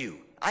embarrass you.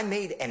 I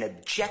made an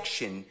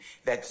objection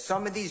that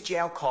some of these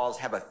jail calls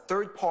have a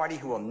third party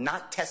who will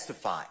not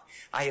testify.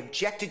 I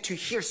objected to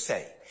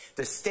hearsay.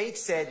 The state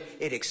said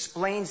it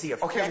explains the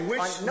effect on...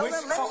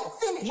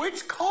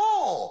 Which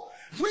call?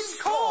 Which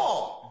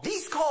call?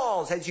 These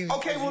calls, as you...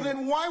 Okay, well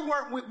then why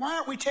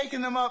aren't we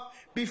taking them up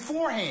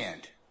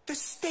beforehand? The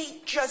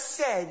state just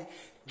said,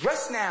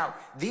 just now,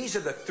 these are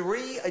the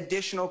 3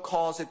 additional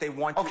calls that they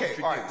want to introduce.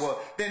 Okay, all right. Well,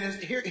 then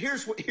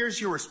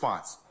here's your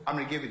response. I'm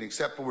going to give you an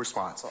acceptable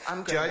response. Well,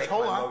 I'm going to make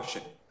my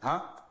motion.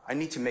 Huh? I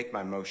need to make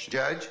my motion.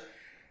 Judge,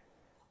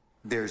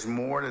 there's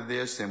more to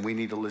this than we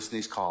need to listen to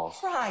these calls.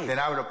 Right. Then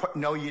I would have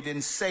no, you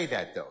didn't say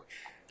that though.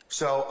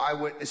 So I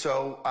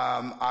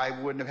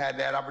wouldn't have had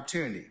that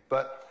opportunity.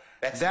 But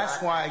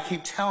that's why I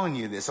keep telling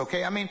you this,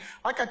 okay? I mean,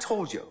 like I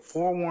told you,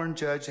 forewarned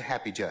judge, a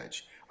happy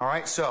judge. All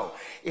right, so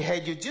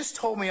had you just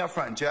told me up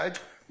front,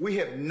 Judge, we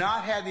have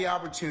not had the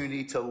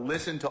opportunity to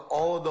listen to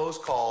all of those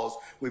calls.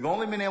 We've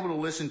only been able to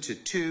listen to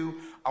 2.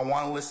 I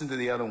want to listen to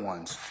the other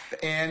ones.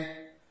 And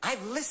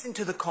I've listened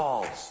to the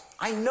calls.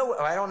 I know.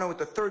 I don't know what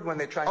the third one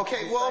they're trying to do.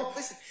 Okay, well,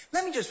 listen,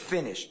 let me just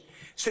finish.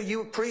 So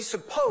you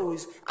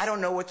presuppose I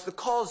don't know what the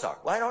calls are.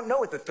 Well, I don't know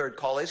what the third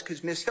call is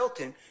because Ms.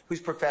 Hilton,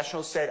 who's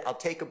professional, said, I'll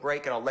take a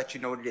break and I'll let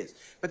you know what it is.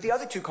 But the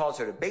other 2 calls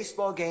are the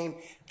baseball game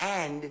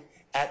and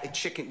at a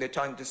chicken, they're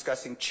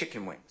discussing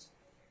chicken wings.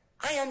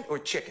 Or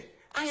chicken.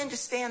 I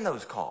understand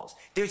those calls.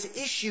 There's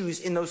issues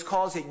in those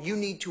calls that you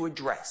need to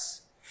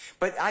address.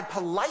 But I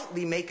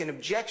politely make an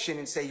objection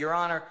and say, Your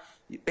Honor,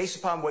 based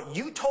upon what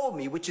you told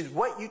me, which is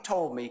what you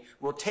told me,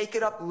 we'll take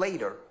it up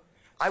later.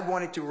 I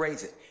wanted to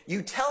raise it.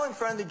 You tell in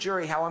front of the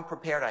jury how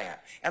unprepared I am.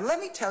 And let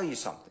me tell you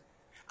something.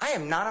 I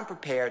am not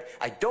unprepared.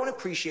 I don't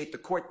appreciate the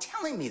court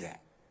telling me that.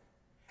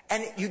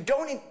 And you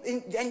don't,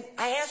 and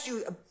I asked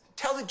you,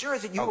 tell the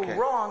jurors that you were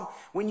wrong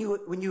when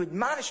you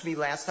admonished me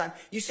last time.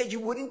 You said you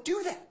wouldn't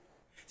do that.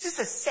 This is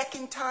the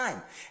second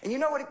time. And you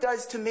know what it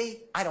does to me?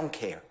 I don't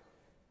care.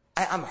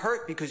 I'm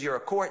hurt because you're a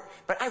court,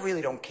 but I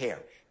really don't care.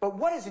 But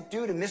what does it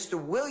do to Mr.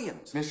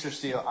 Williams? Mr.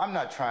 Steele, I'm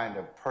not trying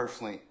to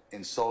personally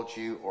insult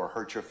you or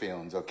hurt your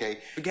feelings, okay?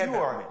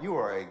 You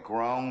are a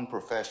grown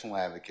professional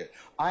advocate.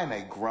 I am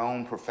a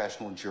grown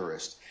professional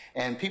jurist.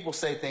 And people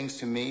say things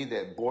to me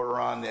that border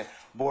on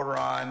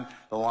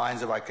the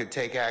lines of I could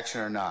take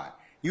action or not.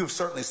 You have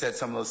certainly said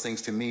some of those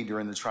things to me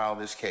during the trial of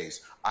this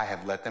case. I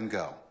have let them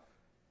go.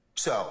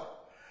 So,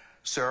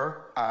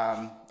 sir,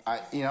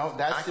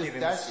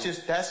 that's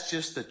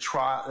just the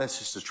trial. That's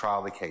just the trial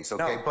of the case,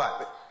 okay? No,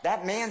 but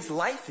that man's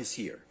life is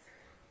here.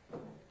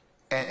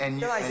 And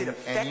you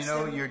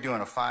know you're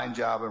doing a fine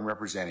job in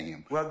representing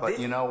him. Well, but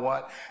you know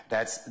what?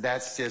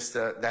 That's just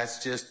the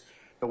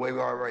way we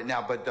are right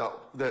now. But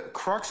the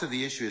crux of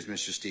the issue is,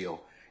 Mr.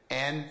 Steele,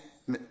 and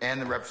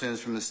the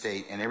representatives from the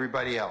state and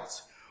everybody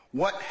else.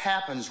 What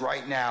happens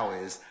right now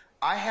is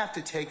I have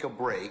to take a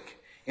break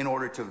in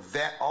order to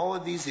vet all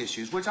of these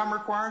issues, which I'm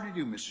required to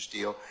do, Mr.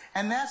 Steele.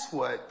 And that's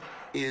what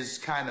is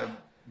kind of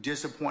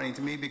disappointing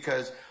to me,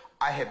 because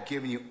I have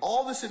given you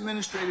all this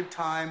administrative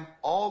time,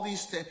 all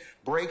these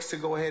breaks to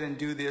go ahead and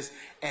do this,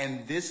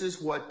 and this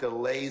is what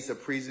delays the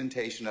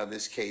presentation of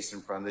this case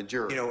in front of the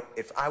jury. You know,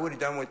 if I would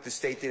have done what the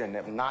state did, and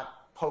I'm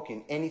not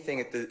poking anything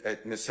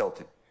at Ms.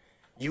 Hilton,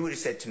 you would have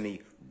said to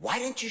me, why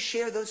didn't you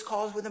share those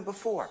calls with him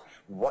before?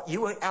 What,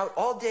 you were out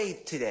all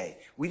day today.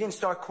 We didn't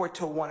start court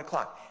till 1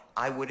 o'clock.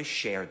 I would have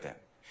shared them.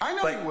 I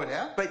know you would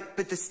have.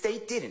 But the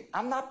state didn't.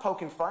 I'm not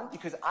poking fun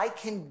because I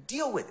can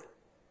deal with it.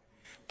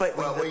 But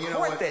well, when the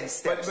court then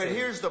steps in. But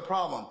here's the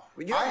problem.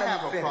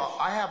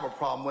 I have a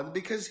problem with it,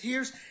 because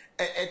here's,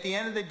 at the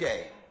end of the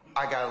day,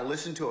 I got to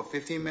listen to a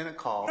 15-minute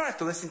call. You don't have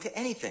to listen to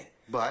anything.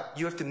 But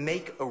you have to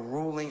make a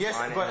ruling on it.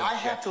 Yes, but I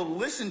have to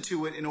listen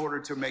to it in order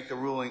to make the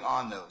ruling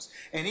on those.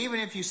 And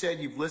even if you said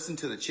you've listened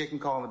to the chicken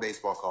call and the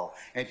baseball call,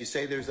 and if you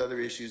say there's other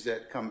issues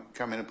that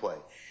come into play,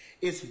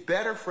 it's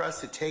better for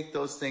us to take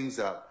those things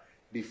up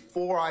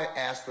before I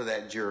ask for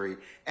that jury.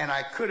 And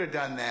I could have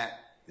done that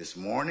this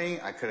morning.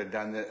 I could have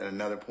done that at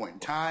another point in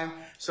time.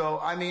 So,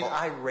 I mean... Well,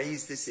 I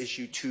raised this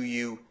issue to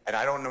you, and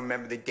I don't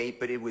remember the date,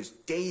 but it was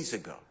days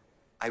ago.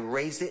 I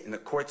raised it, and the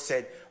court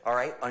said, all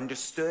right,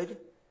 understood,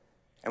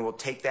 and we'll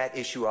take that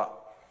issue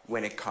up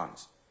when it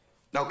comes.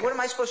 Okay. What am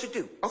I supposed to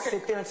do? Okay.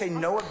 Sit there and say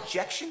no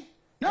objection?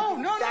 No,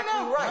 right. Not at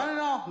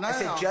all. I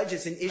said, Judge,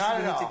 it's an issue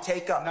we need to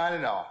take up. Not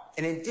at all.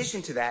 And in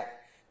addition to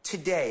that,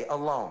 today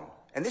alone,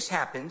 and this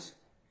happens,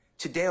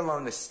 today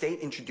alone, the state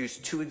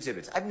introduced 2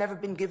 exhibits. I've never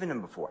been given them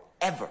before,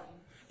 ever.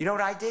 You know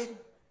what I did?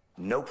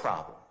 No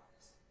problem.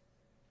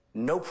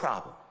 No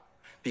problem.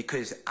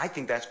 Because I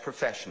think that's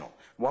professional.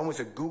 One was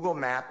a Google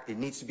map. It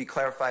needs to be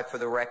clarified for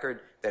the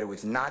record that it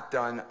was not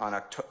done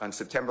on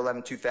September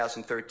 11,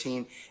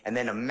 2013. And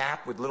then a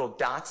map with little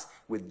dots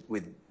with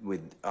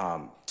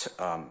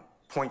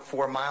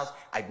 0.4 miles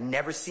I've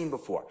never seen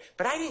before.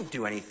 But I didn't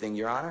do anything,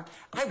 Your Honor.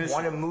 I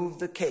want to move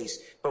the case.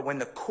 But when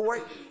the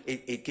court,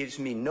 it gives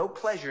me no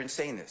pleasure in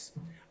saying this.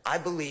 I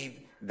believe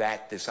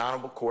that this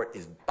honorable court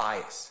is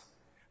biased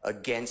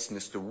against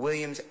Mr.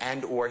 Williams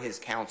and or his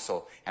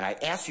counsel. And I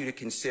ask you to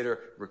consider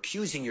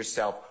recusing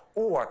yourself,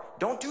 or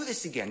don't do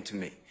this again to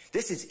me.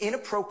 This is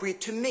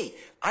inappropriate to me.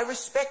 I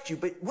respect you,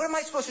 but what am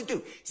I supposed to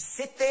do?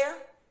 Sit there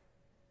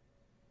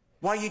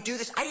while you do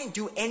this? I didn't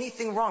do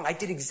anything wrong. I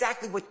did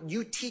exactly what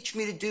you teach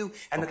me to do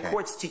and the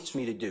courts teach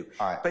me to do.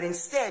 All right. But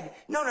instead,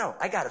 no,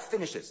 I got to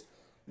finish this.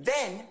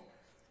 Then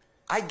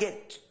I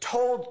get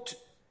told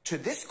to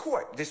this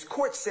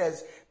court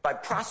says by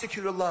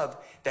Prosecutor Love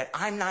that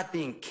I'm not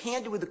being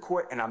candid with the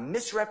court and I'm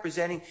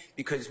misrepresenting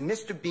because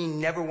Mr. Bean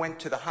never went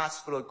to the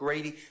hospital at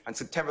Grady on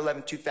September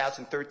 11,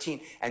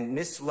 2013, and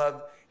Ms.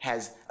 Love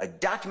has a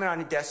document on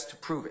the desk to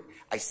prove it.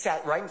 I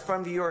sat right in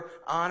front of Your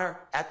Honor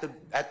at the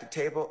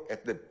table,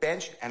 at the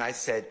bench, and I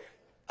said,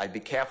 I'd be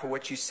careful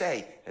what you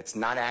say. That's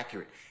not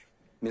accurate.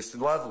 Ms.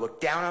 Love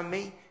looked down on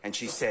me, and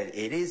she said,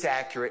 it is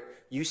accurate.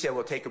 You said,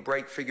 we'll take a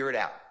break, figure it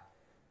out.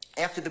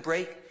 After the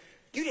break,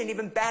 you didn't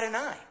even bat an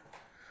eye.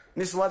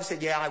 Ms. Love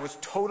said, yeah, I was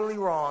totally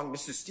wrong.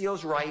 Mr.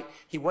 Steele's right.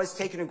 He was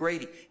taken to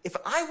Grady. If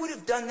I would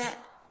have done that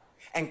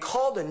and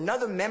called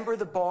another member of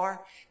the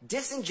bar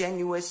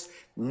disingenuous,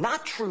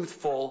 not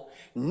truthful,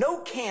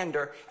 no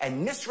candor,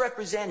 and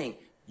misrepresenting,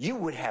 you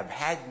would have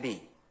had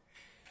me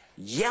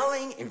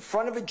yelling in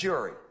front of a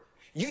jury.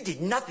 You did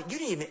nothing. You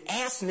didn't even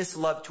ask Ms.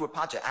 Love to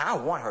apologize. I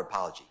don't want her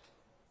apology.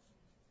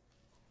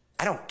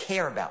 I don't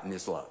care about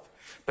Ms. Love.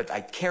 But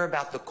I care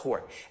about the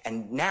court.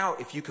 And now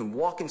if you can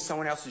walk in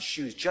someone else's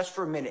shoes just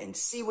for a minute and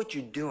see what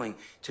you're doing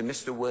to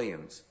Mr.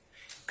 Williams,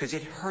 because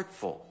it's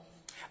hurtful.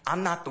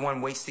 I'm not the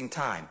one wasting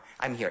time.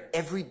 I'm here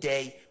every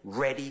day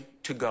ready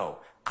to go.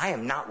 I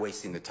am not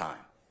wasting the time.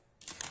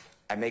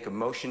 I make a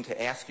motion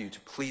to ask you to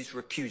please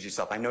recuse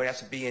yourself. I know it has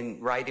to be in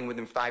writing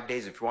within 5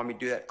 days. If you want me to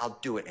do that, I'll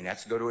do it. And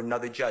that's to go to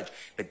another judge.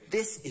 But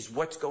this is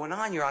what's going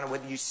on, Your Honor,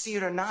 whether you see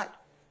it or not.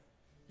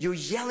 You're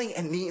yelling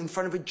at me in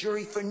front of a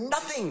jury for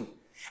nothing.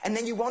 And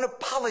then you won't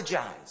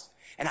apologize.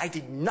 And I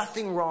did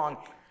nothing wrong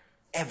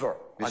ever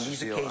on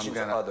these occasions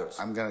or others.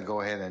 I'm going to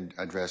go ahead and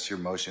address your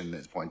motion at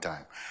this point in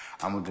time.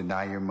 I'm going to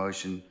deny your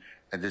motion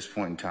at this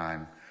point in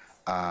time.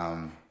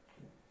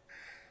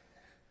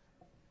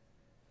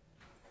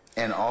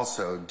 And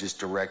also just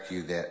direct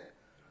you that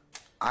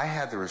I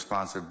have the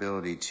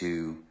responsibility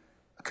to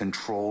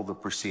control the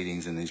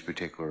proceedings in this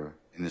particular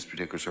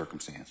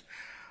circumstance.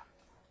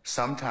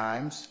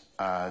 Sometimes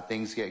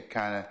things get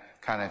kind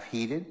of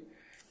heated.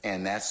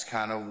 And that's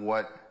kind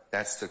of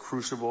that's the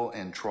crucible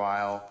and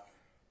trial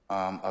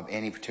of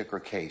any particular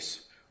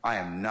case. I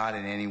am not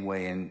in any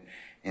way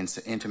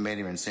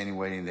intimating or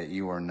insinuating that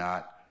you are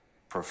not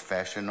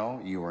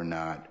professional, you are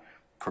not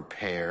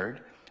prepared.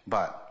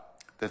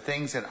 But the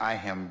things that I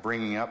am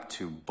bringing up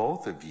to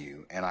both of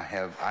you, and I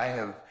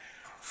have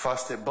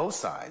fussed at both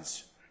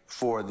sides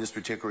for this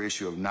particular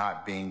issue of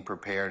not being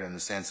prepared in the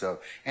sense of,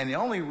 and the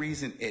only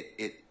reason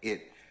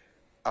it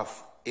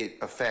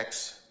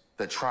affects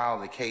the trial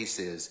of the case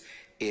is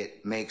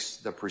it makes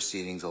the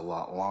proceedings a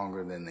lot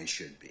longer than they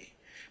should be.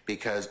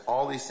 because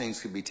all these things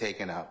could be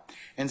taken up.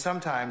 And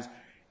sometimes,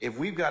 if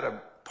we've got to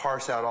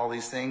parse out all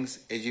these things,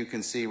 as you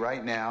can see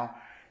right now,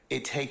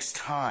 it takes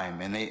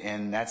time,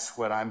 and that's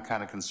what I'm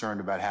kind of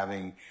concerned about,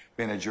 having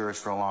been a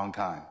jurist for a long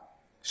time.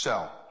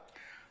 So,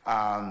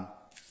 I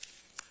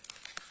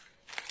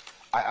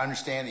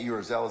understand that you're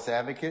a zealous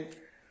advocate.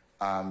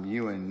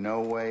 You in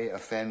no way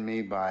offend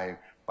me by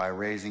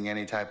raising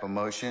any type of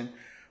motion.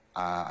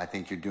 I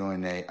think you're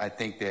doing I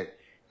think that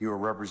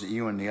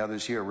you and the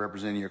others here are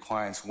representing your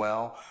clients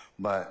well,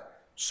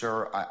 but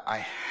sir, I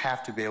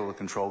have to be able to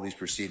control these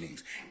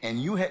proceedings. And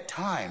you at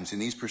times in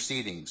these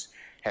proceedings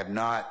have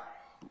not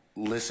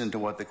listened to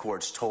what the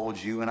court's told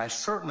you, and I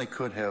certainly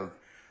could have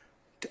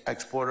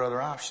explored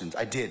other options.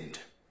 I didn't.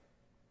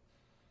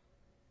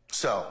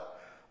 So,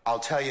 I'll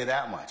tell you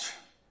that much,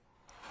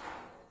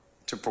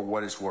 for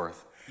what it's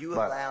worth. You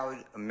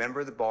allowed a member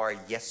of the bar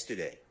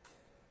yesterday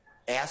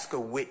ask a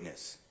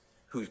witness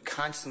who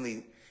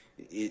constantly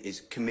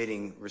is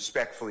committing,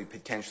 respectfully,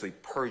 potentially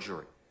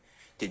perjury.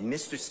 Did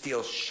Mr.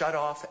 Steele shut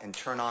off and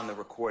turn on the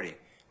recording?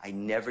 I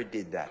never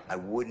did that. I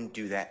wouldn't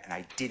do that, and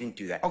I didn't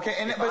do that. Okay,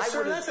 and but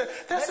sir, I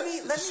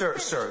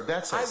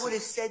would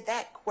have said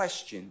that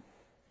question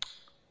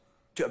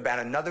to about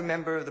another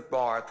member of the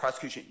bar,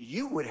 prosecution.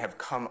 You would have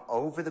come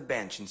over the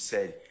bench and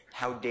said,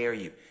 "How dare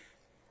you?"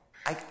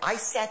 I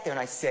sat there and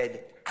I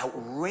said,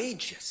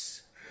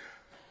 "Outrageous."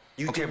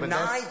 You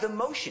denied the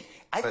motion.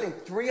 I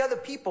think 3 other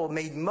people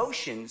made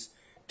motions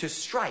to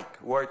strike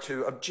or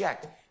to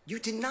object. You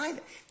denied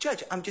it.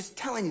 Judge, I'm just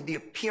telling you, the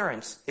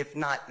appearance, if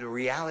not the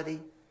reality,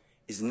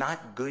 is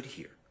not good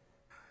here.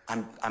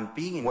 I'm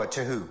being... What,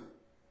 to who?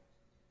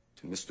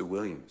 To Mr.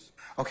 Williams.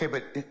 Okay,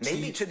 but...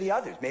 Maybe to the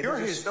others. Maybe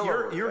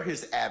you're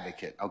his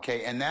advocate,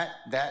 okay? And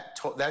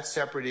that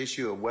separate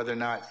issue of whether or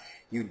not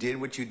you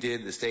did what you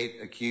did, the state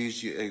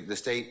accused you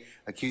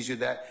of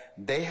that,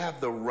 they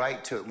have the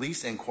right to at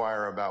least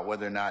inquire about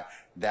whether or not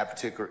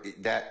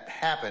that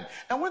happened.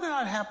 Now, whether or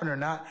not it happened or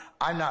not,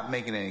 I'm not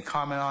making any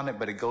comment on it,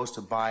 but it goes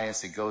to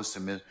bias, it goes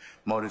to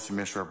motives to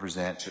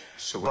misrepresent.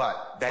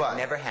 That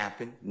never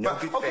happened. No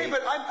good faith. Okay,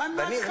 but I'm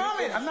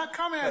not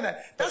commenting on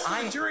that. That's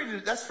for the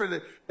jury.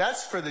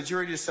 That's for the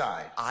jury to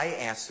decide. I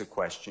asked the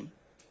question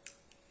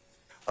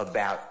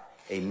about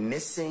a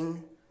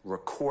missing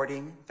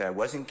recording that I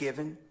wasn't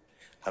given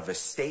of a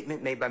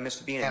statement made by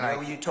Mr. Bean. And you know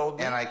what you told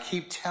me? And I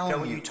keep telling you.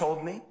 You know what you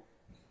told me?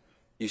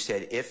 You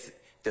said,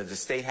 does the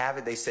state have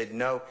it? They said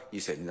no. You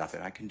said,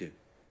 nothing I can do.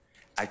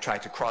 I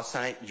tried to cross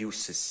on it. You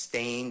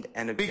sustained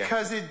an objection.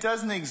 Because it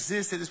doesn't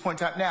exist at this point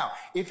in time. Now,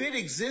 if it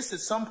exists at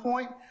some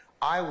point,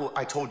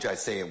 I told you I'd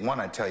say it. 1,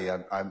 I tell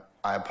you,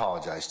 I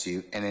apologize to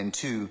you. And then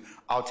 2,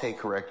 I'll take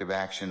corrective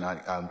action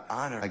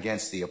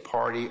against the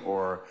party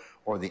or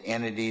the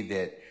entity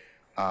that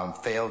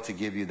failed to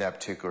give you that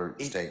particular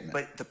statement.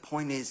 But the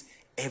point is,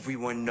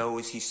 everyone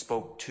knows he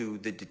spoke to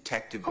the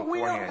detective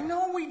beforehand.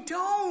 No, we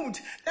don't.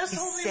 That's the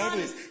whole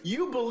thing.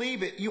 You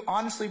believe it. You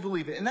honestly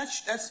believe it, and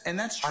that's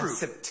true. On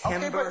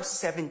September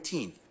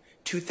 17th,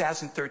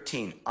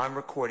 2013, on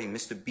recording,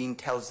 Mr. Bean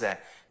tells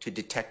that to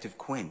Detective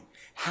Quinn.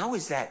 How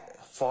is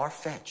that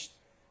far-fetched?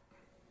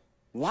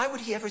 Why would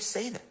he ever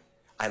say that?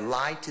 I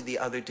lied to the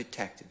other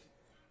detective.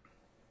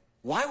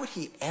 Why would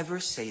he ever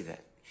say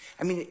that?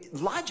 I mean,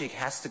 logic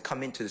has to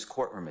come into this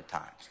courtroom at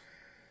times.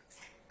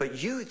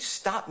 But you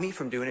stop me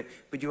from doing it,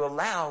 but you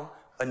allow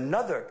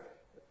another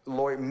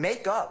lawyer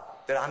make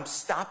up that I'm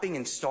stopping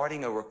and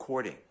starting a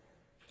recording.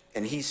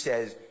 And he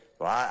says,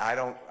 well, I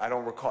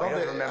don't recall. I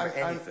don't remember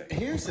anything.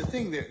 Here's the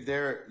thing.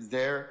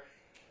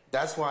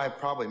 That's why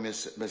probably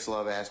Miss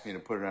Love asked me to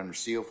put it under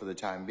seal for the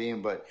time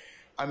being. But,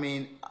 I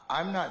mean,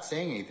 I'm not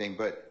saying anything.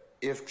 But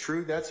if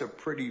true, that's a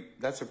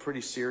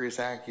pretty serious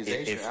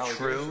accusation.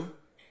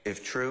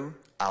 If true,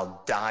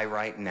 I'll die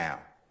right now.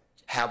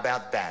 How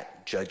about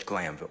that, Judge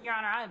Glanville? Your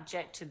Honor, I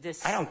object to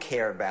this. I don't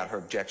care about her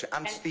objection.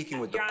 I'm speaking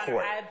with the court.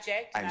 Your Honor, I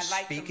object. I'm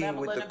speaking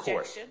with the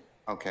court.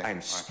 Okay.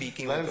 I'm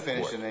speaking with the court. Let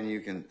him finish,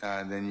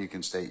 and then you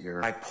can state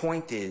your. My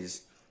point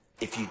is,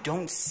 if you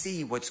don't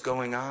see what's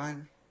going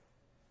on,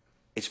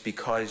 it's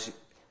because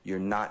you're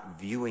not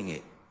viewing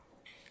it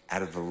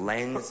out of the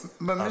lens of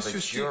a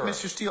juror.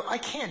 Mr. Steele, I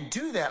can't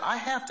do that. I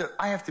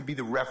have to be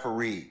the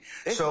referee.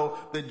 So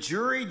the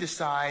jury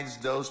decides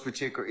those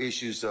particular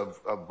issues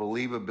of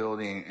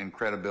believability and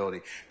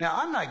credibility. Now,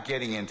 I'm not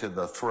getting into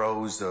the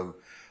throes of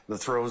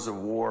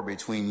war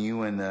between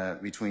you and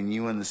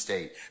the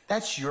state.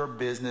 That's your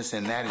business,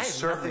 and that is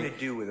certainly nothing to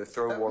do with a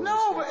throw war.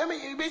 No, but I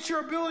mean, it's your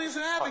ability as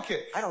an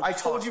advocate. I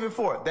told you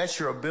before, that's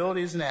your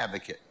ability as an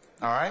advocate.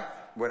 All right.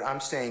 What I'm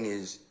saying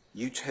is,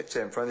 you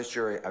said in front of this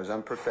jury, I was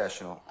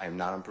unprofessional. I am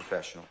not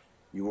unprofessional.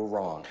 You were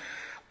wrong.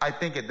 I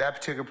think at that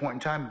particular point in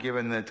time,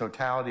 given the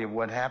totality of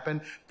what happened,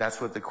 that's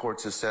what the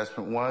court's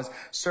assessment was.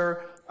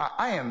 Sir,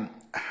 I am...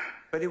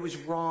 But it was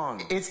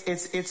wrong. It's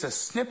a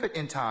snippet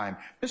in time.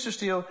 Mr.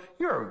 Steele,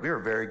 you're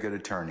a very good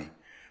attorney.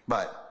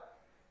 But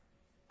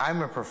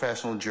I'm a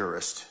professional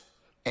jurist.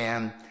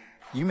 And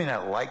you may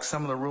not like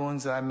some of the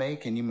rulings that I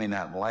make, and you may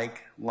not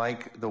like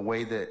the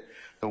way that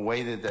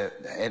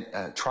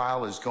the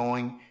trial is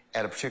going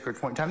at a particular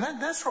point in time.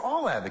 That's for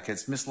all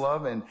advocates. Ms.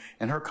 Love and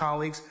her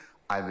colleagues,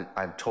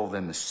 I've told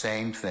them the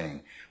same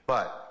thing.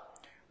 But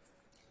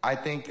I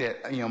think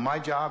that, my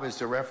job as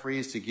the referee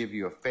is to give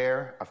you a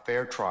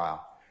fair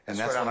trial. And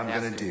that's what I'm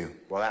going to do.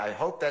 Well, I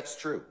hope that's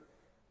true.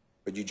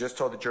 But you just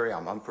told the jury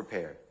I'm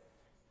unprepared.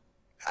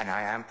 And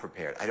I am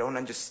prepared. I don't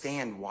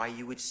understand why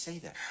you would say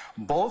that.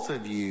 Both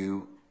of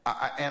you,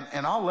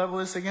 and I'll level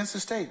this against the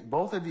state.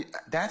 Both of you,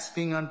 that's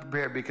being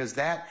unprepared, because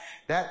that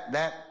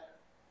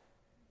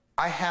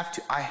I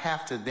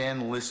have to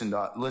then listen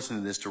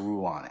to this to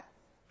rule on it.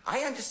 I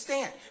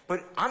understand,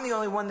 but I'm the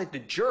only one that the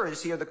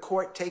jurors here, the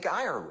court, take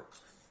ire with.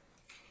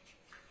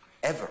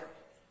 Ever.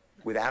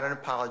 Without an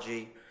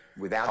apology,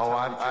 without...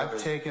 I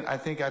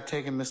think I've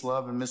taken Ms.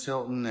 Love and Ms.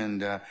 Hilton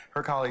and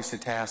her colleagues to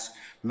task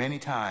many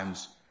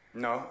times.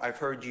 No, I've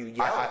heard you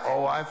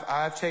yell.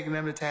 I've taken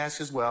them to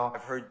task as well.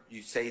 I've heard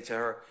you say to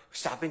her,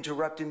 "Stop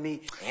interrupting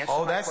me, answer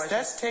my that's question."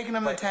 That's taking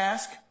them to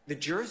task. The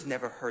jurors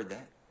never heard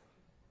that.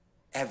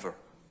 Ever.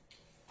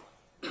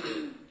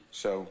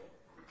 So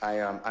I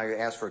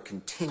ask for a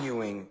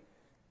continuing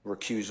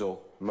recusal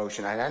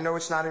motion. And I know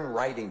it's not in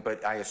writing,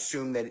 but I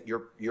assume that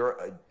you're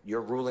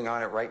ruling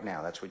on it right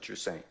now. That's what you're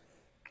saying.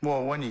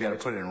 Well, when you got to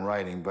put it in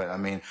writing, but I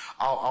mean,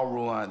 I'll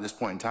rule on it at this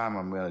point in time.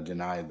 I'm going to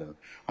deny the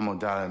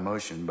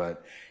motion,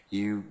 but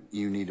you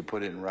need to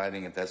put it in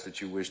writing if that's what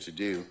you wish to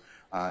do,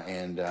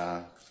 and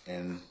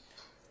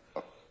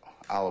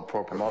I'll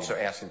appropriately. I'm also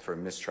asking for a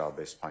mistrial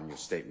based upon your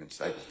statements.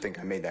 I think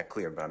I made that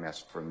clear, but I'm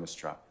asking for a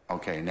mistrial.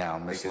 Okay, now,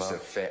 Ms.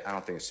 Love. I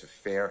don't think it's a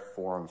fair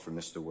forum for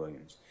Mr.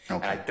 Williams. Okay.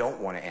 And I don't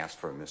want to ask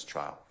for a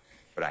mistrial,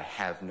 but I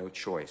have no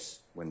choice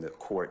when the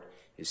court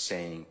is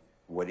saying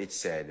what it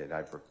said,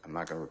 that I'm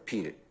not going to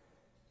repeat it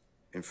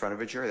in front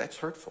of a jury. That's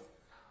hurtful.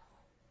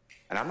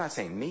 And I'm not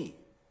saying me.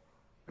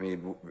 I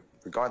mean,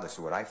 regardless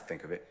of what I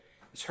think of it,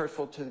 it's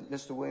hurtful to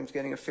Mr. Williams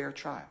getting a fair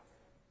trial.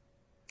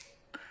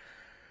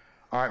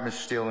 All right, Mr.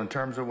 Steele, in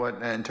terms of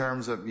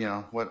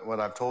what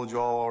I've told you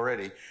all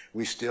already,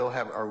 we're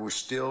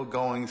still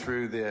going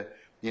through the,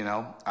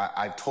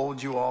 I've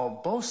told you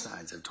all, both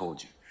sides have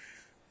told you.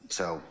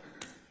 So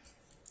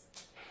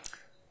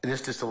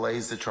this just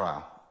delays the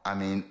trial. I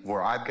mean,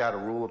 where I've got to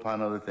rule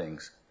upon other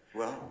things.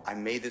 Well, I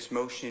made this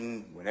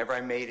motion whenever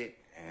I made it,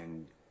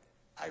 and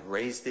I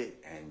raised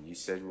it, and you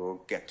said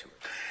we'll get to it.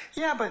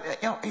 Yeah, but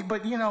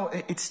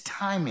it's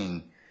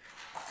timing.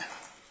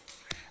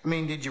 I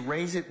mean, did you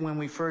raise it when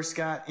we first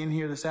got in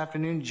here this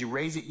afternoon? Did you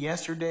raise it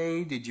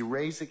yesterday? Did you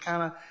raise it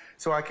kind of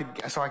so I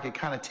could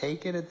kind of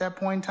take it at that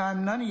point in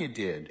time? None of you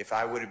did. If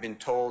I would have been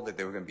told that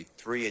there were going to be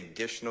 3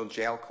 additional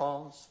jail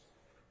calls,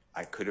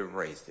 I could have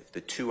raised it.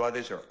 The 2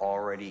 others are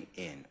already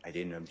in. I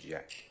didn't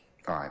object.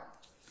 All right.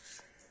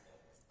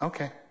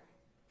 Okay.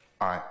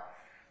 All right.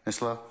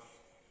 Ms. Love?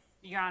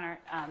 Your Honor,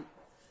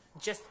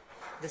 just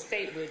the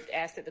state would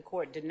ask that the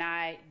court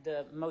deny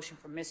the motion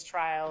for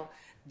mistrial.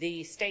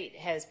 The state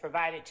has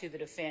provided to the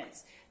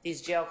defense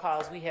these jail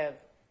calls. We have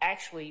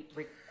actually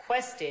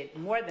requested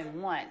more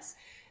than once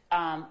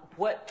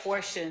what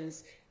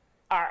portions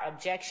are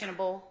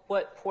objectionable,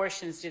 what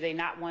portions do they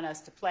not want us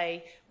to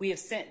play. We have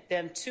sent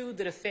them to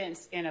the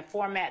defense in a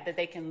format that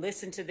they can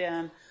listen to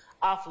them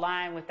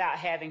offline without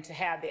having to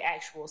have the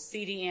actual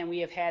CD in. We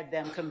have had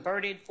them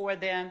converted for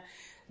them.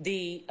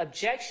 The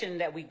objection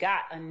that we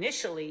got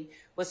initially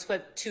was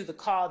put to the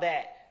call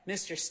that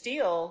Mr.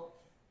 Steele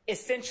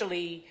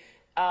essentially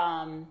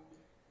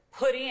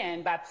put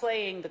in by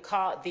playing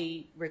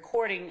the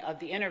recording of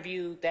the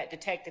interview that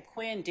Detective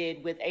Quinn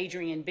did with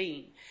Adrian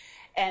Bean.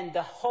 And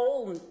the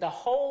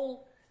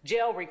whole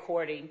jail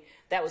recording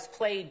that was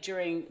played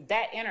during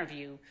that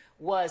interview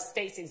was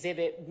State's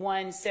Exhibit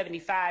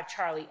 175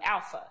 Charlie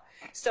Alpha.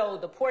 So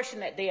the portion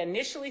that they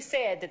initially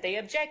said that they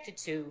objected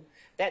to,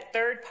 that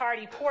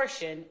third-party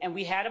portion, and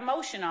we had a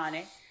motion on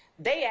it,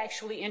 they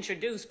actually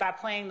introduced by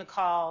playing the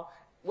call,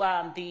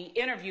 the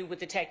interview with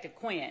Detective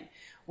Quinn.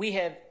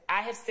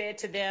 I have said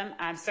to them,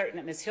 I'm certain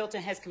that Ms.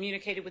 Hilton has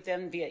communicated with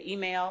them via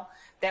email,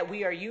 that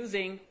we are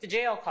using the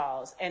jail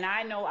calls. And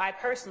I know I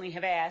personally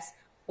have asked,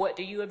 what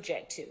do you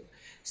object to?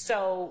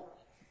 So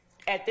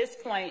at this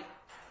point,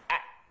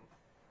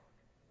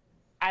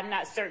 I'm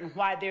not certain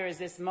why there is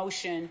this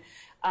motion.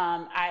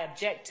 I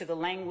object to the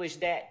language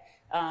that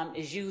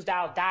is used.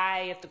 I'll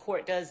die if the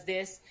court does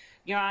this.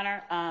 Your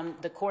Honor,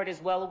 the court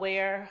is well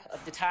aware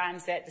of the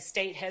times that the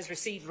state has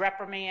received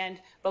reprimand,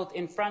 both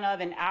in front of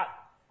and out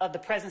of the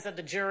presence of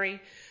the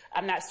jury.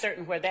 I'm not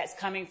certain where that's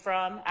coming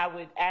from. I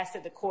would ask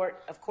that the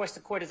court, of course the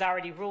court has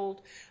already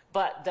ruled,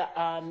 but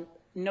the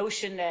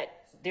notion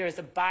that there is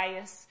a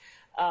bias,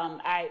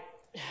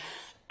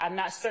 I'm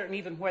not certain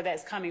even where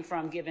that's coming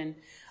from, given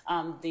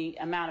the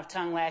amount of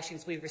tongue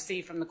lashings we've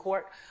received from the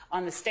court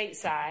on the state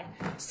side.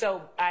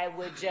 So I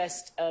would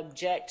just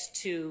object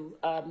to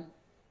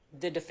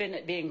the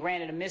defendant being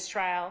granted a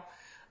mistrial.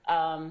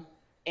 And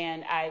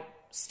I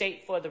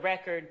state for the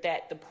record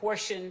that the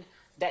portion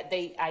that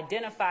they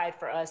identified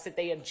for us that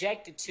they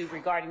objected to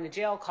regarding the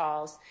jail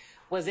calls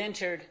was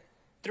entered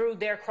through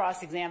their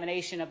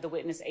cross-examination of the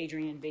witness,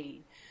 Adrian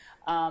Bean.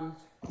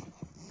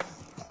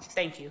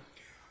 Thank you.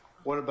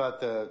 What about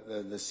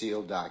the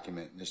sealed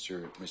document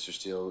Mr.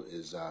 Steele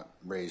is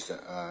raised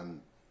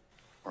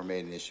or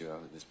made an issue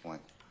of at this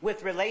point?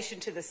 With relation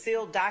to the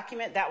sealed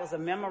document, that was a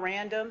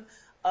memorandum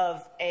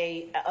of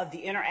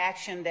the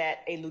interaction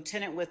that a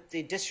lieutenant with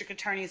the district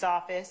attorney's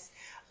office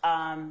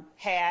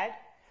had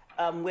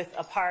with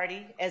a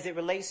party as it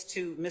relates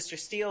to Mr.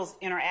 Steele's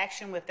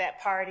interaction with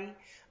that party,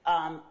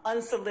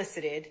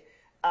 unsolicited,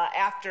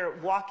 after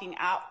walking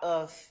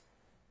out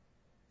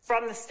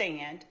from the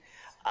stand.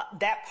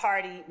 That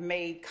party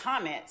made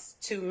comments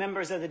to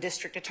members of the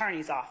district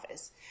attorney's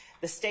office.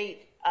 The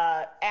state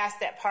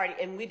asked that party,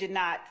 and we did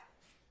not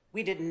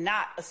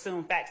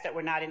assume facts that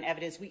were not in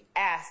evidence. We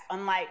asked,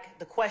 unlike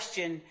the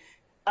question,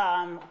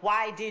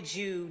 why did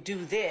you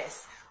do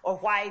this? Or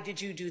why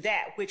did you do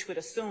that? Which would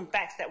assume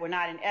facts that were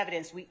not in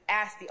evidence. We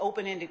asked the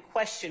open-ended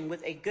question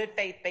with a good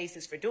faith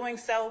basis for doing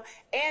so,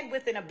 and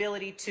with an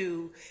ability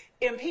to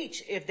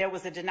impeach if there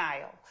was a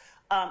denial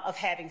of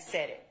having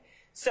said it.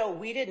 So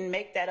we didn't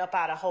make that up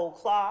out of whole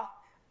cloth.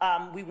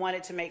 We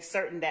wanted to make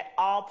certain that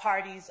all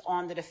parties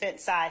on the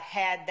defense side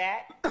had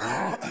that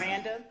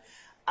random.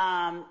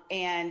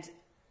 And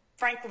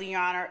frankly, Your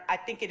Honor, I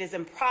think it is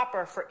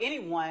improper for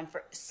anyone,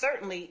 for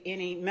certainly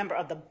any member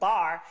of the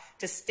bar,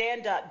 to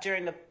stand up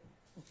during the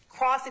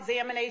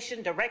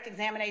cross-examination, direct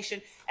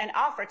examination, and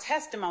offer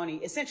testimony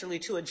essentially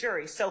to a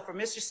jury. So for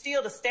Mr.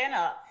 Steele to stand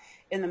up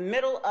in the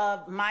middle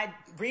of my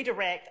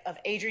redirect of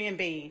Adrian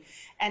Bean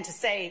and to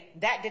say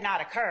that did not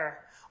occur,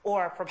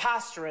 or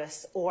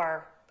preposterous,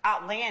 or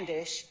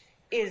outlandish,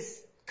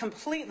 is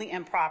completely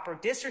improper,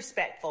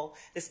 disrespectful.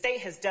 The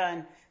state has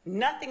done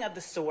nothing of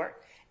the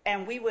sort,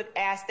 and we would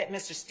ask that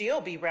Mr.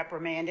 Steele be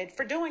reprimanded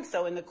for doing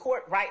so, and the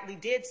court rightly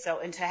did so.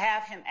 And to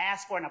have him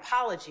ask for an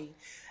apology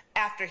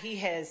after he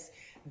has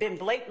been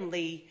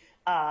blatantly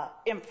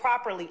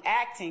improperly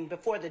acting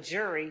before the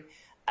jury,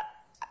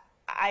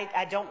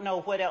 I don't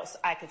know what else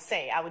I could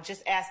say. I would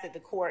just ask that the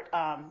court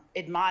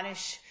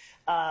admonish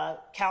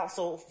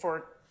counsel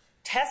for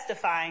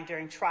testifying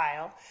during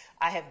trial.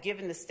 I have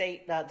given the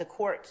state, the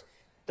court,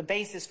 the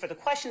basis for the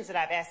questions that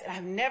I've asked, and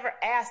I've never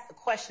asked a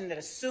question that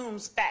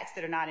assumes facts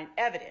that are not in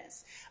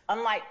evidence.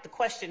 Unlike the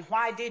question,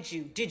 why did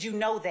you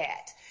know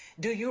that?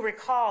 Do you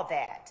recall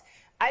that?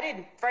 I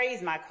didn't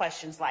phrase my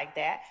questions like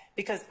that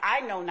because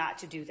I know not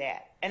to do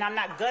that, and I'm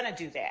not gonna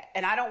do that.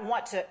 And I don't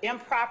want to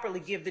improperly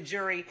give the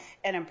jury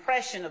an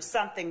impression of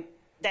something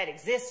that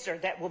exists or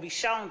that will be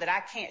shown that I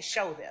can't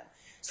show them.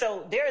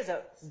 So there is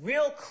a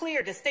real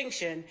clear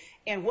distinction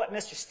in what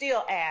Mr.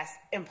 Steele asked,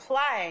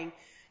 implying,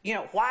 you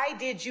know, why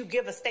did you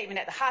give a statement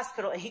at the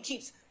hospital? And he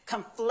keeps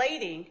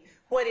conflating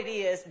what it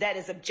is that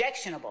is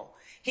objectionable.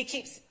 He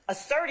keeps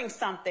asserting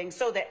something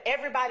so that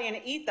everybody in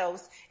the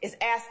ethos is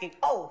asking,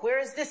 oh, where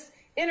is this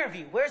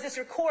interview? Where's this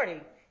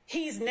recording?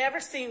 He's never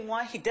seen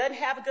one. He doesn't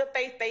have a good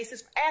faith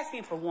basis for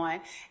asking for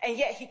one. And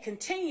yet he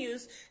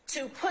continues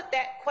to put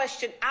that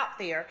question out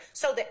there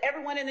so that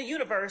everyone in the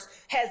universe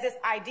has this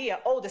idea,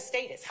 oh, the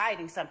state is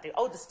hiding something.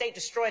 Oh, the state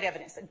destroyed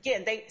evidence.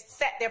 Again, they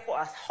sat there for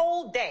a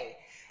whole day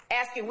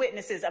asking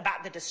witnesses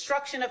about the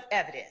destruction of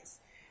evidence.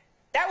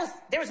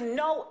 There was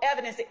no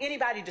evidence that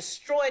anybody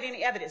destroyed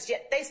any evidence,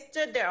 yet they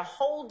stood there a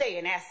whole day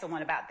and asked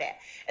someone about that.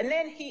 And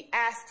then he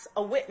asks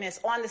a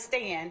witness on the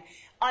stand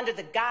under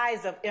the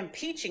guise of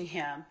impeaching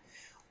him,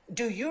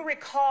 do you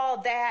recall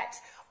that?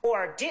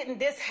 Or didn't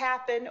this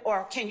happen?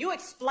 Or can you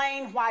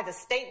explain why the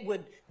state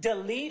would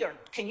delete? Or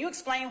can you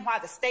explain why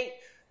the state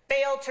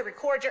failed to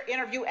record your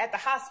interview at the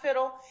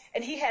hospital?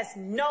 And he has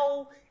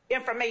no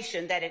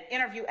information that an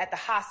interview at the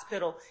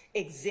hospital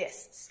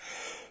exists.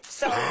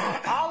 So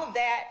all of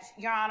that,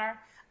 Your Honor,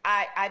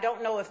 I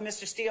don't know if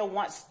Mr. Steele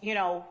wants, you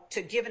know,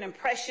 to give an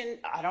impression.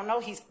 I don't know.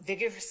 He's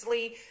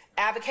vigorously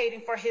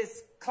advocating for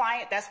his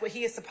client. That's what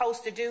he is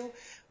supposed to do.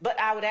 But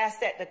I would ask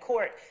that the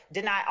court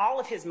deny all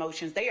of his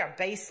motions. They are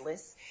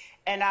baseless.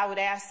 And I would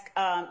ask,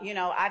 you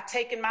know, I've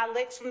taken my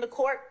licks from the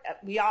court.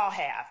 We all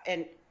have.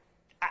 And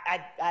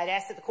I'd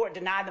ask that the court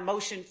deny the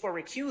motion for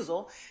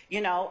recusal. You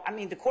know, I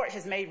mean, the court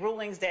has made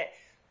rulings that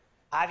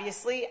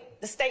obviously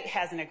the state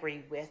hasn't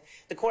agreed with.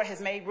 The court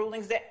has made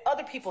rulings that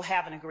other people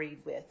haven't agreed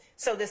with.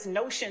 So this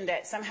notion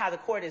that somehow the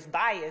court is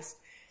biased,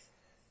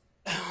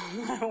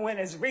 when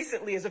as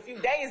recently as a few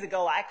days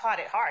ago, I caught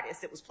it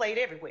hardest. It was played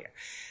everywhere.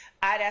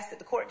 I'd ask that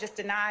the court just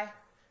deny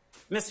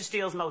Mr.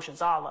 Steele's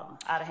motions, all of them,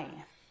 out of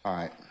hand. All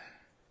right.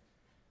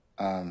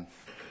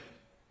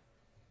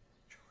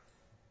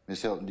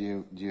 Ms. Hilton,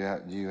 do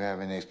you have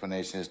any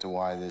explanation as to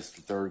why this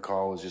third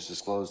call was just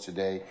disclosed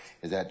today?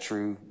 Is that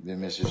true? Is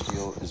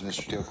Mr.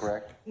 Steele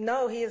correct?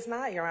 No, he is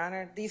not, Your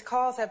Honor. These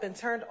calls have been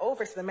turned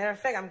over. As a matter of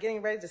fact, I'm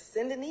getting ready to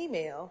send an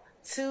email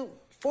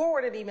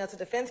forward an email to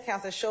defense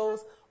counsel that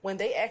shows when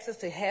they asked us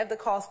to have the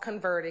calls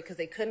converted because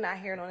they could not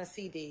hear it on a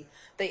CD,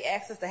 they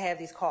asked us to have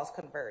these calls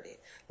converted.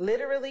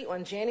 Literally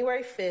on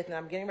January 5th, and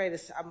I'm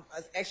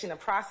actually in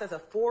the process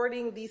of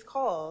forwarding these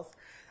calls,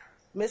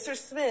 Mr.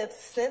 Smith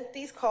sent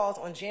these calls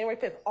on January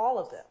 5th, all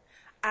of them.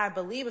 I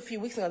believe a few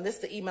weeks ago, and this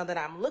is the email that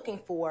I'm looking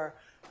for,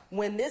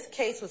 when this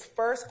case was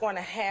first going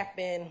to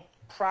happen,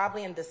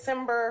 probably in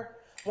December,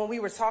 when we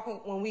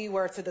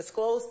were to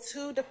disclose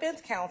to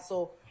defense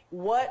counsel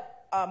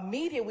what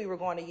media we were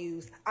going to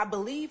use, I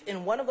believe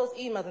in one of those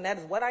emails, and that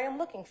is what I am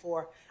looking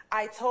for,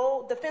 I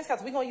told defense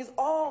counsel we're going to use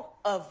all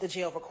of the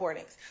jail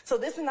recordings. So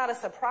this is not a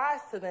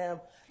surprise to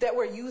them that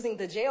we're using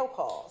the jail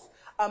calls.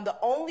 The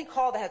only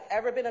call that has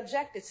ever been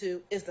objected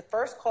to is the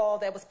first call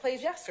that was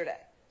played yesterday.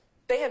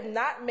 They have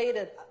not made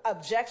an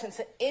objection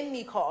to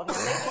any call. Now,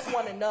 they just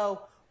want to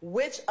know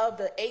which of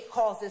the 8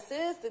 calls this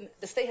is, then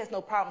the state has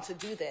no problem to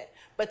do that.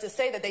 But to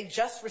say that they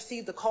just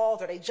received the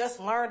calls or they just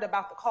learned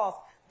about the calls,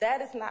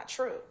 that is not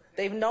true.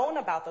 They've known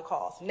about the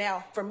calls.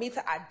 Now, for me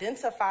to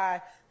identify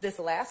this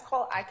last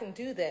call, I can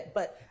do that.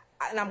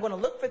 And I'm going to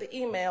look for the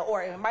email,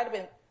 or it might have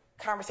been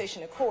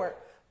conversation in court,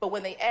 but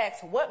when they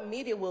asked, what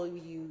media will we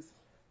use?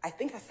 I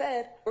think I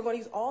said, we're going to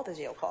use all the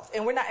jail calls.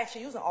 And we're not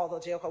actually using all the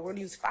jail calls. We're going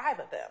to use 5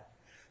 of them.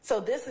 So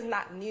this is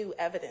not new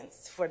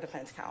evidence for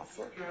defense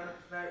counsel. Your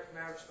Honor,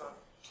 may I respond?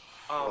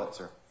 What,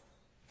 sir?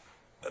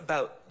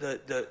 About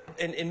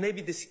and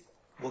maybe this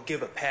will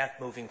give a path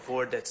moving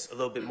forward that's a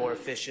little bit more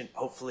efficient,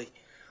 hopefully.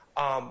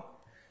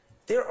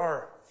 There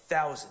are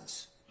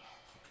thousands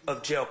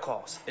of jail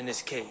calls in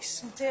this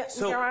case.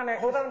 So, Your Honor,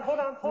 hold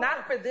on.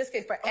 Not for this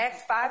case, for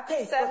Acts 5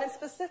 to 7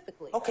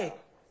 specifically. Okay.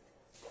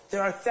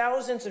 There are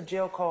thousands of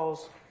jail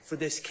calls for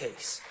this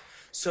case.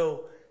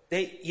 So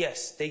they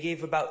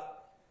gave about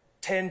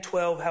 10,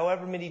 12,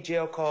 however many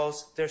jail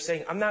calls. They're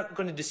saying, I'm not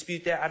going to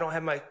dispute that. I don't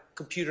have my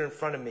computer in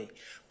front of me.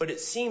 But it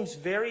seems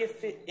very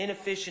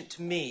inefficient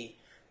to me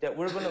that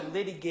we're going to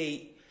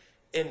litigate,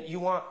 and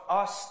you want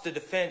us, the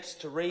defense,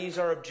 to raise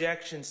our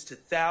objections to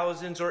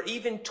thousands or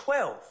even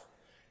 12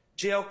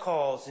 jail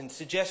calls and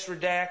suggest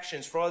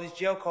redactions for all these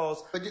jail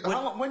calls. But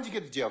when did you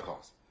get the jail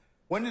calls?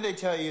 When did they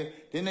tell you?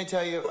 Didn't they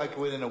tell you like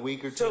within a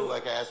week or two,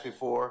 like I asked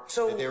before,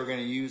 that they were going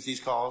to use these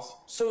calls?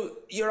 So,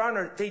 Your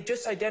Honor, they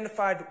just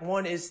identified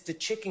one as the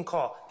chicken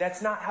call.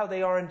 That's not how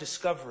they are in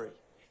discovery.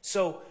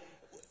 So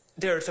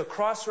there's a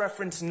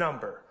cross-reference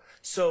number.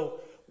 So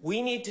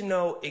we need to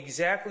know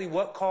exactly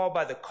what call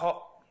by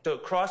the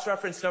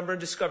cross-reference number in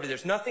discovery.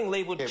 There's nothing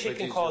labeled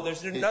chicken call.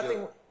 There's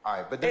nothing. All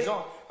right, but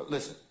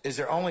listen. Is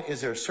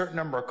there a certain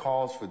number of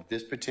calls for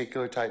this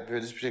particular type, for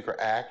this particular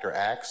act or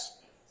acts?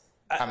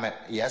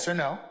 Yes or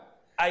no?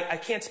 I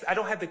can't. I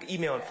don't have the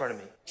email in front of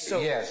me.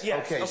 So yes.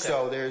 Okay.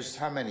 So there's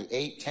how many?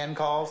 8, 10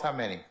 calls? How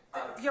many?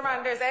 Your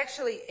Honor, there's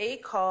actually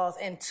 8 calls,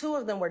 and 2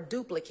 of them were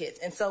duplicates.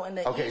 And so in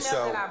the email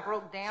that I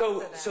broke down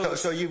to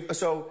them.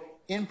 So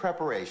in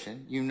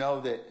preparation, you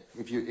know that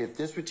if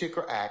this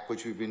particular act,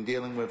 which we've been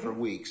dealing with for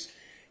weeks,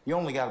 you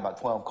only got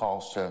about 12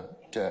 calls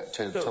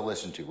to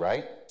listen to,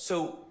 right?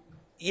 So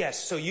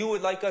yes. So you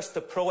would like us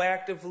to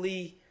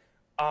proactively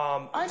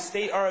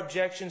state our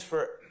objections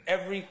for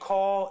every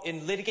call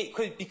and litigate,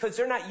 because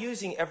they're not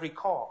using every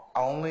call.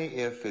 Only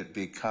if it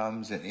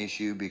becomes an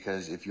issue,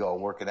 because if you all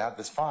work it out,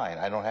 that's fine.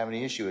 I don't have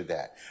any issue with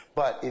that.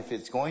 But if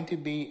it's going to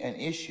be an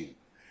issue,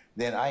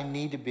 then I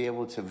need to be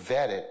able to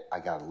vet it. I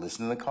got to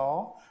listen to the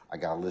call. I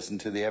got to listen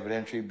to the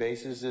evidentiary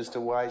basis as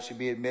to why it should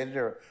be admitted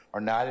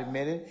or not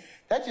admitted.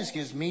 That just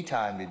gives me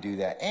time to do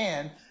that.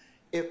 And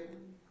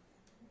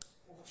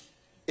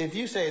if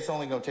you say it's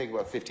only going to take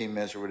about 15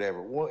 minutes or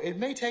whatever, well, it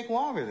may take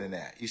longer than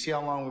that. You see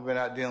how long we've been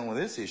out dealing with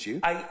this issue.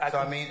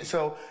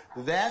 So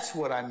that's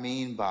what I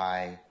mean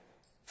by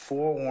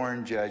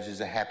forewarned judge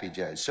is a happy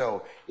judge.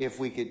 So if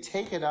we could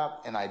take it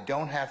up and I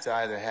don't have to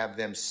either have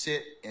them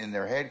sit in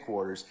their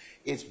headquarters,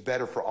 it's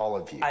better for all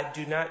of you. I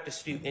do not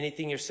dispute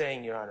anything you're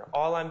saying, Your Honor.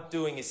 All I'm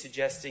doing is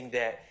suggesting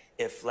that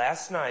if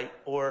last night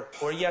or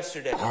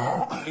yesterday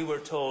we were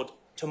told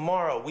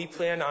tomorrow we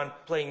plan on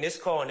playing this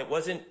call and it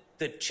wasn't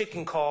the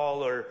chicken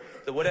call or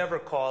the whatever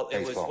call,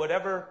 it was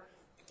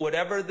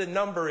whatever the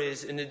number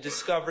is in the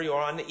discovery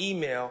or on the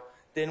email,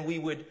 then we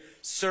would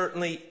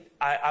certainly,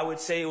 I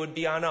would say it would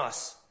be on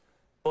us.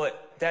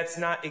 But that's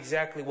not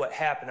exactly what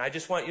happened. I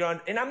just want you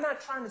on, and I'm not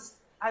trying to,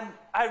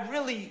 I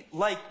really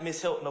like Ms.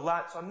 Hilton a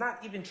lot, so I'm not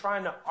even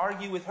trying to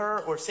argue with her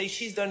or say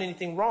she's done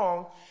anything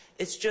wrong.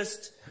 It's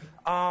just,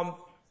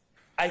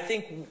 I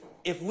think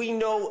if we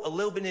know a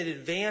little bit in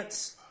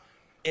advance,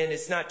 and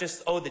it's not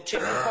just, the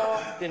chicken call,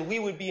 then we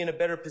would be in a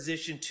better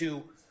position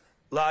to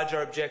lodge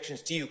our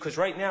objections to you. Because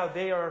right now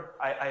they are,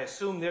 I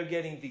assume they're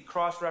getting the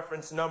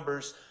cross-reference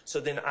numbers, so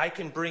then I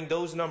can bring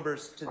those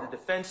numbers to the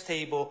defense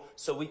table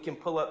so we can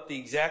pull up the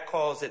exact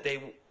calls that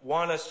they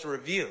want us to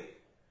review.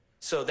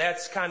 So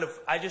that's kind of,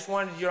 I just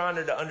wanted Your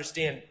Honor to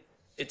understand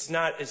it's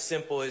not as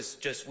simple as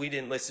just we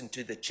didn't listen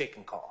to the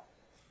chicken call.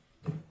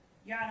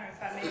 Your Honor,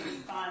 if I may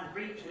respond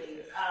briefly.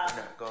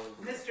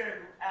 Mr.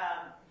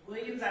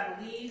 Williams, I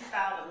believe,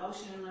 filed a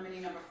motion in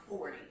limine number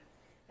 40.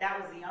 That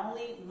was the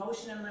only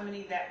motion in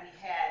limine that we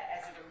had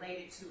as it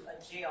related to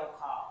a jail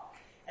call.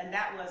 And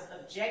that was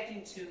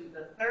objecting to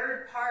the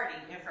third-party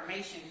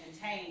information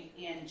contained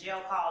in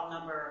jail call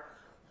number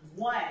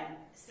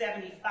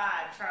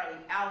 175, Charlie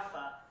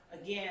Alpha,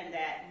 again,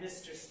 that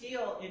Mr.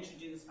 Steele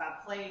introduced by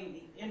playing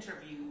the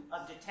interview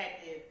of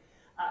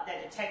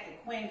that Detective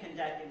Quinn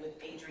conducted with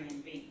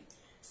Adrian B.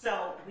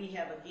 So we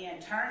have,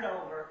 again, turned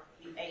over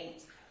the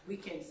 8. We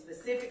can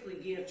specifically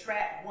would give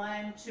track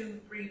 1, 2,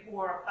 3, 4,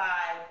 or 5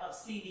 of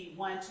CD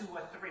 1, 2,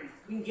 or 3.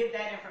 We can give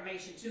that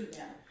information to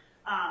them.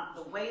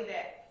 The way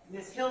that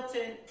Ms.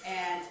 Hilton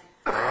and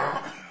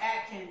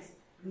Atkins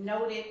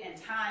noted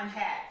and time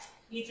hacked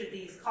each of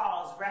these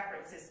calls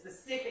references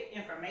specific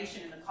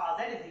information in the call.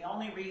 That is the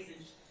only reason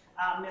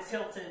Ms.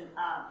 Hilton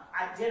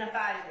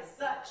identified it as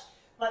such.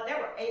 But there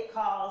were 8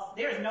 calls.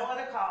 There is no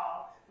other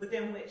call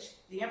within which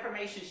the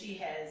information she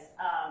has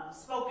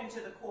spoken to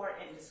the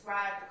court and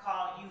described the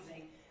call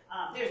using.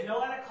 There's no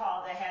other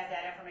call that has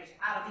that information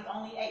out of the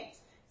only 8.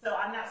 So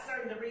I'm not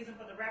certain the reason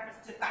for the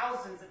reference to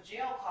thousands of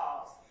jail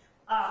calls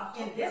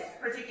in this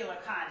particular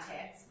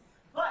context.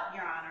 But,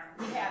 Your Honor,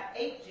 we have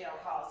 8 jail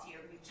calls here.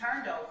 We've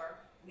turned over.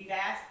 We've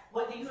asked,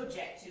 what do you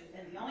object to?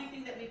 And the only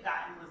thing that we've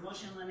gotten was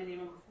motion limiting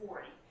number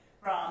 40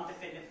 from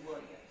Defendant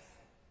Williams.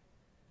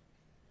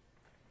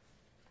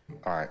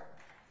 All right.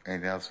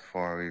 Anything else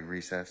before we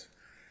recess?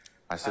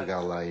 I still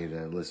got to allow you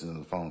to listen to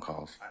the phone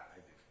calls.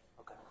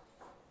 Okay.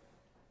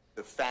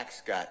 The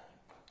facts got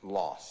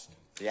lost.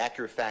 The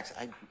accurate facts,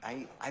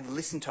 I've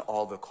listened to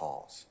all the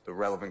calls, the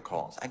relevant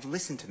calls. I've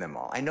listened to them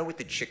all. I know what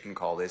the chicken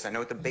call is. I know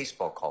what the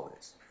baseball call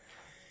is.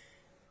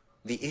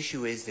 The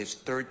issue is there's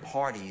third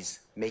parties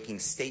making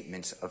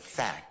statements of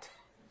fact,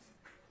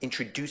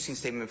 introducing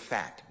statement of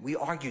fact. We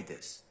argued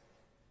this.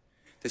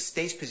 The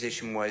state's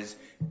position was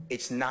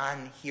it's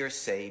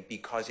non-hearsay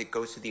because it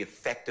goes to the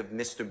effect of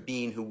Mr.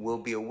 Bean, who will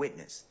be a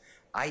witness.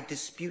 I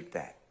dispute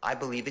that. I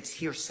believe it's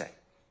hearsay.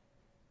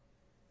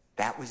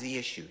 That was the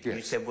issue. Yes.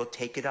 You said, we'll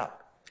take it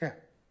up. Yeah.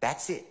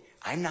 That's it.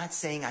 I'm not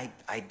saying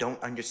I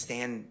don't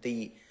understand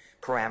the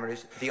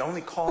parameters. The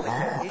only call that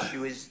had an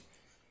issue is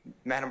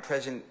Madam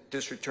President,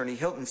 District Attorney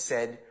Hilton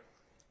said,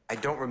 I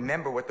don't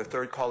remember what the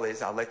third call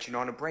is. I'll let you know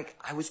on a break.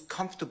 I was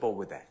comfortable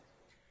with that.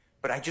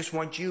 But I just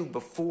want you,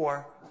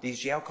 before these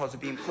jail calls are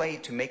being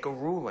played, to make a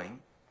ruling,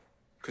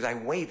 because I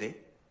waive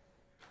it.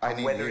 I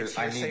need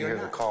to hear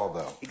the call,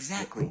 though.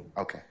 Exactly.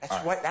 Okay.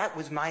 That's what, that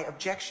was my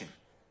objection.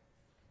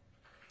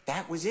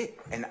 That was it.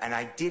 And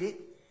I did it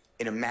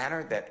in a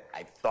manner that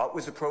I thought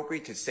was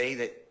appropriate to say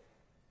that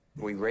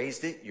we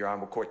raised it. Your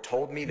Honorable Court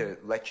told me to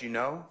let you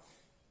know.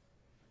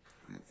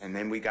 And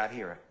then we got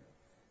here.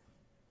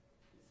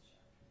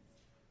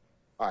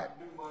 All right.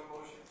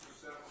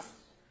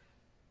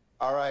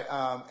 All right,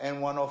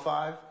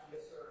 N105?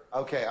 Yes, sir.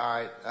 Okay,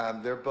 all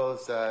right. They're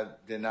both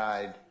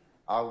denied.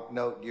 I'll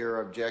note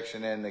your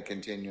objection and the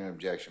continuing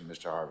objection,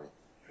 Mr. Harvey.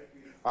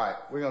 All right,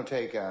 we're going to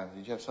take,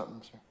 did you have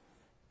something, sir?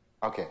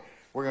 Okay,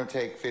 we're going to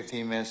take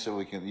 15 minutes so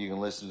you can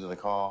listen to the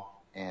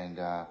call, and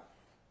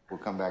we'll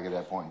come back at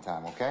that point in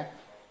time, okay?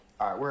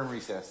 All right, we're in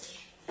recess.